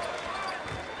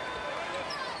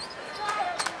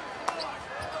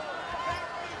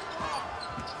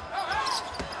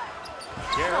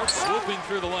 Garrett swooping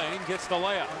through the lane, gets the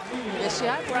layup. Yeah, see,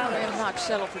 I'd rather him not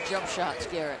settle for jump shots,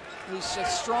 Garrett. He's a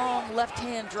strong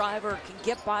left-hand driver, can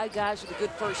get by guys with a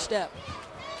good first step.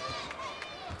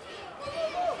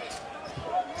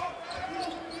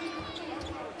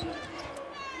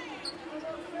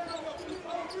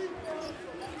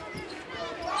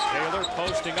 Taylor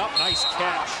posting up, nice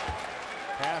catch.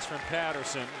 Pass from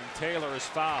Patterson, and Taylor is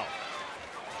fouled.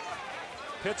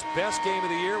 Pitt's best game of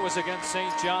the year was against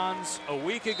St. John's a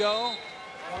week ago,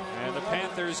 and the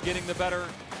Panthers getting the better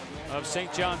of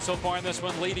St. John's so far in this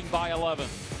one, leading by 11.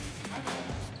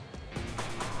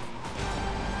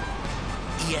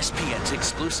 ESPN's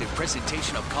exclusive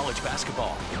presentation of college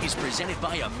basketball is presented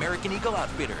by American Eagle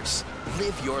Outfitters.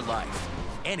 Live your life.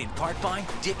 And in part by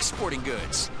Dick's Sporting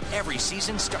Goods. Every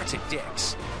season starts at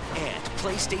Dick's. And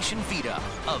PlayStation Vita,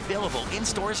 available in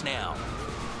stores now.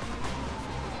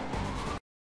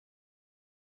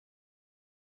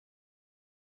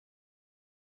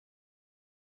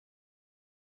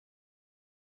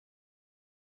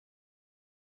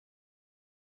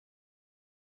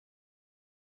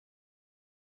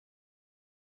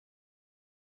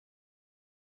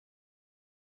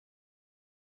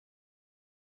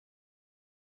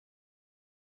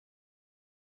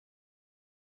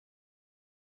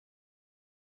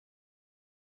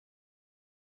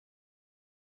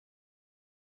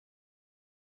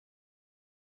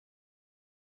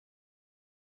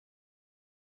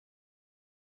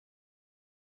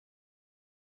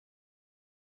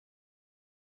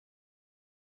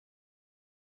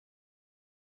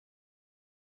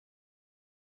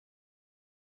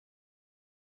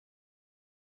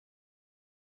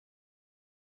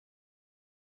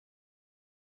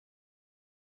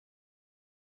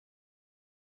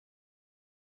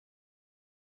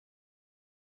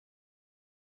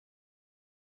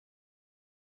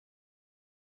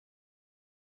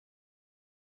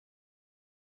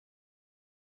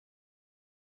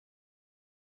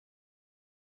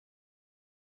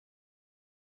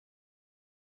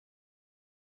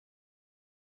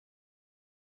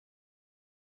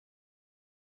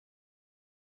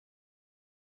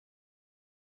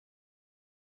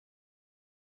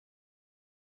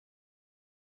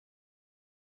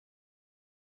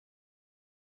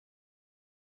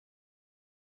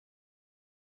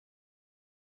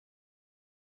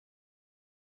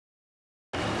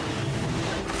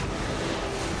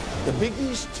 the Big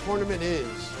East tournament is.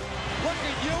 Look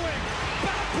at Ewing.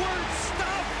 Backward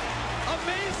stuff.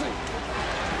 Amazing.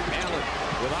 Allen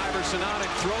with Iverson on it.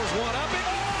 Throws one up.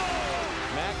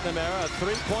 McNamara, a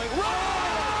three-point.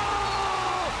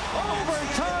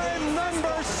 Overtime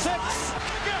number 6.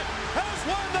 Has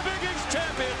won the Big East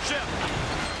championship.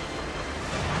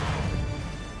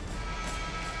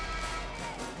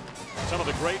 Some of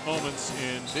the great moments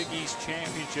in Big East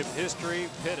championship history.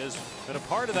 Pitt has been a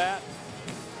part of that.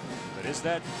 But is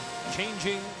that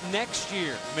changing next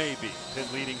year? Maybe.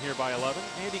 Pitt leading here by 11.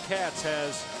 Andy Katz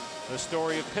has the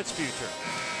story of Pitt's future.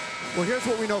 Well, here's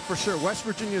what we know for sure. West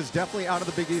Virginia is definitely out of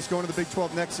the Big East, going to the Big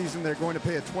 12 next season. They're going to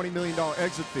pay a $20 million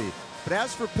exit fee. But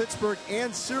as for Pittsburgh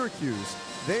and Syracuse,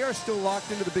 they are still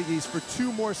locked into the Big East for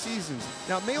 2 more seasons.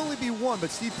 Now, it may only be 1,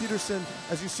 but Steve Peterson,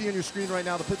 as you see on your screen right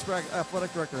now, the Pittsburgh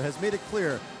athletic director, has made it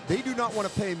clear they do not want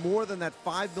to pay more than that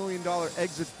 $5 million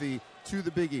exit fee to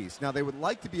the Big East. Now, they would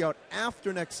like to be out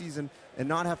after next season and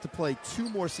not have to play 2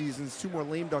 more seasons, 2 more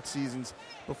lame duck seasons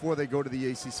before they go to the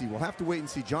ACC. We'll have to wait and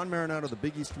see. John Marinado, the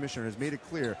Big East commissioner, has made it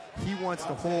clear he wants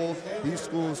to hold these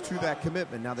schools to that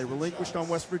commitment. Now, they relinquished on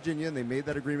West Virginia, and they made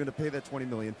that agreement to pay that $20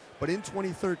 million. But in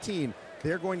 2013,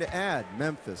 they're going to add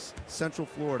Memphis, Central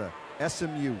Florida,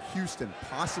 SMU, Houston,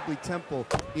 possibly Temple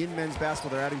in men's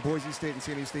basketball. They're adding Boise State and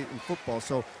San Diego State in football.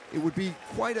 So it would be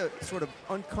quite a sort of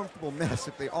uncomfortable mess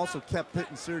if they also kept Pitt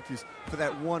and Syracuse for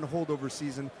that 1 holdover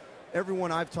season.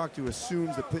 Everyone I've talked to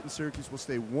assumes that Pitt and Syracuse will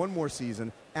stay 1 more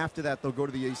season. After that, they'll go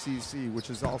to the ACC, which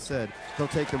is all said. They'll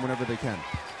take them whenever they can.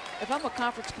 If I'm a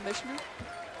conference commissioner,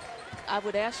 I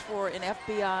would ask for an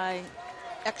FBI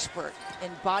expert in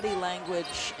body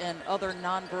language and other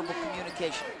nonverbal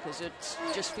communication, because it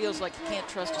just feels like you can't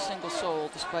trust a single soul,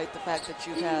 despite the fact that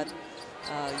you've had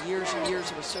years and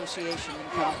years of association in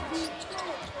conference.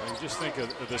 Well, you just think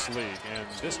of this league and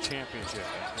this championship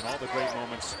and all the great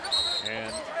moments.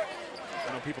 And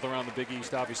I know people around the Big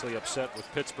East obviously upset with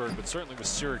Pittsburgh, but certainly with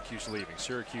Syracuse leaving.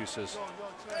 Syracuse is,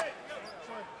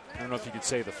 I don't know if you could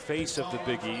say the face of the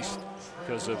Big East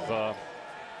because of the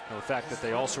fact that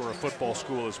they also are a football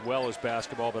school as well as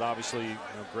basketball, but obviously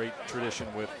great tradition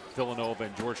with Villanova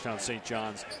and Georgetown, St.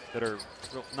 John's that are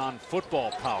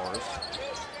non-football powers.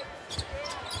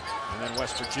 And then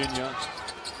West Virginia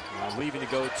leaving to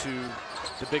go to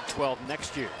the Big 12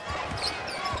 next year.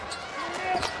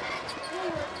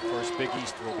 Of course, Big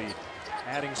East will be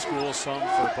adding schools, some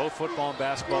for both football and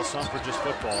basketball, some for just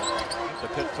football. The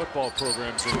Pitt football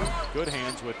program's in good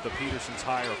hands with the Peterson's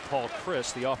hire of Paul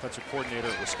Chryst, the offensive coordinator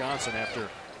at Wisconsin, after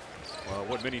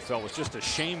what many felt was just a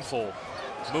shameful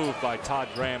move by Todd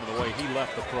Graham and the way he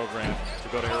left the program to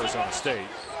go to Arizona State.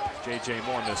 J.J.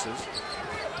 Moore misses.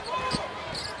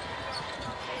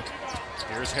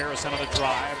 Here's Harrison on the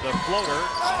drive. The floater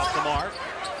off the mark.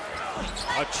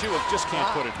 Achiuwa just can't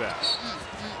put it back.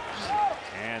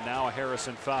 And now a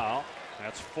Harrison foul.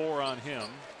 That's 4 on him.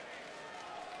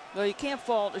 Well, you can't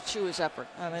fault Achiuwa's effort.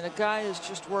 I mean, the guy has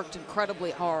just worked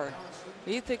incredibly hard.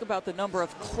 You think about the number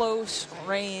of close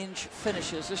range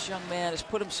finishes this young man has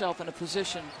put himself in a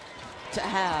position to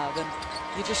have. And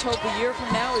you just hope a year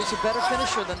from now he's a better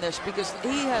finisher than this, because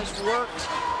he has worked,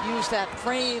 used that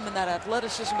frame and that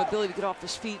athleticism, ability to get off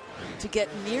his feet to get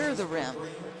near the rim.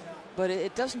 But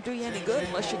it doesn't do you any good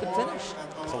unless you can finish.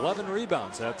 It's 11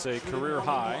 rebounds. That's a career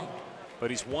high, but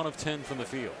he's 1 of 10 from the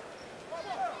field.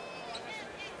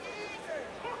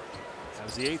 That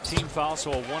was the 18th foul,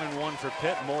 so a 1-and-1 for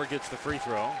Pitt. Moore gets the free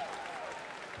throw.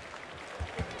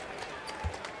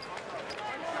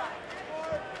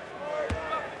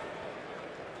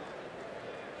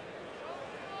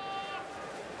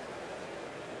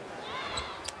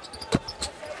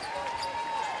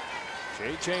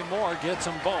 J.J. Moore gets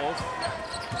them both.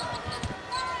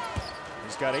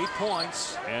 He's got 8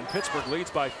 points, and Pittsburgh leads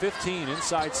by 15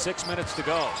 inside 6 minutes to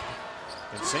go.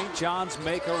 And St. John's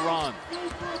make a run.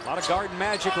 A lot of Garden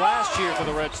Magic last year for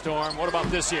the Red Storm. What about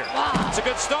this year? It's a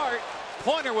good start.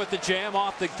 Pointer with the jam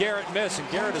off the Garrett miss, and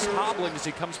Garrett is hobbling as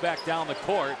he comes back down the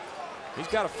court. He's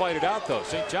got to fight it out, though.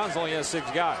 St. John's only has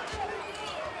 6 guys.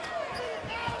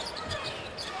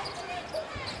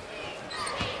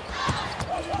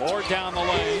 Moore down the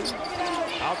lane,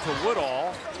 out to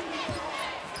Woodall.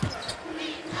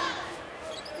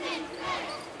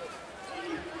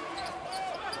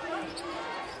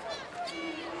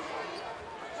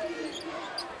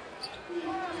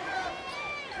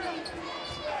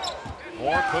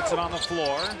 Moore puts it on the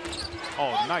floor.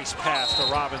 Oh, nice pass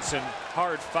to Robinson.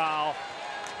 Hard foul.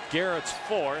 Garrett's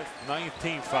 4th,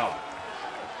 19th foul.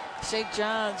 St.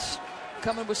 John's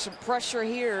coming with some pressure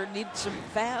here. Need some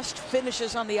fast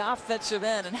finishes on the offensive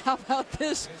end. And how about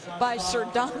this by Sir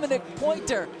Dominic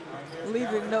Pointer?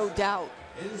 leaving no doubt.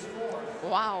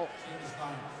 Wow.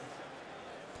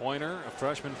 Pointer, a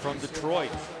freshman from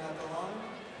Detroit.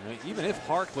 And even if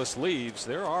Harkless leaves,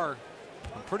 there are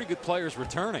some pretty good players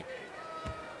returning.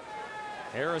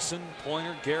 Harrison,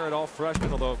 Pointer, Garrett, all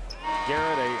freshmen, although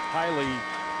Garrett, a highly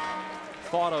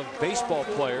thought of baseball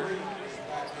player.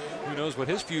 Who knows what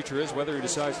his future is, whether he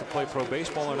decides to play pro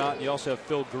baseball or not. And you also have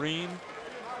Phil Green,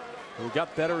 who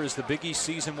got better as the Big East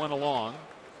season went along.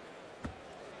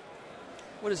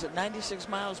 What is it, 96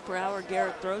 miles per hour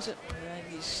Garrett throws it? And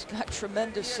he's got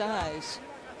tremendous size.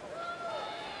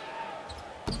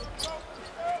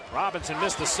 Robinson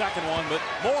missed the second one, but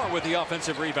Moore with the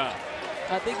offensive rebound.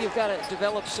 I think you've got to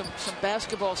develop some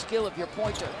basketball skill of your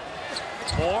Pointer.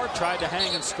 Moore tried to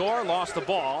hang and score, lost the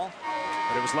ball,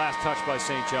 but it was last touched by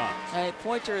St. John.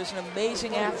 Pointer is an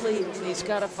amazing athlete. He's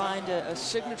got to find a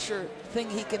signature thing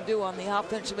he can do on the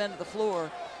offensive end of the floor.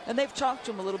 And they've talked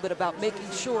to him a little bit about making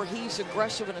sure he's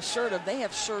aggressive and assertive. They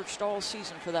have searched all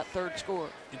season for that third score.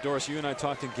 Doris, you and I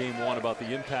talked in game one about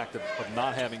the impact of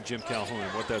not having Jim Calhoun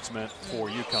and what that's meant for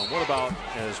UConn. What about,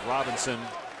 as Robinson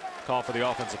called for the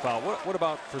offensive foul, what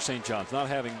about for St. John's, not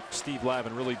having Steve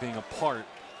Lavin really being a part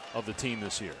of the team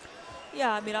this year?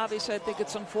 Yeah, I mean, obviously I think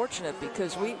it's unfortunate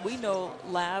because we know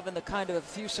Lav and the kind of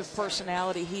effusive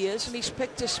personality he is, and he's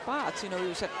picked his spots. You know, he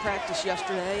was at practice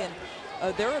yesterday,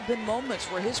 and there have been moments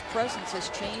where his presence has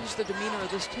changed the demeanor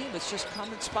of this team. It's just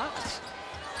come in spots.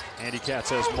 Andy Katz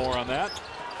has more on that.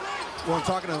 Well, I'm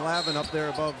talking to Lavin up there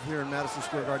above here in Madison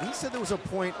Square Garden. He said there was a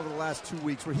point over the last 2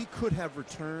 weeks where he could have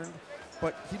returned,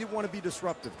 but he didn't want to be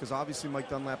disruptive because obviously Mike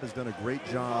Dunlap has done a great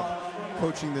job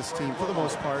coaching this team for the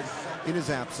most part in his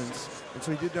absence. And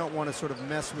so he did not want to sort of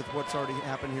mess with what's already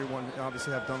happened here, want to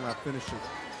obviously have Dunlap finish it.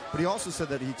 But he also said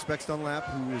that he expects Dunlap,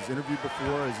 who was interviewed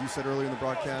before, as you said earlier in the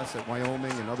broadcast, at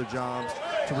Wyoming and other jobs,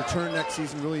 to return next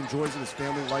season. Really enjoys it. His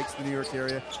family likes the New York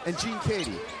area. And Gene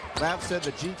Cady. Lav said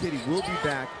that Gene Cady will be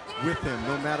back with him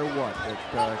no matter what.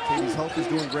 That Cady's health is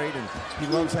doing great, and he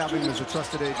loves having him as a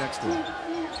trusted aide next to him.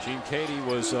 Gene Cady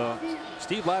was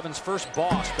Steve Lavin's first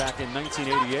boss back in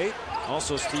 1988.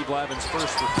 Also Steve Lavin's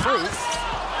first recruit.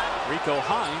 Rico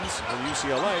Hines of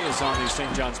UCLA is on the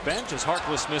St. John's bench as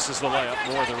Harkless misses the layup,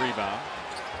 Moore the rebound.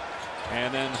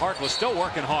 And then Harkless still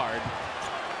working hard.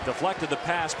 Deflected the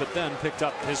pass, but then picked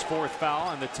up his fourth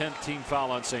foul and the 10th team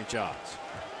foul on St. John's.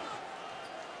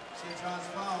 St. John's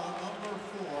foul, number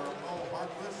 4. Mo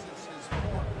Harkless is his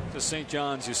fourth. To St.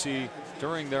 John's, you see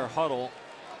during their huddle,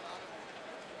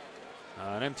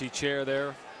 an empty chair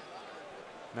there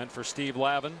meant for Steve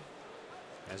Lavin.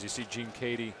 As you see Gene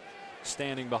Cady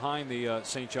standing behind the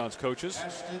St. John's coaches.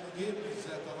 Ashton Gibbs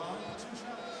at the line, 2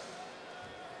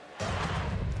 shots.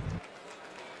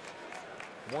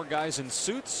 More guys in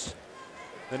suits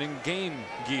than in game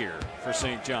gear for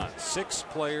St. John's. 6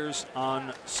 players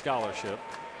on scholarship,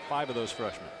 5 of those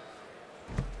freshmen.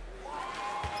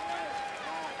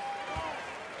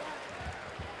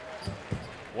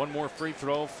 One more free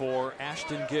throw for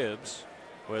Ashton Gibbs,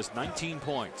 who has 19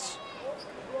 points.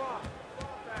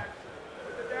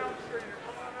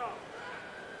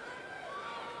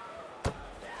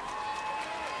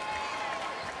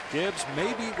 Gibbs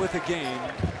maybe with a game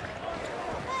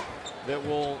that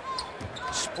will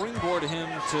springboard him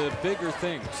to bigger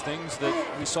things, things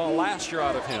that we saw last year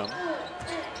out of him.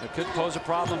 It could pose a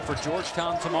problem for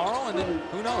Georgetown tomorrow, and then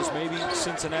who knows, maybe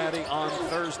Cincinnati on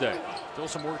Thursday. Still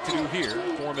some work to do here.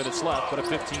 4 minutes left, but a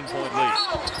 15-point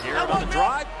lead. Here on the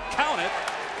drive, count it,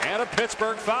 and a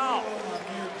Pittsburgh foul.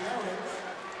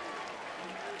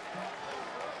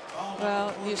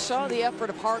 Well, you saw the effort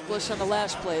of Harkless on the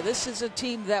last play. This is a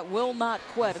team that will not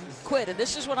quit. And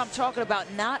this is what I'm talking about,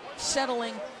 not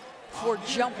settling for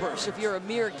jumpers. If you're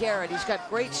Amir Garrett, he's got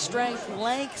great strength,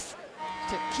 length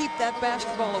to keep that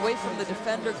basketball away from the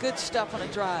defender. Good stuff on a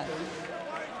drive.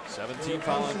 17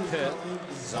 foul on Pitt.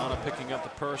 Zana picking up the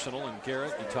personal, and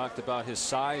Garrett, you talked about his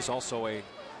size, also a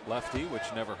lefty, which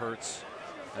never hurts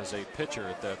as a pitcher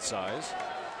at that size.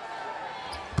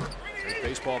 Great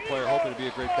baseball player, hoping to be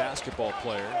a great basketball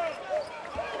player.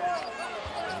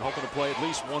 And hoping to play at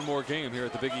least one more game here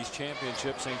at the Big East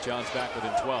Championship. St. John's back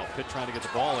within 12. Pitt trying to get the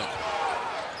ball in.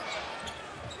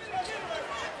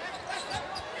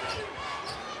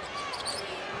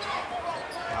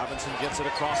 Robinson gets it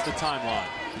across the timeline.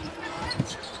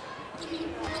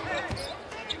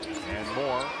 And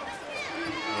Moore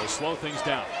will slow things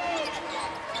down.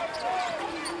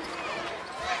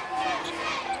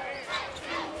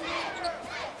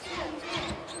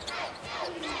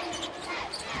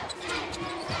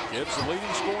 Gibbs, the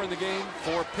leading scorer in the game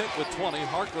for Pitt with 20.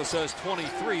 Harkless has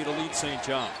 23 to lead St.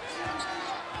 John's.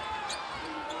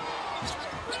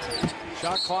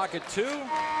 Shot clock at 2.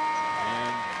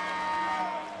 And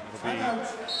it'll be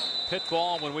Pitt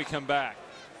ball when we come back.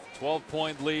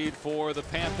 12-point lead for the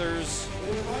Panthers.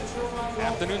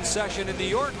 Afternoon session in New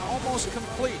York almost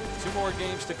complete. 2 more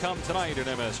games to come tonight at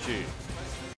MSG.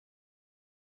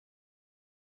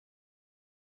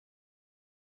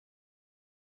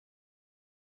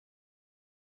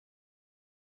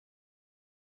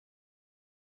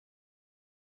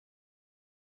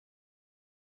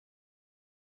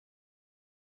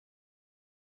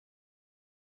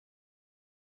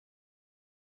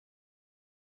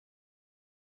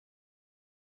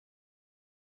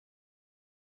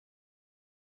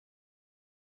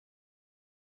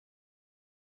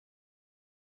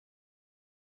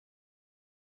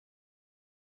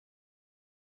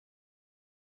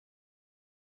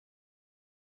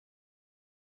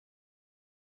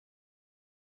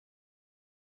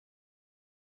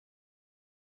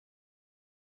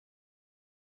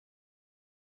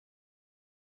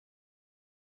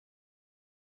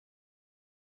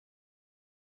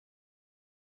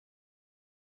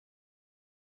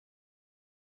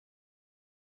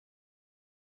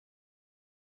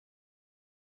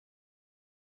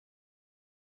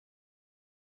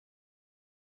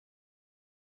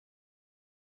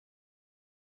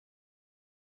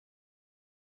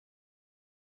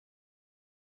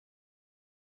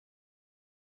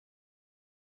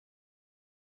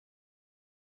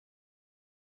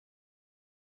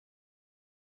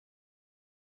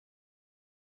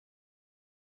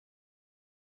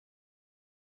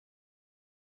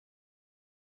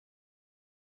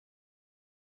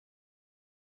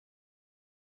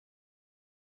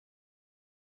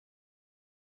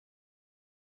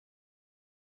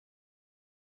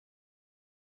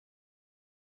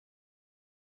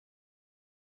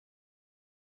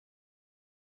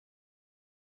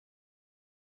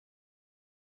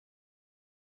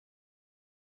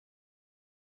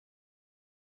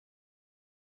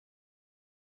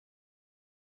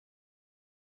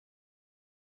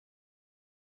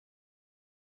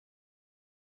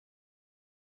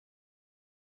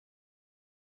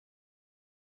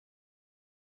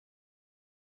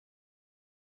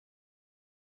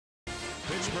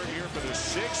 Pittsburgh here for the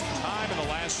 6th time in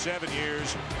the last 7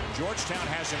 years. Georgetown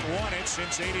hasn't won it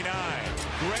since '89.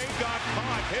 Gray got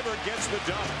caught. Hibbert gets the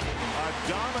dunk. A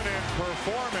dominant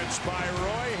performance by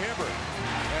Roy Hibbert.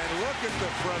 And look at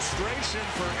the frustration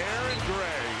for Aaron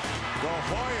Gray. The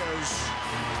Hoyas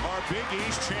are Big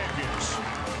East champions.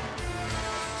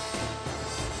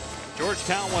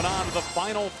 Georgetown went on to the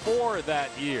Final Four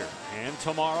that year. And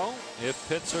tomorrow, if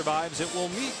Pitt survives, it will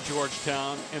meet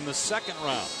Georgetown in the 2nd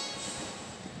round,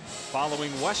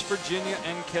 following West Virginia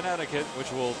and Connecticut,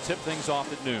 which will tip things off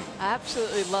at noon. I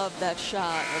absolutely love that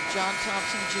shot of John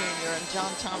Thompson Jr. and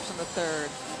John Thompson III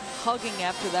hugging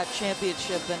after that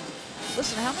championship. And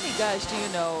listen, how many guys do you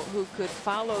know who could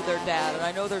follow their dad? And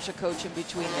I know there's a coach in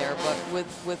between there, but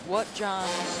with what John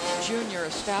Jr.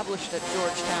 established at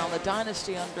Georgetown, the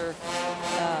dynasty under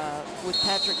with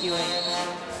Patrick Ewing,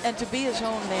 and to be his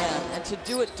own man and to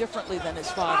do it differently than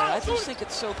his father, I just think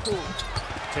it's so cool.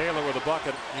 Taylor with a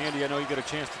bucket. Andy, I know you got a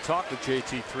chance to talk with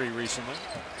JT3 recently.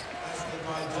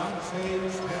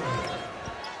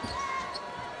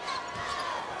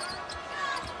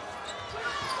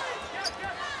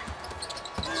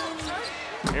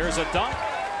 Here's a dunk.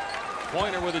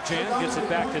 Pointer with a jam, gets it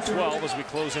back to 12 as we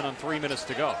close in on 3 minutes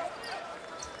to go.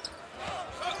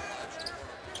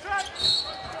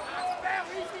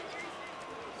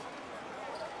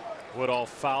 Woodall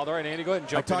fouled. All right, Andy, go ahead and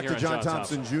jump in here. I talked to John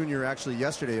Thompson Jr. actually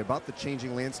yesterday about the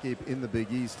changing landscape in the Big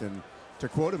East, and to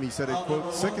quote him, he said it,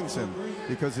 quote, sickens him,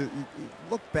 because he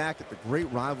looked back at the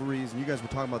great rivalries, and you guys were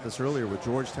talking about this earlier with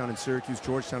Georgetown and Syracuse,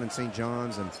 Georgetown and St.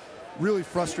 John's, and really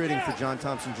frustrating for John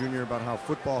Thompson Jr. about how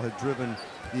football had driven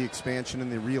the expansion and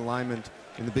the realignment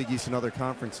in the Big East and other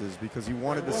conferences, because he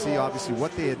wanted to see, obviously,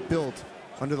 what they had built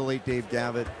under the late Dave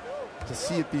Gavitt, to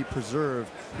see it be preserved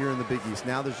here in the Big East.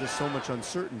 Now there's just so much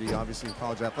uncertainty, obviously, in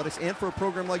college athletics, and for a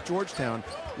program like Georgetown,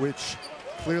 which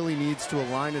clearly needs to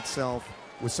align itself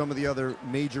with some of the other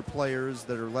major players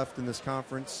that are left in this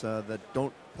conference that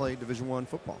don't play Division I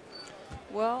football.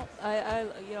 Well,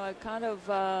 I kind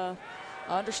of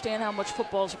understand how much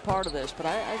football is a part of this, but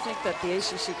I think that the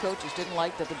ACC coaches didn't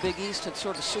like that the Big East had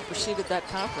sort of superseded that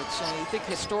conference. And you think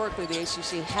historically the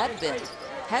ACC had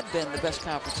been the best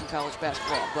conference in college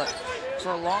basketball, but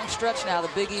for a long stretch now, the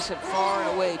Big East had far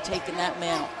and away taken that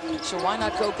mantle. So why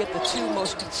not go get the 2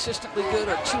 most consistently good,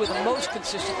 or 2 of the most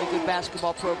consistently good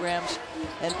basketball programs,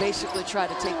 and basically try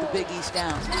to take the Big East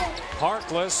down?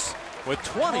 Harkless with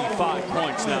 25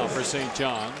 points now for St.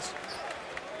 John's.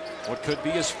 What could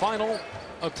be his final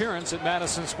appearance at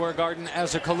Madison Square Garden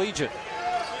as a collegiate.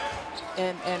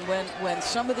 And when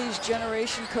some of these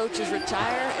generation coaches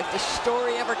retire, if the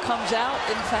story ever comes out,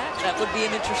 in fact, that would be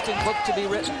an interesting book to be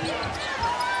written.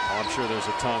 Well, I'm sure there's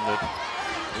a ton that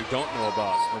we don't know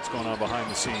about what's going on behind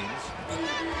the scenes.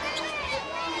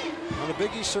 Well, the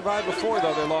Big East survived before,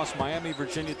 though. They lost Miami,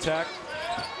 Virginia Tech,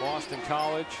 Boston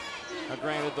College. Now,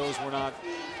 granted, those were not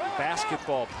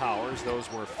basketball powers.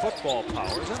 Those were football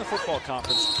powers. And the football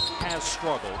conference has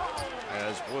struggled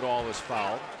as Woodall is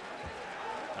fouled.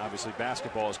 Obviously,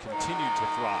 basketball has continued to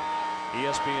thrive.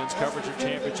 ESPN's coverage of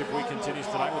championship week continues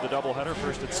tonight with a doubleheader.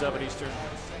 First at 7 Eastern.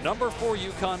 Number 4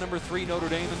 UConn, number 3 Notre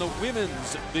Dame in the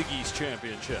women's Big East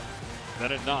championship.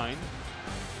 Then at 9,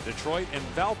 Detroit and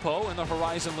Valpo in the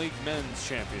Horizon League men's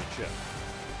championship.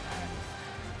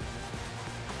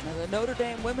 Now the Notre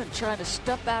Dame women trying to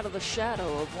step out of the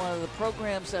shadow of one of the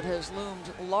programs that has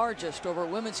loomed largest over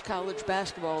women's college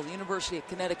basketball. The University of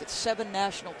Connecticut, 7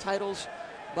 national titles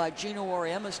by Gino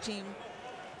Auriemma's team,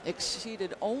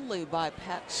 exceeded only by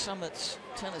Pat Summitt's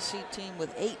Tennessee team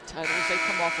with 8 titles. They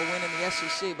come off a win in the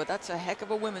SEC, but that's a heck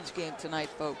of a women's game tonight,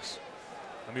 folks.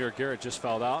 Amir Garrett just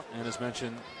fouled out, and as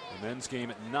mentioned, the men's game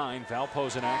at 9.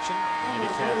 Valpo's in action. Andy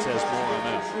Katz has more on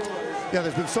that. Yeah,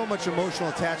 there's been so much emotional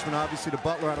attachment, obviously, to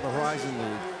Butler out of the Horizon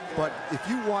League. But if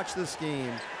you watch this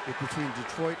game between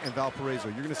Detroit and Valparaiso,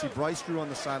 you're going to see Bryce Drew on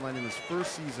the sideline in his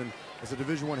first season as a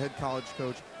Division I head college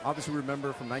coach. Obviously,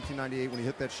 remember from 1998 when he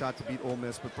hit that shot to beat Ole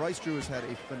Miss. But Bryce Drew has had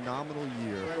a phenomenal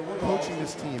year coaching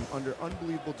this team under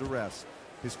unbelievable duress.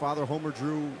 His father, Homer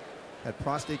Drew, had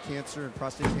prostate cancer and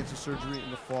prostate cancer surgery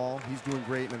in the fall. He's doing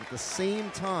great. And at the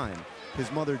same time, his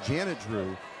mother, Janet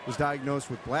Drew, was diagnosed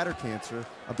with bladder cancer,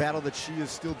 a battle that she is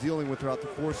still dealing with throughout the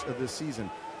course of this season.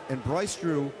 And Bryce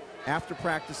Drew, after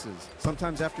practices,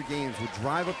 sometimes after games, would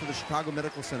drive up to the Chicago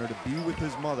Medical Center to be with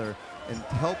his mother and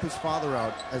help his father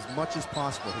out as much as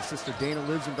possible. His sister Dana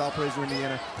lives in Valparaiso,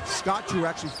 Indiana. Scott Drew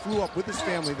actually flew up with his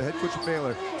family, the head coach of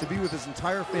Baylor, to be with his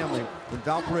entire family when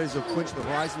Valparaiso clinched the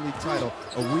Horizon League title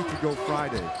a week ago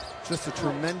Friday. Just a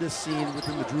tremendous scene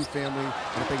within the Drew family.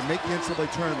 And if they make the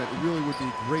NCAA tournament, it really would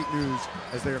be great news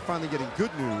as they are finally getting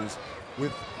good news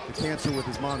with the cancer with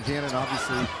his mom, Janet, and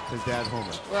obviously his dad,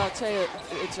 Homer. Well, I'll tell you,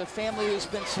 it's a family who's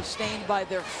been sustained by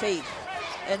their faith.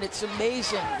 And it's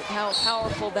amazing how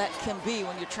powerful that can be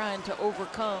when you're trying to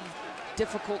overcome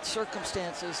difficult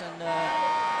circumstances. And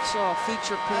saw a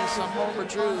feature piece on Homer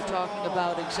Drew talking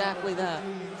about exactly that.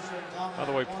 By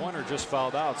the way, Pointer just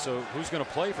fouled out, so who's going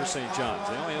to play for St. John's?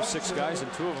 They only have 6 guys,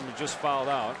 and 2 of them have just fouled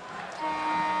out.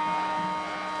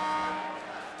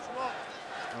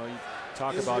 Well, you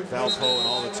talk about Valpo and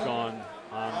all that's gone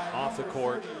on off the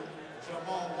court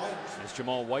as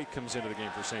Jamal White comes into the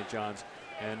game for St. John's.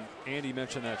 And Andy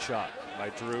mentioned that shot by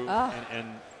Drew.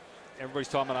 And everybody's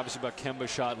talking about, obviously, about Kemba's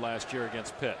shot last year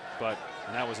against Pitt.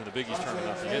 And that was in the Big East tournament,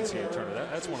 not the NCAA tournament.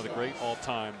 That's one of the great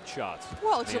all-time shots in the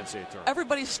NCAA tournament.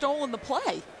 Everybody's stolen the play,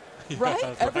 right? Yeah,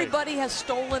 right? Everybody has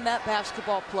stolen that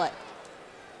basketball play.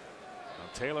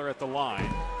 Now Taylor at the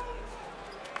line.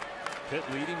 Pitt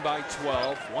leading by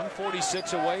 12,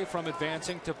 146 away from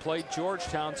advancing to play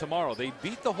Georgetown tomorrow. They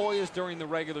beat the Hoyas during the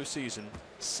regular season,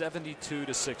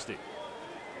 72-60.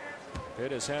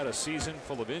 Pitt has had a season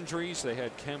full of injuries. They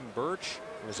had Kem Birch,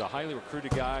 who was a highly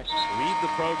recruited guy, lead the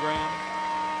program.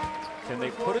 Can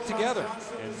they put it together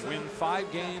and win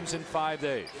 5 games in 5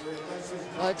 days?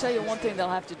 Well, I'll tell you one thing they'll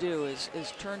have to do is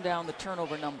turn down the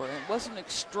turnover number. It wasn't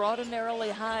extraordinarily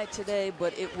high today,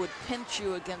 but it would pinch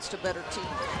you against a better team.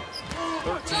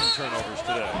 13 turnovers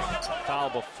today. Foul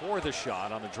before the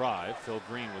shot on the drive. Phil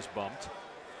Green was bumped.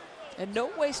 And no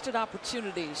wasted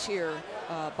opportunities here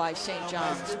by St.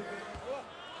 John's.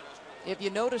 If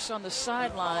you notice on the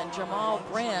sideline, Jamal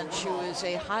Branch, who is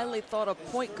a highly thought of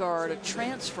point guard, a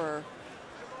transfer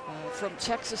from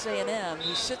Texas A&M,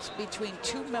 he sits between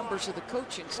 2 members of the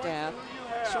coaching staff,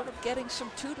 sort of getting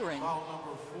some tutoring.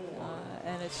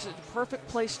 And it's a perfect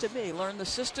place to be. Learn the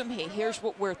system. He hears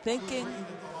what we're thinking.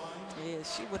 You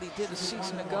see what he did a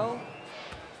season ago.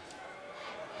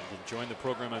 He joined the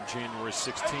program on January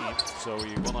 16th, so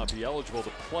he will not be eligible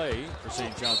to play for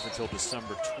St. John's until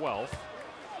December 12th.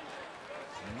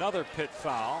 Another Pitt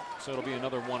foul, so it'll be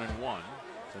another 1-1.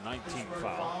 It's a 19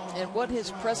 foul. And what his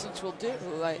presence will do,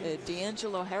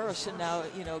 D'Angelo Harrison now,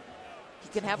 you know, he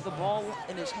can have the ball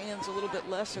in his hands a little bit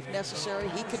less if necessary.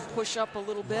 He can push up a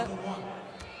little bit.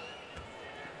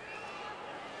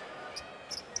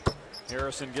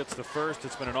 Harrison gets the first.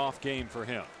 It's been an off game for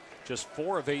him. Just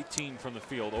 4 of 18 from the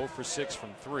field, 0 for 6 from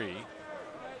 3.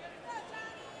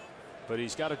 But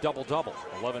he's got a double-double,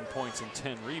 11 points and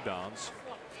 10 rebounds.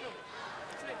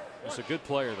 He's a good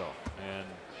player, though, and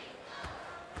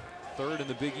Third in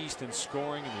the Big East in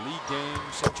scoring in the league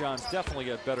games. St. John's definitely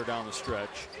got better down the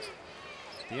stretch.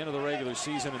 At the end of the regular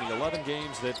season, in the 11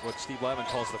 games that what Steve Lavin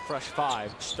calls the fresh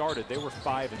five started, they were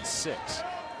 5-6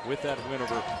 with that win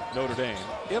over Notre Dame.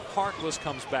 If Harkless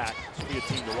comes back, this will be a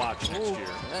team to watch next year.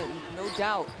 No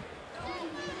doubt.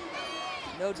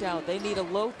 No doubt. They need a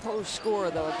low post scorer,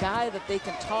 though, a guy that they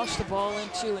can toss the ball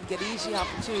into and get easy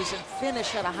opportunities and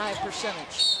finish at a high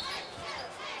percentage.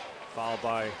 Fouled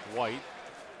by White.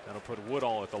 That'll put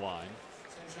Woodall at the line.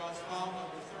 St. John's foul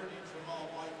number 30, Jamal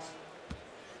White.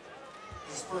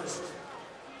 His first.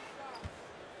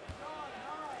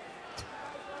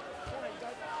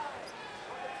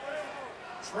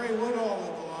 Trey Woodall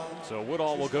at the line. So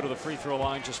Woodall will go to the free throw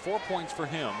line. Just 4 points for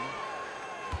him.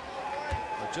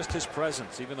 But just his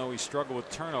presence, even though he struggled with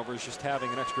turnovers, just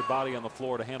having an extra body on the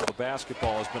floor to handle the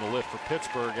basketball has been a lift for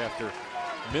Pittsburgh after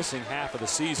missing half of the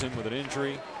season with an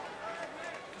injury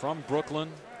from Brooklyn.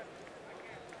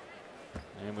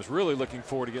 And was really looking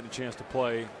forward to getting a chance to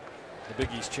play the Big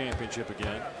East Championship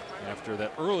again after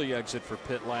that early exit for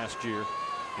Pitt last year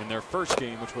in their first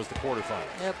game, which was the quarterfinals.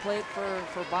 Yeah, played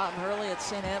for Bob Hurley at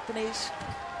St. Anthony's.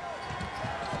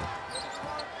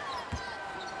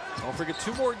 Don't forget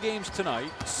 2 more games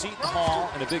tonight. Seton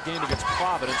Hall and a big game against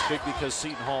Providence. Big because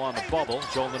Seton Hall on the bubble.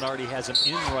 Joel Lenardi has him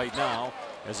in right now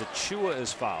as Achua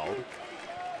is fouled.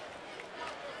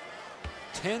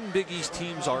 10 Big East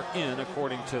teams are in,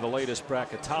 according to the latest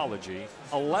bracketology.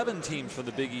 11 teams from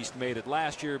the Big East made it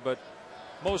last year, but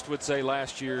most would say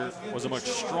last year was a much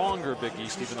stronger Big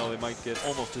East, even though they might get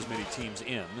almost as many teams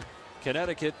in.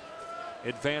 Connecticut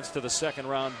advanced to the second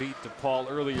round, beat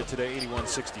DePaul earlier today,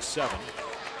 81-67.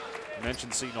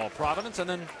 Mentioned Seton Hall, Providence, and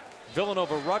then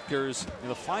Villanova Rutgers in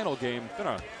the final game. Been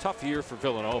a tough year for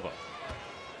Villanova.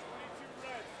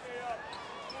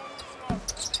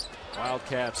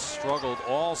 Wildcats struggled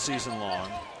all season long.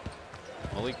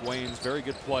 Malik Wayne's very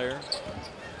good player.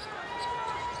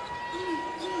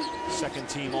 Second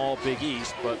team all Big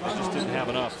East, but they just didn't have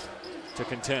enough to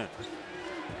contend.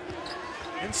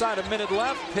 Inside a minute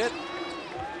left, Pitt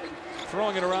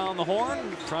throwing it around the horn,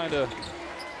 trying to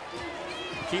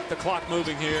keep the clock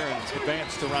moving here and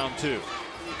advance to round 2.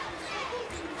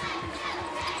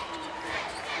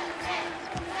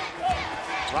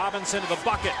 Robinson to the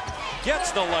bucket,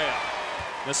 gets the layup.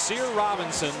 Nasir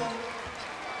Robinson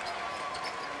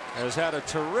has had a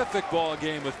terrific ball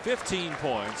game with 15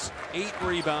 points, 8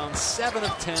 rebounds, 7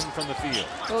 of 10 from the field.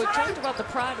 Well, we talked about the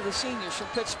pride of the seniors from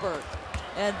Pittsburgh,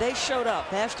 and they showed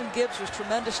up. Ashton Gibbs was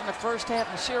tremendous in the first half.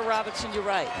 Nasir Robinson, you're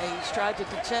right. He's tried to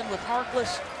contend with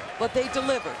Harkless, but they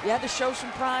delivered. You had to show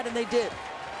some pride, and they did.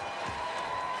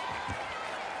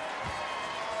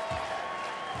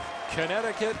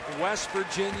 Connecticut, West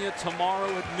Virginia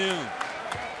tomorrow at noon.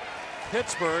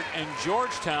 Pittsburgh and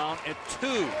Georgetown at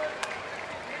 2.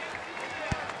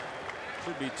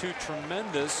 Should be 2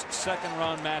 tremendous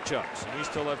second-round matchups. And we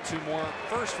still have 2 more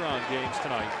first-round games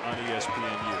tonight on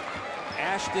ESPNU.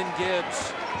 Ashton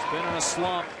Gibbs has been in a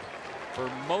slump for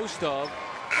most of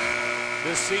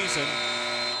this season.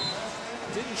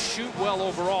 Didn't shoot well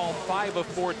overall, 5 of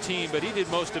 14, but he did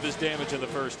most of his damage in the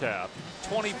first half.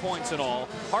 20 points in all.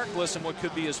 Harkless in what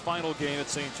could be his final game at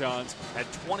St. John's had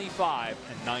 25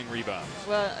 and 9 rebounds.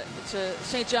 Well, it's a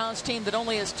St. John's team that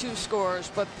only has 2 scorers,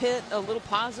 but Pitt, a little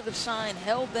positive sign,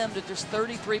 held them to just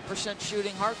 33%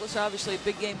 shooting. Harkless, obviously, a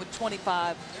big game with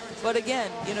 25. But again,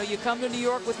 you know, you come to New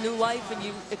York with new life and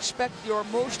you expect your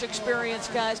most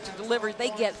experienced guys to deliver.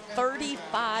 They get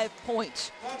 35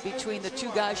 points between the 2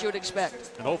 guys you would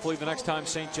expect. And hopefully the next time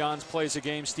St. John's plays a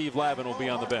game, Steve Lavin will be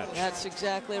on the bench. That's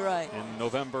exactly right. In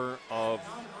November of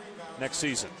next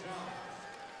season.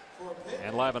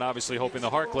 And Lavin obviously hoping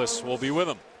the Harkless will be with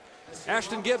him.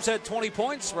 Ashton Gibbs had 20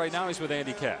 points. Right now he's with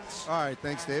Andy Katz. All right,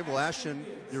 thanks, Dave. Well, Ashton,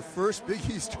 your first Big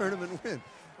East tournament win.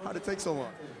 How'd it take so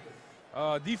long?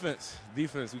 Defense. We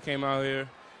came out here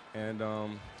and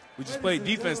we just played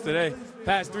defense today.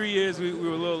 Past 3 years, we were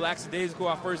a little lackadaisical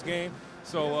our first game.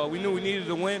 So we knew we needed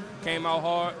to win, came out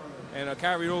hard, and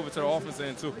carried over to the offense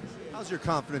end too. How's your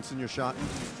confidence in your shot?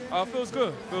 Feels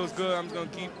good. I'm just going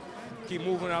to keep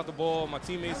moving out the ball. My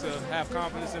teammates have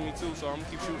confidence in me too, so I'm going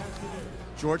to keep shooting.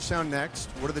 Georgetown next.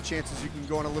 What are the chances you can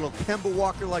go on a little Kemba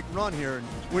Walker-like run here and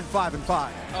win 5 and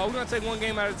 5? We're going to take one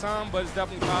game at a time, but it's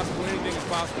definitely possible. Anything is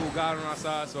possible. God on our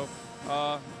side, so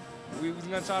we're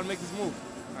going to try to make this move.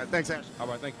 All right, thanks, Ashton. All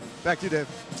right, thank you. Back to you, Dave.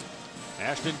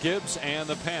 Ashton Gibbs and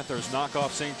the Panthers knock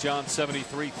off St. John's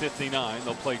 73-59.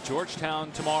 They'll play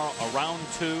Georgetown tomorrow, round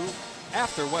 2,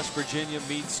 after West Virginia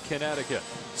meets Connecticut.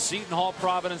 Seton Hall,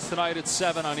 Providence tonight at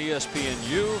 7 on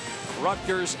ESPNU.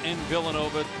 Rutgers and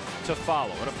Villanova to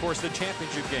follow. And, of course, the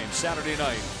championship game Saturday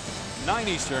night 9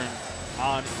 Eastern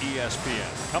on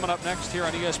ESPN. Coming up next here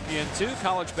on ESPN2,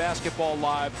 College Basketball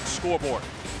Live Scoreboard.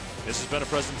 This has been a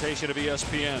presentation of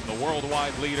ESPN, the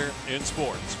worldwide leader in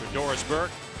sports. For Doris Burke,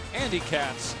 Andy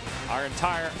Katz, our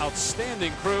entire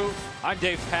outstanding crew, I'm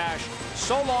Dave Pash.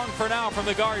 So long for now from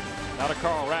the Garden. Now to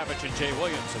Carl Ravitch and Jay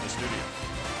Williams in the studio.